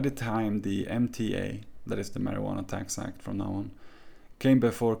 by the time the MTA, that is the Marijuana Tax Act from now on, came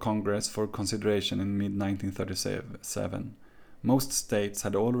before Congress for consideration in mid-1937, most states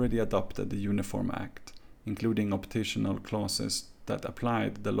had already adopted the Uniform Act, including optional clauses that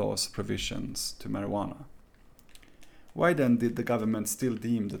applied the law's provisions to marijuana. Why then did the government still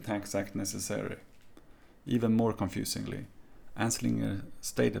deem the Tax Act necessary? Even more confusingly, Anslinger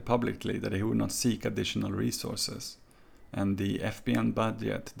stated publicly that he would not seek additional resources, and the FBN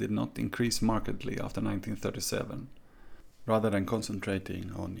budget did not increase markedly after 1937. Rather than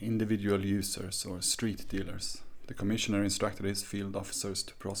concentrating on individual users or street dealers, the commissioner instructed his field officers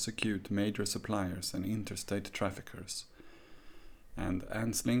to prosecute major suppliers and interstate traffickers. And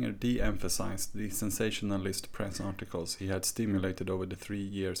Anslinger de-emphasized the sensationalist press articles he had stimulated over the 3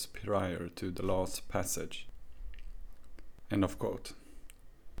 years prior to the law's passage. End of quote.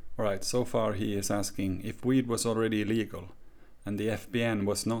 Alright, so far he is asking if weed was already illegal and the FBN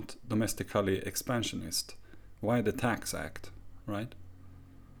was not domestically expansionist, why the Tax Act, right?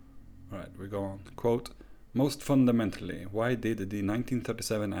 Alright, we go on. Quote, most fundamentally, why did the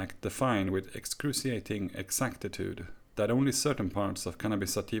 1937 Act define with excruciating exactitude that only certain parts of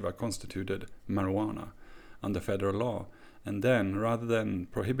cannabis sativa constituted marijuana under federal law, and then, rather than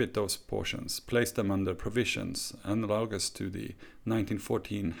prohibit those portions, place them under provisions analogous to the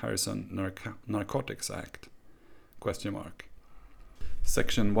 1914 Harrison Narcotics Act? Question mark.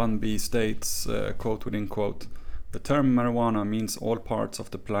 Section 1b states, quote within quote, the term marijuana means all parts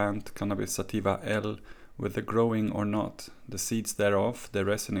of the plant, cannabis sativa L, whether growing or not, the seeds thereof, the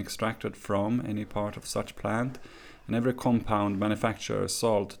resin extracted from any part of such plant, and every compound, manufacture,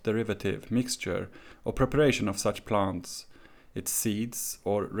 salt, derivative, mixture, or preparation of such plants, its seeds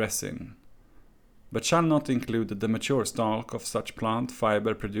or resin, but shall not include the mature stalk of such plant,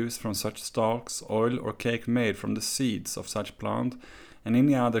 fiber produced from such stalks, oil or cake made from the seeds of such plant, and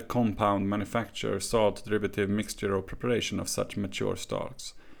any other compound, manufacture, salt, derivative, mixture, or preparation of such mature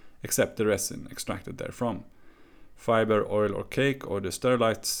stalks, except the resin extracted therefrom, fiber, oil, or cake, or the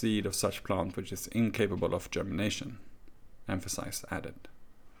sterilized seed of such plant which is incapable of germination. Emphasize added.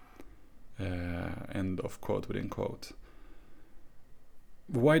 End of quote within quote.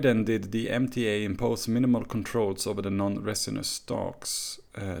 Why then did the MTA impose minimal controls over the non-resinous stalks,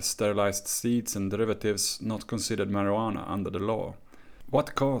 sterilized seeds and derivatives not considered marijuana under the law?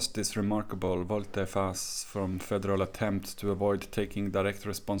 What caused this remarkable volte-face from federal attempt to avoid taking direct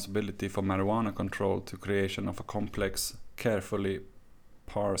responsibility for marijuana control to creation of a complex, carefully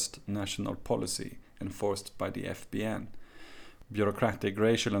parsed national policy enforced by the FBN? Bureaucratic,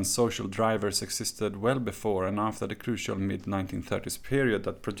 racial and social drivers existed well before and after the crucial mid-1930s period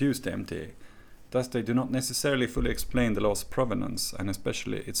that produced the MTA, Thus they do not necessarily fully explain the law's provenance and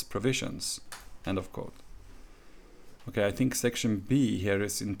especially its provisions. End of quote. Okay, I think section B here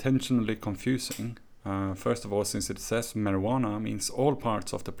is intentionally confusing. First of all, since it says marijuana means all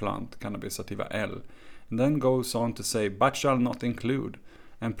parts of the plant, Cannabis sativa L, and then goes on to say but shall not include,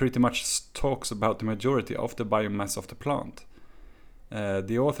 and pretty much talks about the majority of the biomass of the plant.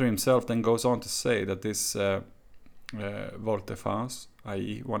 The author himself then goes on to say that this volte-face,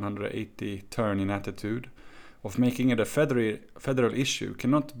 i.e. 180 turn in attitude, of making it a federal issue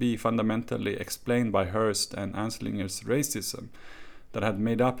cannot be fundamentally explained by Hearst and Anslinger's racism that had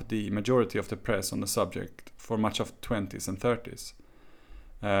made up the majority of the press on the subject for much of the 20s and 30s.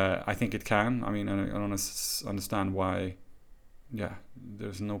 I think it can. I mean, I don't understand why. Yeah,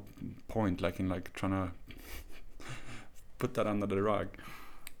 there's no point in trying to put that under the rug.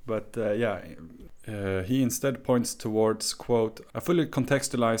 But he instead points towards, quote, a fully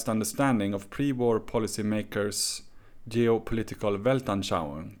contextualized understanding of pre-war policymakers' geopolitical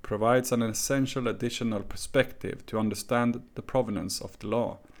Weltanschauung provides an essential additional perspective to understand the provenance of the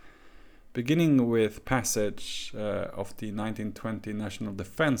law. Beginning with passage of the 1920 National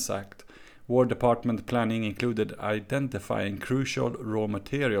Defense Act, War Department planning included identifying crucial raw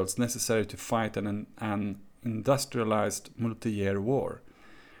materials necessary to fight an industrialized multi-year war.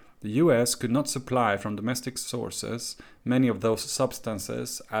 The US could not supply from domestic sources many of those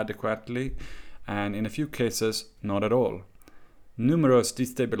substances adequately, and in a few cases, not at all. Numerous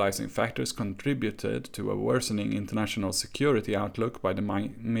destabilizing factors contributed to a worsening international security outlook by the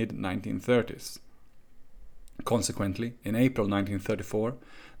mid-1930s. Consequently, in April 1934,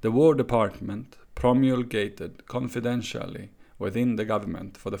 the War Department promulgated confidentially within the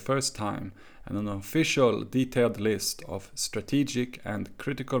government for the first time an official detailed list of strategic and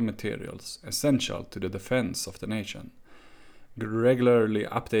critical materials essential to the defense of the nation, regularly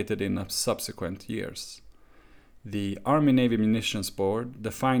updated in subsequent years. The Army-Navy Munitions Board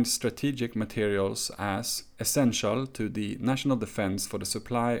defined strategic materials as essential to the national defense for the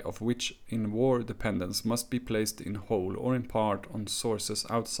supply of which in war dependence must be placed in whole or in part on sources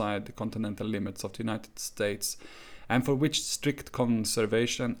outside the continental limits of the United States, and for which strict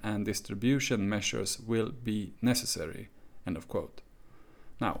conservation and distribution measures will be necessary. End of quote.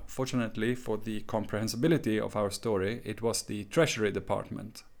 Now, fortunately for the comprehensibility of our story, it was the Treasury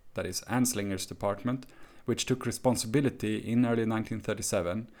Department, that is Anslinger's department, which took responsibility in early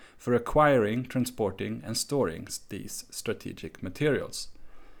 1937 for acquiring, transporting, and storing these strategic materials.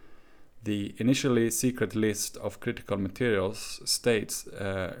 The initially secret list of critical materials states,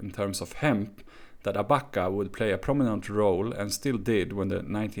 in terms of hemp, that abaca would play a prominent role and still did when the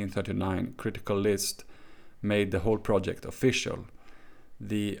 1939 critical list made the whole project official.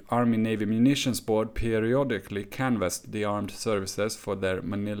 The Army-Navy Munitions Board periodically canvassed the armed services for their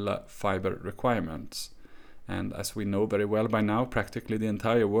manila fiber requirements. And as we know very well by now, practically the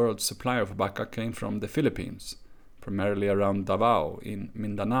entire world's supply of abaca came from the Philippines, primarily around Davao in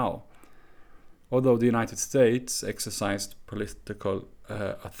Mindanao. Although the United States exercised political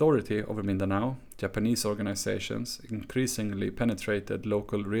authority over Mindanao, Japanese organizations increasingly penetrated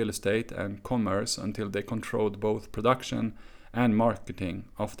local real estate and commerce until they controlled both production and marketing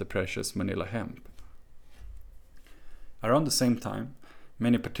of the precious Manila hemp. Around the same time,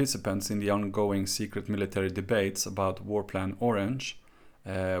 many participants in the ongoing secret military debates about War Plan Orange,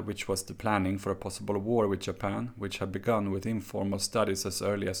 which was the planning for a possible war with Japan, which had begun with informal studies as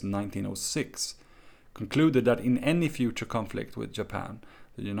early as 1906, concluded that in any future conflict with Japan,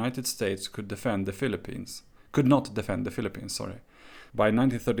 the United States could not defend the Philippines. By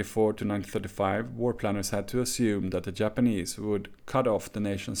 1934 to 1935, war planners had to assume that the Japanese would cut off the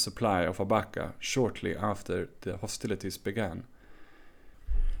nation's supply of abaca shortly after the hostilities began.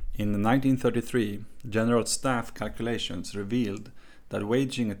 In 1933, General Staff calculations revealed that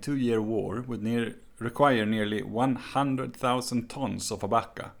waging a 2-year war would require nearly 100,000 tons of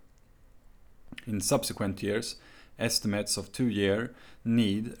abaca. In subsequent years, estimates of 2-year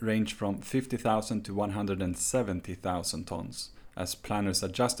need range from 50,000 to 170,000 tons, as planners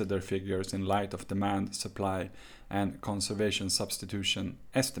adjusted their figures in light of demand, supply, and conservation substitution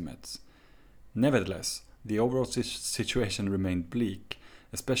estimates. Nevertheless, the overall situation remained bleak,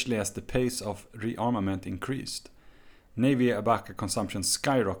 especially as the pace of rearmament increased. Navy abaca consumption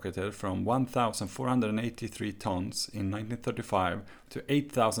skyrocketed from 1,483 tons in 1935 to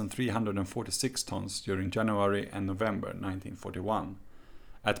 8,346 tons during January and November 1941.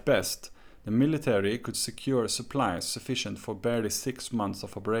 At best, the military could secure supplies sufficient for barely 6 months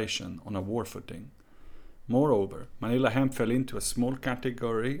of operation on a war footing. Moreover, Manila hemp fell into a small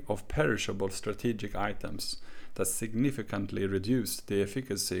category of perishable strategic items that significantly reduced the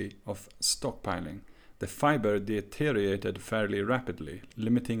efficacy of stockpiling. The fiber deteriorated fairly rapidly,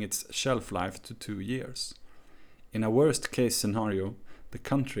 limiting its shelf life to 2 years. In a worst-case scenario, the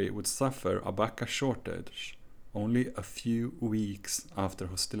country would suffer a abaca shortage only a few weeks after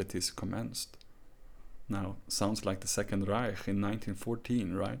hostilities commenced. Now, sounds like the Second Reich in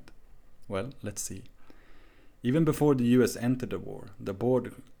 1914, right? Well, let's see. Even before the US entered the war, the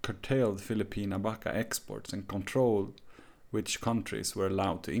board curtailed Philippine abaca exports and controlled which countries were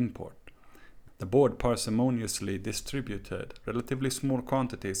allowed to import. The board parsimoniously distributed relatively small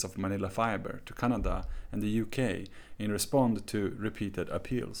quantities of Manila fiber to Canada and the UK in response to repeated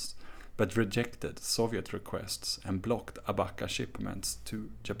appeals, but rejected Soviet requests and blocked abaca shipments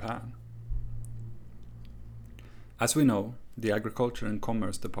to Japan. As we know, the Agriculture and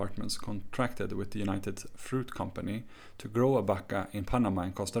Commerce Departments contracted with the United Fruit Company to grow abaca in Panama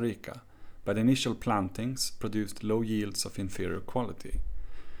and Costa Rica, but initial plantings produced low yields of inferior quality.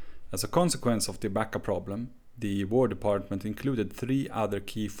 As a consequence of the abaca problem, the War Department included 3 other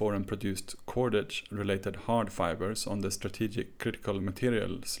key foreign-produced cordage-related hard fibers on the strategic critical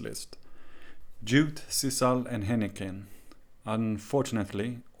materials list: jute, sisal, and henequen.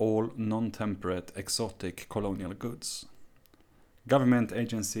 Unfortunately, all non-temperate exotic colonial goods. Government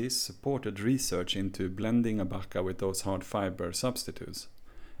agencies supported research into blending abaca with those hard fiber substitutes,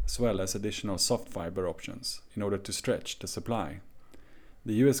 as well as additional soft fiber options, in order to stretch the supply.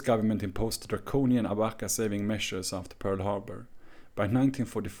 The US government imposed draconian abaca-saving measures after Pearl Harbor. By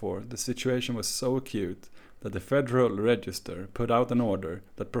 1944, the situation was so acute that the Federal Register put out an order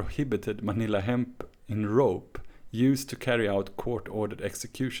that prohibited Manila hemp in rope used to carry out court-ordered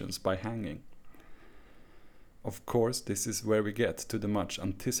executions by hanging. Of course, this is where we get to the much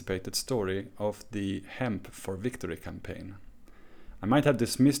anticipated story of the Hemp for Victory campaign. I might have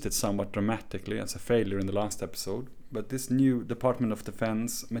dismissed it somewhat dramatically as a failure in the last episode, but this new Department of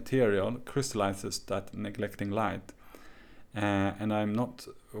Defense material crystallizes that neglecting light, and I'm not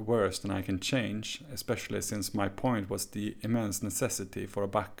worse than I can change, especially since my point was the immense necessity for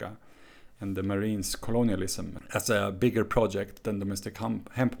abaca and the Marines' colonialism as a bigger project than domestic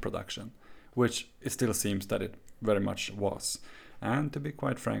hemp production, which it still seems that it very much was. And to be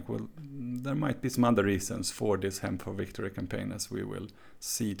quite frank, well, there might be some other reasons for this Hemp for Victory campaign, as we will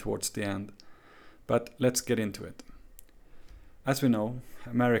see towards the end. But let's get into it. As we know,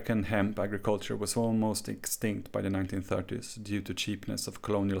 American hemp agriculture was almost extinct by the 1930s due to cheapness of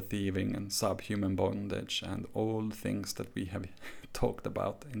colonial thieving and subhuman bondage and all things that we have talked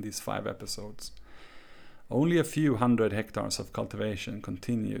about in these 5 episodes. Only a few hundred hectares of cultivation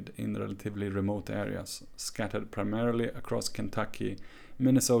continued in relatively remote areas, scattered primarily across Kentucky,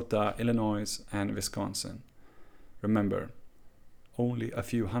 Minnesota, Illinois, and Wisconsin. Remember, only a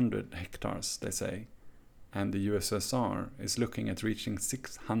few hundred hectares, they say, and the USSR is looking at reaching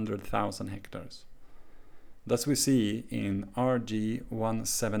 600,000 hectares. Thus we see in RG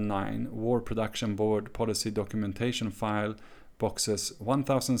 179 War Production Board Policy Documentation File boxes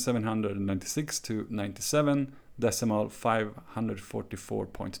 1796 to 97, decimal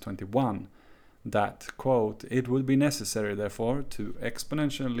 544.21, that, quote, it would be necessary, therefore, to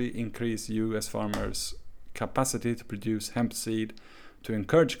exponentially increase U.S. farmers' capacity to produce hemp seed, to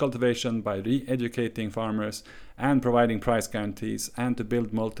encourage cultivation by re-educating farmers and providing price guarantees, and to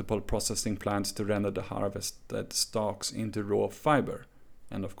build multiple processing plants to render the harvested stalks into raw fiber,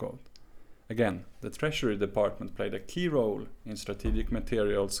 end of quote. Again, the Treasury Department played a key role in strategic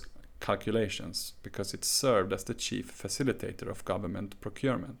materials calculations because it served as the chief facilitator of government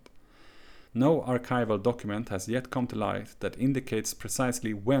procurement. No archival document has yet come to light that indicates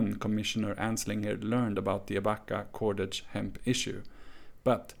precisely when Commissioner Anslinger learned about the abaca cordage hemp issue,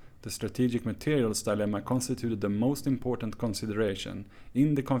 but the strategic materials dilemma constituted the most important consideration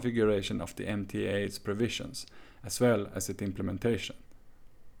in the configuration of the MTA's provisions, as well as its implementation.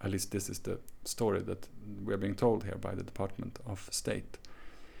 At least this is the story that we are being told here by the Department of State.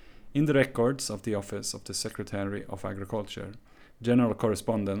 In the records of the Office of the Secretary of Agriculture, General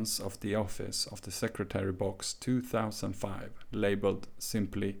Correspondence of the Office of the Secretary Box 2005, labeled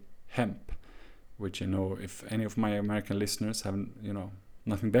simply hemp, which, if any of my American listeners have,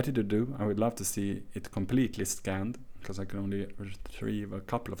 nothing better to do, I would love to see it completely scanned, because I can only retrieve a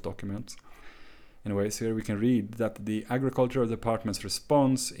couple of documents. Anyways, here we can read that the Agricultural Department's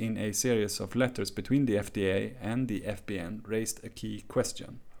response in a series of letters between the FDA and the FBN raised a key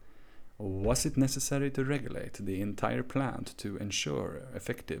question. Was it necessary to regulate the entire plant to ensure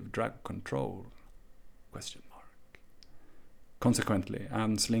effective drug control? Consequently,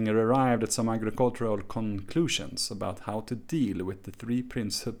 Anslinger arrived at some agricultural conclusions about how to deal with the three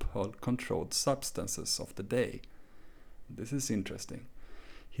principal controlled substances of the day. This is interesting.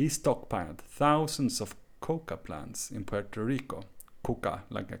 He stockpiled thousands of coca plants in Puerto Rico. Coca,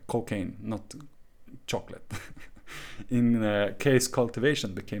 like a cocaine, not chocolate. In case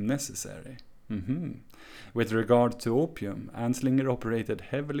cultivation became necessary. With regard to opium, Anslinger operated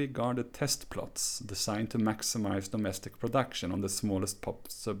heavily guarded test plots designed to maximize domestic production on the smallest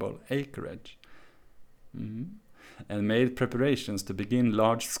possible acreage, and made preparations to begin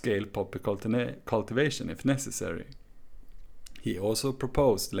large-scale poppy cultivation if necessary. He also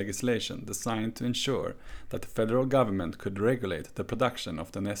proposed legislation designed to ensure that the federal government could regulate the production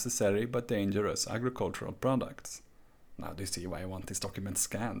of the necessary but dangerous agricultural products. Now do you see why I want this document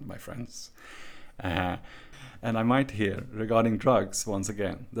scanned, my friends? And I might hear, regarding drugs once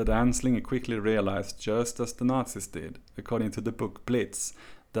again, that Anslinger quickly realized, just as the Nazis did, according to the book Blitz,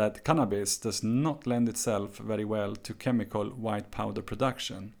 that cannabis does not lend itself very well to chemical white powder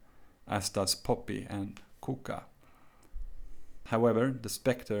production, as does poppy and coca. However, the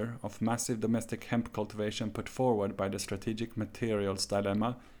specter of massive domestic hemp cultivation put forward by the strategic materials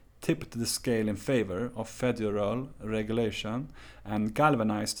dilemma tipped the scale in favor of federal regulation and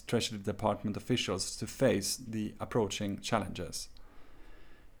galvanized Treasury Department officials to face the approaching challenges.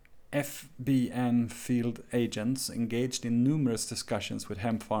 FBN field agents engaged in numerous discussions with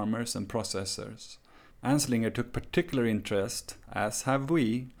hemp farmers and processors. Anslinger took particular interest, as have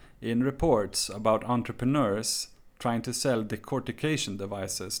we, in reports about entrepreneurs trying to sell decortication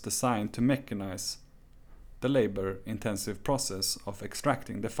devices designed to mechanize the labor-intensive process of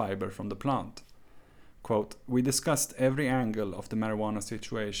extracting the fiber from the plant. Quote, "We discussed every angle of the marijuana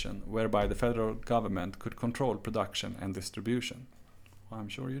situation whereby the federal government could control production and distribution." Well, I'm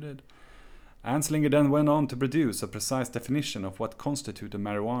sure you did. Anslinger then went on to produce a precise definition of what constituted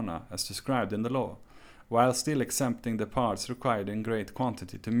marijuana as described in the law, while still exempting the parts required in great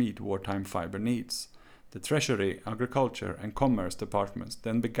quantity to meet wartime fiber needs. The Treasury, Agriculture and Commerce departments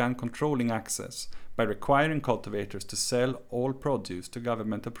then began controlling access by requiring cultivators to sell all produce to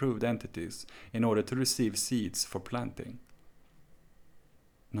government-approved entities in order to receive seeds for planting.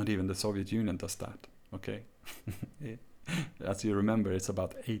 Not even the Soviet Union does that, okay? As you remember, it's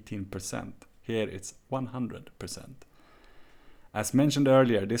about 18%. Here it's 100%. As mentioned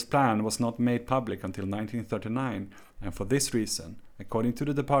earlier, this plan was not made public until 1939, and for this reason, according to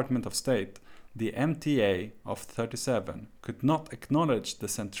the Department of State, the MTA of 37 could not acknowledge the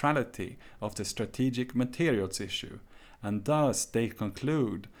centrality of the strategic materials issue, and thus they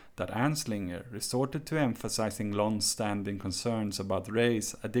conclude that Anslinger resorted to emphasizing long-standing concerns about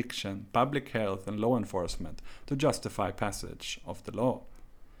race, addiction, public health and law enforcement to justify passage of the law.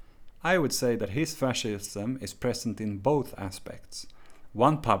 I would say that his fascism is present in both aspects.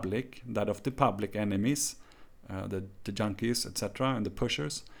 One public, that of the public enemies, the junkies, etc., and the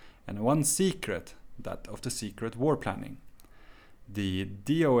pushers, and one secret, that of the secret war planning. The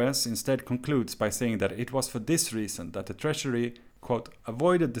DOS instead concludes by saying that it was for this reason that the Treasury, quote,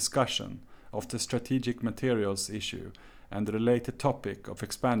 avoided discussion of the strategic materials issue and the related topic of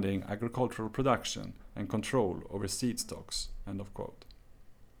expanding agricultural production and control over seed stocks, end of quote.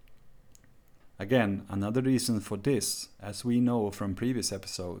 Again, another reason for this, as we know from previous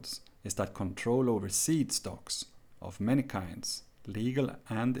episodes, is that control over seed stocks of many kinds, legal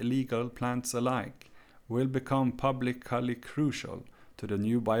and illegal plants alike, will become publicly crucial to the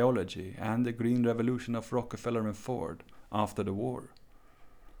new biology and the green revolution of Rockefeller and Ford after the war.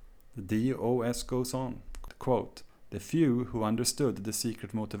 The DOS goes on, quote, "The few who understood the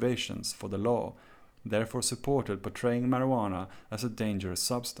secret motivations for the law therefore supported portraying marijuana as a dangerous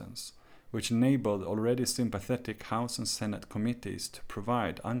substance, which enabled already sympathetic House and Senate committees to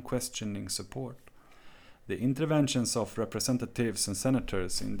provide unquestioning support. The interventions of representatives and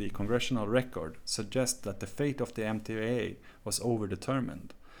senators in the congressional record suggest that the fate of the MTA was overdetermined,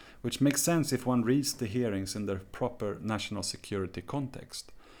 which makes sense if one reads the hearings in their proper national security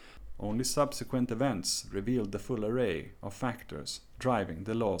context. Only subsequent events revealed the full array of factors driving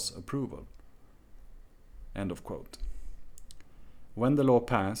the law's approval." End of quote. When the law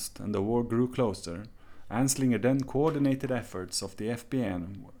passed and the war grew closer, Anslinger then coordinated efforts of the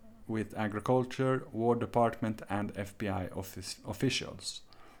FBN with Agriculture, War Department and FBI officials,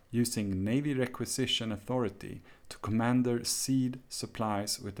 using Navy requisition authority to commander seed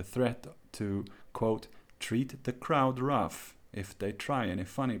supplies with the threat to, quote, "treat the crowd rough if they try any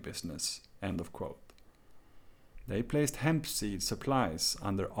funny business," end of quote. They placed hemp seed supplies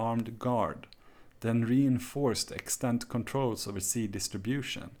under armed guard, then reinforced extant controls over seed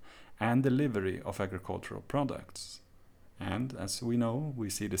distribution and delivery of agricultural products. And as we know, we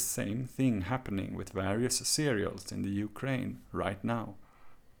see the same thing happening with various cereals in the Ukraine right now.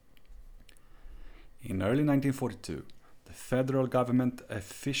 In early 1942, the federal government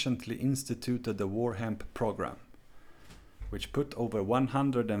efficiently instituted the War Hemp Program, which put over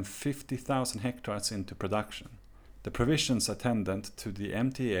 150,000 hectares into production. The provisions attendant to the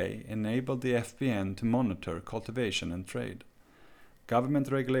MTA enabled the FBN to monitor cultivation and trade.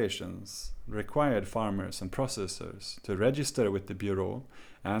 Government regulations required farmers and processors to register with the Bureau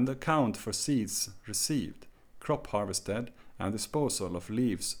and account for seeds received, crop harvested, and disposal of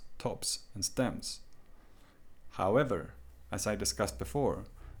leaves, tops, and stems. However, as I discussed before,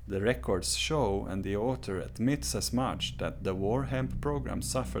 the records show, and the author admits as much, that the War Hemp program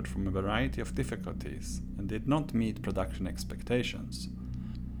suffered from a variety of difficulties and did not meet production expectations.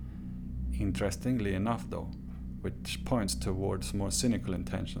 Interestingly enough though, which points towards more cynical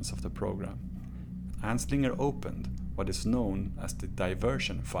intentions of the program, Anslinger opened what is known as the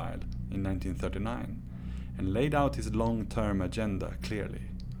diversion file in 1939 and laid out his long-term agenda clearly.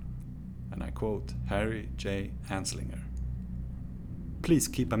 And I quote Harry J. Anslinger. Please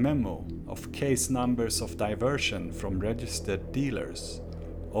keep a memo of case numbers of diversion from registered dealers.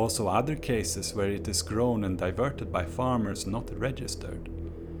 Also other cases where it is grown and diverted by farmers not registered.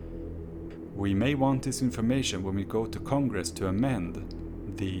 We may want this information when we go to Congress to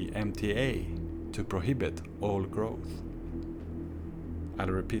amend the MTA to prohibit all growth. I'll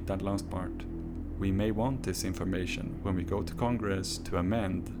repeat that last part. We may want this information when we go to Congress to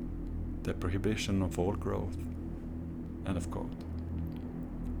amend the prohibition of all growth. End of quote.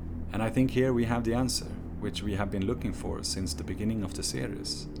 And I think here we have the answer, which we have been looking for since the beginning of the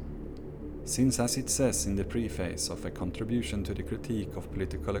series. Since, as it says in the preface of a contribution to the critique of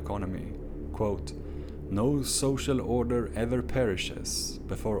political economy, quote, no social order ever perishes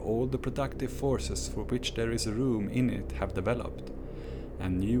before all the productive forces for which there is room in it have developed,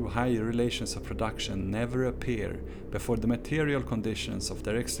 and new higher relations of production never appear before the material conditions of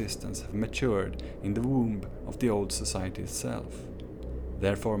their existence have matured in the womb of the old society itself.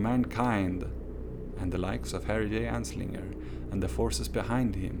 Therefore mankind, and the likes of Harry J. Anslinger and the forces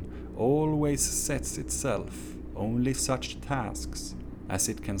behind him, always sets itself only such tasks as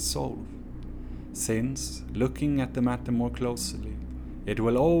it can solve, since, looking at the matter more closely, it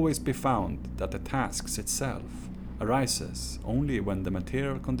will always be found that the tasks itself arises only when the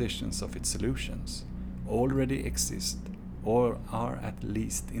material conditions of its solutions already exist or are at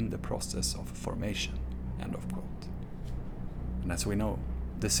least in the process of formation. End of quote. And as we know,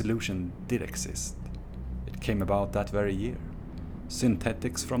 the solution did exist. It came about that very year.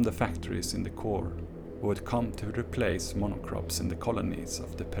 Synthetics from the factories in the core would come to replace monocrops in the colonies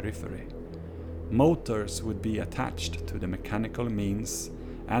of the periphery. Motors would be attached to the mechanical means,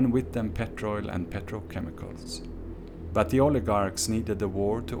 and with them petrol and petrochemicals. But the oligarchs needed the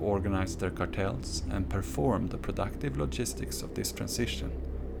war to organize their cartels and perform the productive logistics of this transition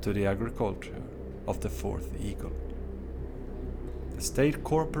to the agriculture of the fourth eagle. The state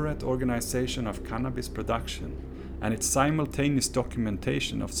corporate organization of cannabis production and its simultaneous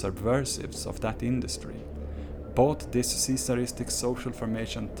documentation of subversives of that industry bought this Caesaristic social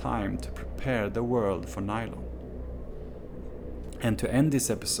formation time to prepare the world for nylon. And to end this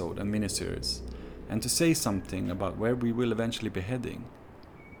episode and miniseries, and to say something about where we will eventually be heading,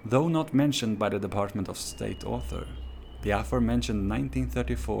 though not mentioned by the Department of State author, the aforementioned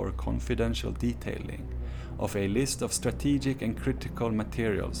 1934 confidential detailing of a list of strategic and critical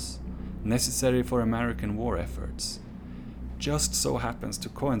materials necessary for American war efforts just so happens to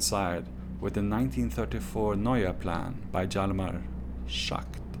coincide with the 1934 Neue Plan by Hjalmar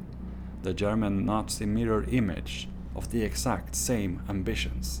Schacht, the German Nazi mirror image of the exact same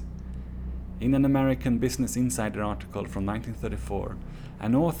ambitions. In an American Business Insider article from 1934,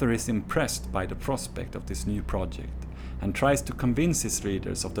 an author is impressed by the prospect of this new project and tries to convince his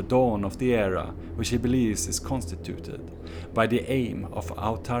readers of the dawn of the era which he believes is constituted by the aim of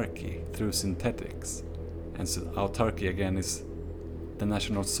autarky through synthetics. And so autarky again is the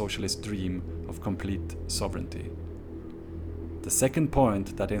National Socialist dream of complete sovereignty. The second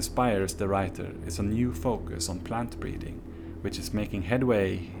point that inspires the writer is a new focus on plant breeding, which is making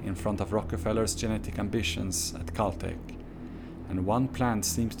headway in front of Rockefeller's genetic ambitions at Caltech. And one plant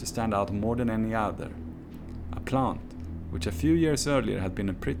seems to stand out more than any other. A plant which a few years earlier had been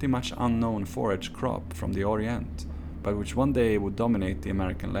a pretty much unknown forage crop from the Orient, but which one day would dominate the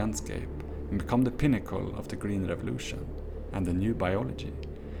American landscape and become the pinnacle of the Green Revolution and the new biology,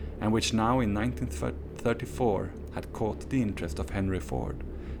 and which now in 1934 had caught the interest of Henry Ford,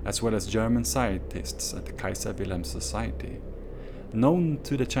 as well as German scientists at the Kaiser Wilhelm Society, known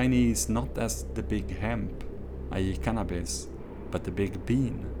to the Chinese not as the Big Hemp, i.e. cannabis, but the big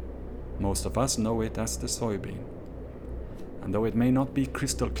bean. Most of us know it as the soybean. And though it may not be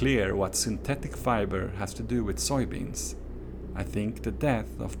crystal clear what synthetic fiber has to do with soybeans, I think the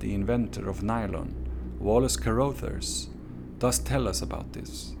death of the inventor of nylon, Wallace Carothers, does tell us about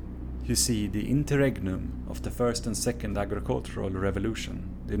this. You see, the interregnum of the first and second agricultural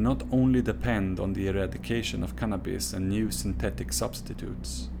revolution did not only depend on the eradication of cannabis and new synthetic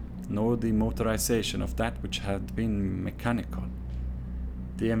substitutes, nor the motorization of that which had been mechanical.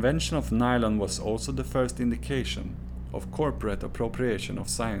 The invention of nylon was also the first indication of corporate appropriation of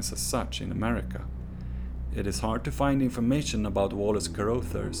science as such in America. It is hard to find information about Wallace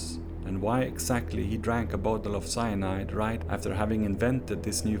Carothers and why exactly he drank a bottle of cyanide right after having invented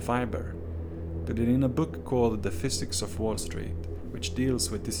this new fiber. But in a book called The Physics of Wall Street, which deals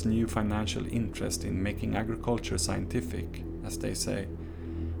with this new financial interest in making agriculture scientific, as they say,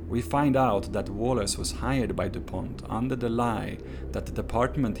 we find out that Wallace was hired by DuPont under the lie that the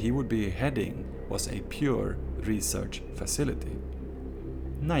department he would be heading was a pure research facility.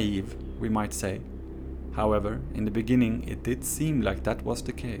 Naive, we might say. However, in the beginning it did seem like that was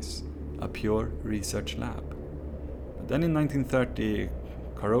the case, a pure research lab. But then in 1930,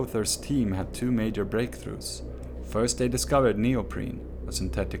 Carothers' team had two major breakthroughs. First they discovered neoprene, a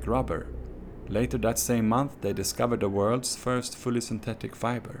synthetic rubber. Later that same month they discovered the world's first fully synthetic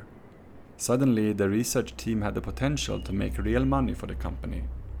fiber. Suddenly the research team had the potential to make real money for the company,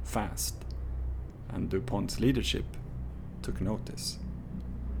 fast. And DuPont's leadership took notice.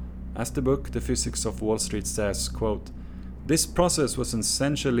 As the book The Physics of Wall Street says, quote, "This process was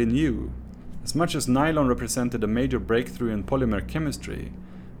essentially new. As much as nylon represented a major breakthrough in polymer chemistry,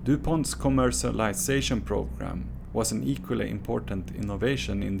 DuPont's commercialization program was an equally important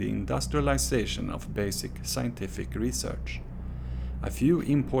innovation in the industrialization of basic scientific research. A few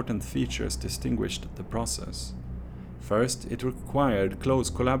important features distinguished the process. First, it required close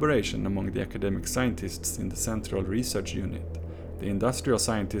collaboration among the academic scientists in the central research unit, the industrial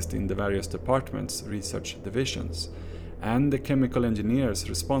scientists in the various departments' research divisions, and the chemical engineers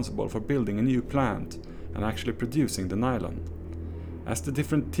responsible for building a new plant and actually producing the nylon. As the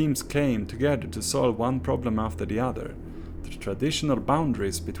different teams came together to solve one problem after the other, the traditional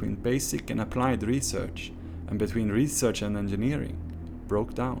boundaries between basic and applied research and between research and engineering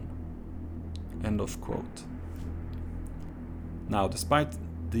broke down." End of quote. Now, despite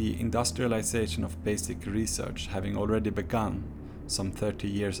the industrialization of basic research having already begun some 30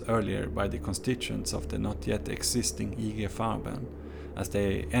 years earlier by the constituents of the not yet existing IG Farben, as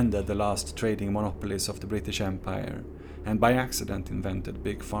they ended the last trading monopolies of the British Empire and by accident invented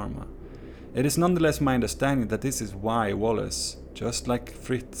Big Pharma, it is nonetheless my understanding that this is why Wallace, just like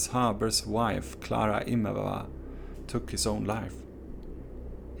Fritz Haber's wife Clara Immerwahr, took his own life.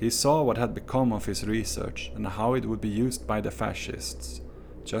 He saw what had become of his research and how it would be used by the fascists,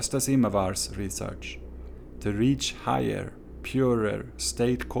 just as Immerwahr's research, to reach higher, purer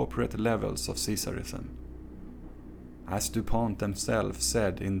state corporate levels of Caesarism. As DuPont themselves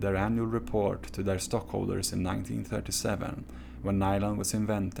said in their annual report to their stockholders in 1937, when nylon was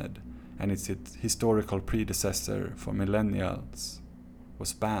invented and its historical predecessor for millennials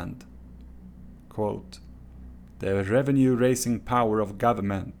was banned, quote, "The revenue-raising power of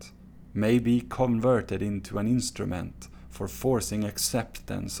government may be converted into an instrument for forcing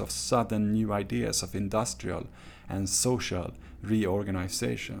acceptance of sudden new ideas of industrial and social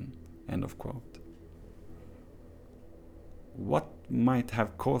reorganization." End of quote. What might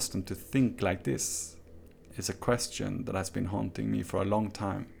have caused them to think like this is a question that has been haunting me for a long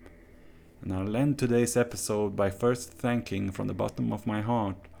time. And I'll end today's episode by first thanking from the bottom of my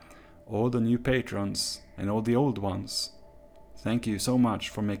heart all the new patrons and all the old ones. Thank you so much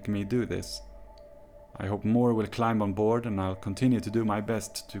for making me do this. I hope more will climb on board, and I'll continue to do my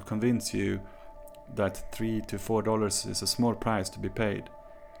best to convince you that $3 to $4 is a small price to be paid.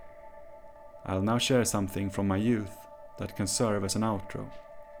 I'll now share something from my youth that can serve as an outro.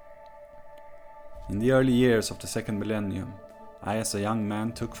 In the early years of the second millennium, I as a young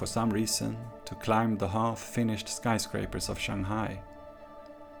man took for some reason to climb the half-finished skyscrapers of Shanghai.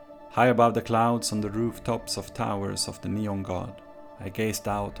 High above the clouds on the rooftops of towers of the Neon God, I gazed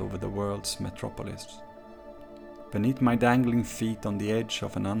out over the world's metropolis. Beneath my dangling feet on the edge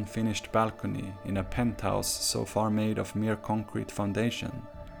of an unfinished balcony in a penthouse so far made of mere concrete foundation,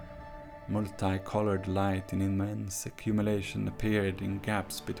 multicolored light in immense accumulation appeared in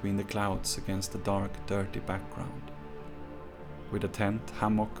gaps between the clouds against the dark, dirty background. With a tent,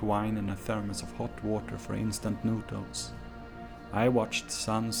 hammock, wine and a thermos of hot water for instant noodles, I watched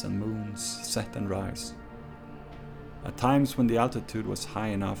suns and moons set and rise. At times when the altitude was high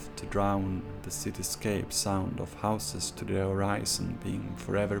enough to drown the cityscape sound of houses to the horizon being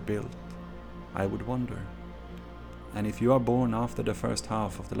forever built, I would wonder. And if you are born after the first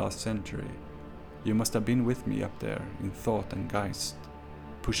half of the last century, you must have been with me up there in thought and geist,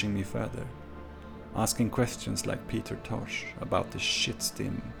 pushing me further, asking questions like Peter Tosh about the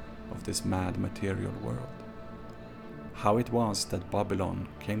shitstim of this mad material world. How it was that Babylon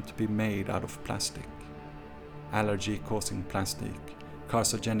came to be made out of plastic, allergy-causing plastic,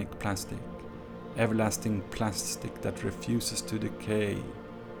 carcinogenic plastic, everlasting plastic that refuses to decay,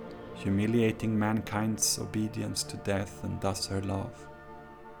 humiliating mankind's obedience to death and thus her love,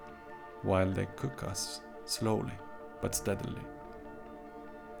 while they cook us slowly but steadily.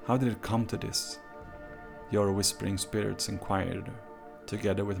 How did it come to this? Your whispering spirits inquired,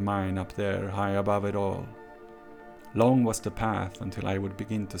 together with mine up there high above it all. Long was the path until I would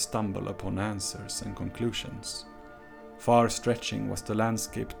begin to stumble upon answers and conclusions. Far stretching was the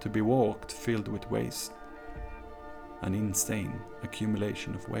landscape to be walked, filled with waste. An insane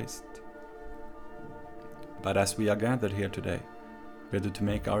accumulation of waste. But as we are gathered here today, ready to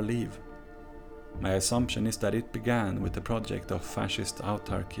make our leave, my assumption is that it began with the project of fascist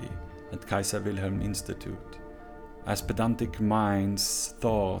autarky at Kaiser Wilhelm Institute, as pedantic minds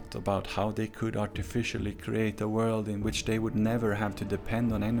thought about how they could artificially create a world in which they would never have to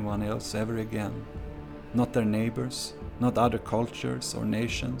depend on anyone else ever again. Not their neighbors, not other cultures or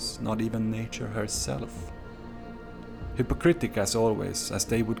nations, not even nature herself. Hypocritic as always, as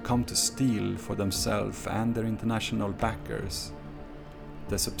they would come to steal for themselves and their international backers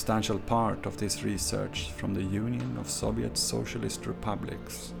the substantial part of this research from the Union of Soviet Socialist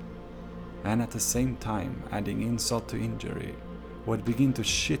Republics, and at the same time adding insult to injury, would begin to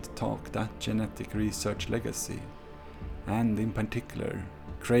shit-talk that genetic research legacy, and in particular,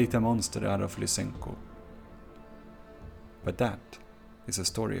 create a monster out of Lysenko. But that is a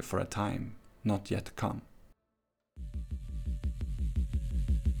story for a time not yet come.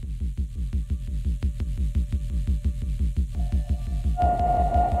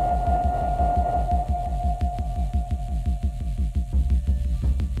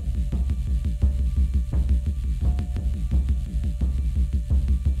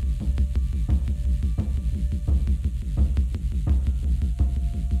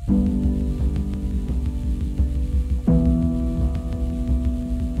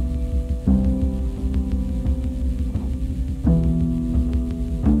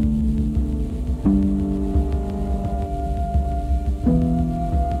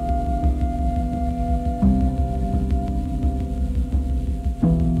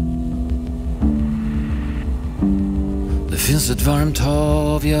 Det finns ett varmt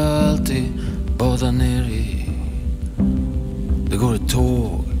hav jag alltid badar ner i. Det går ett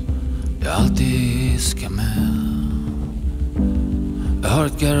tåg jag alltid ska med. Jag har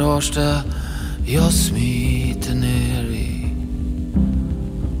ett garage där jag smiter ner i.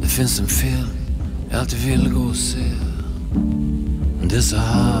 Det finns en film jag alltid vill gå och se. Men det är så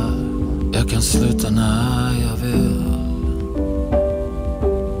här jag kan sluta när jag vill.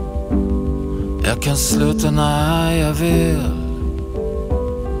 Jag kan sluta när jag vill.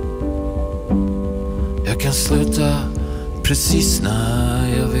 Jag kan sluta precis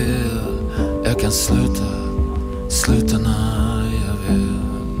när jag vill. Jag kan sluta när jag vill.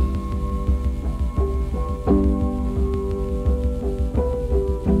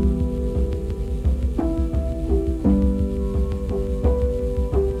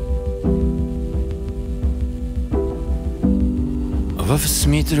 Varför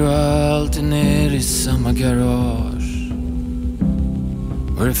smiter du alltid ner i samma garage?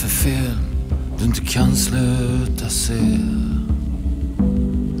 Vad är det för fel du inte kan sluta se?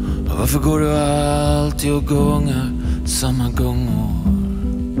 Och varför går du alltid och gångar samma gångor?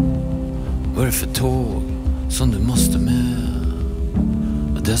 Vad är det för tåg som du måste med?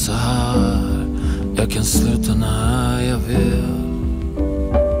 Och det är så här jag kan sluta när jag vill.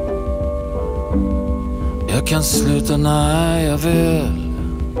 Jag kan sluta när jag vill.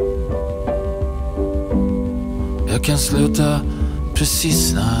 Jag kan sluta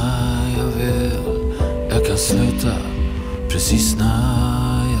precis när jag vill. Jag kan sluta precis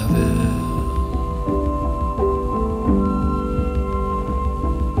när jag vill.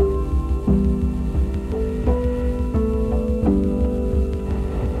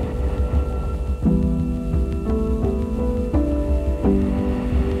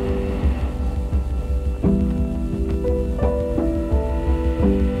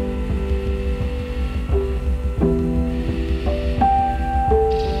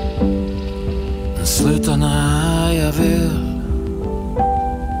 Sluta när jag vill.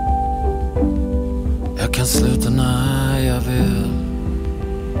 kan sluta när jag vill.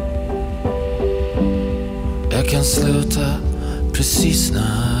 Jag kan sluta precis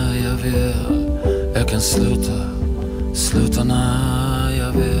när jag vill. Jag kan sluta när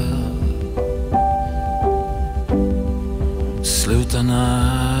jag vill. Sluta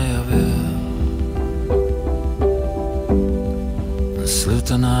när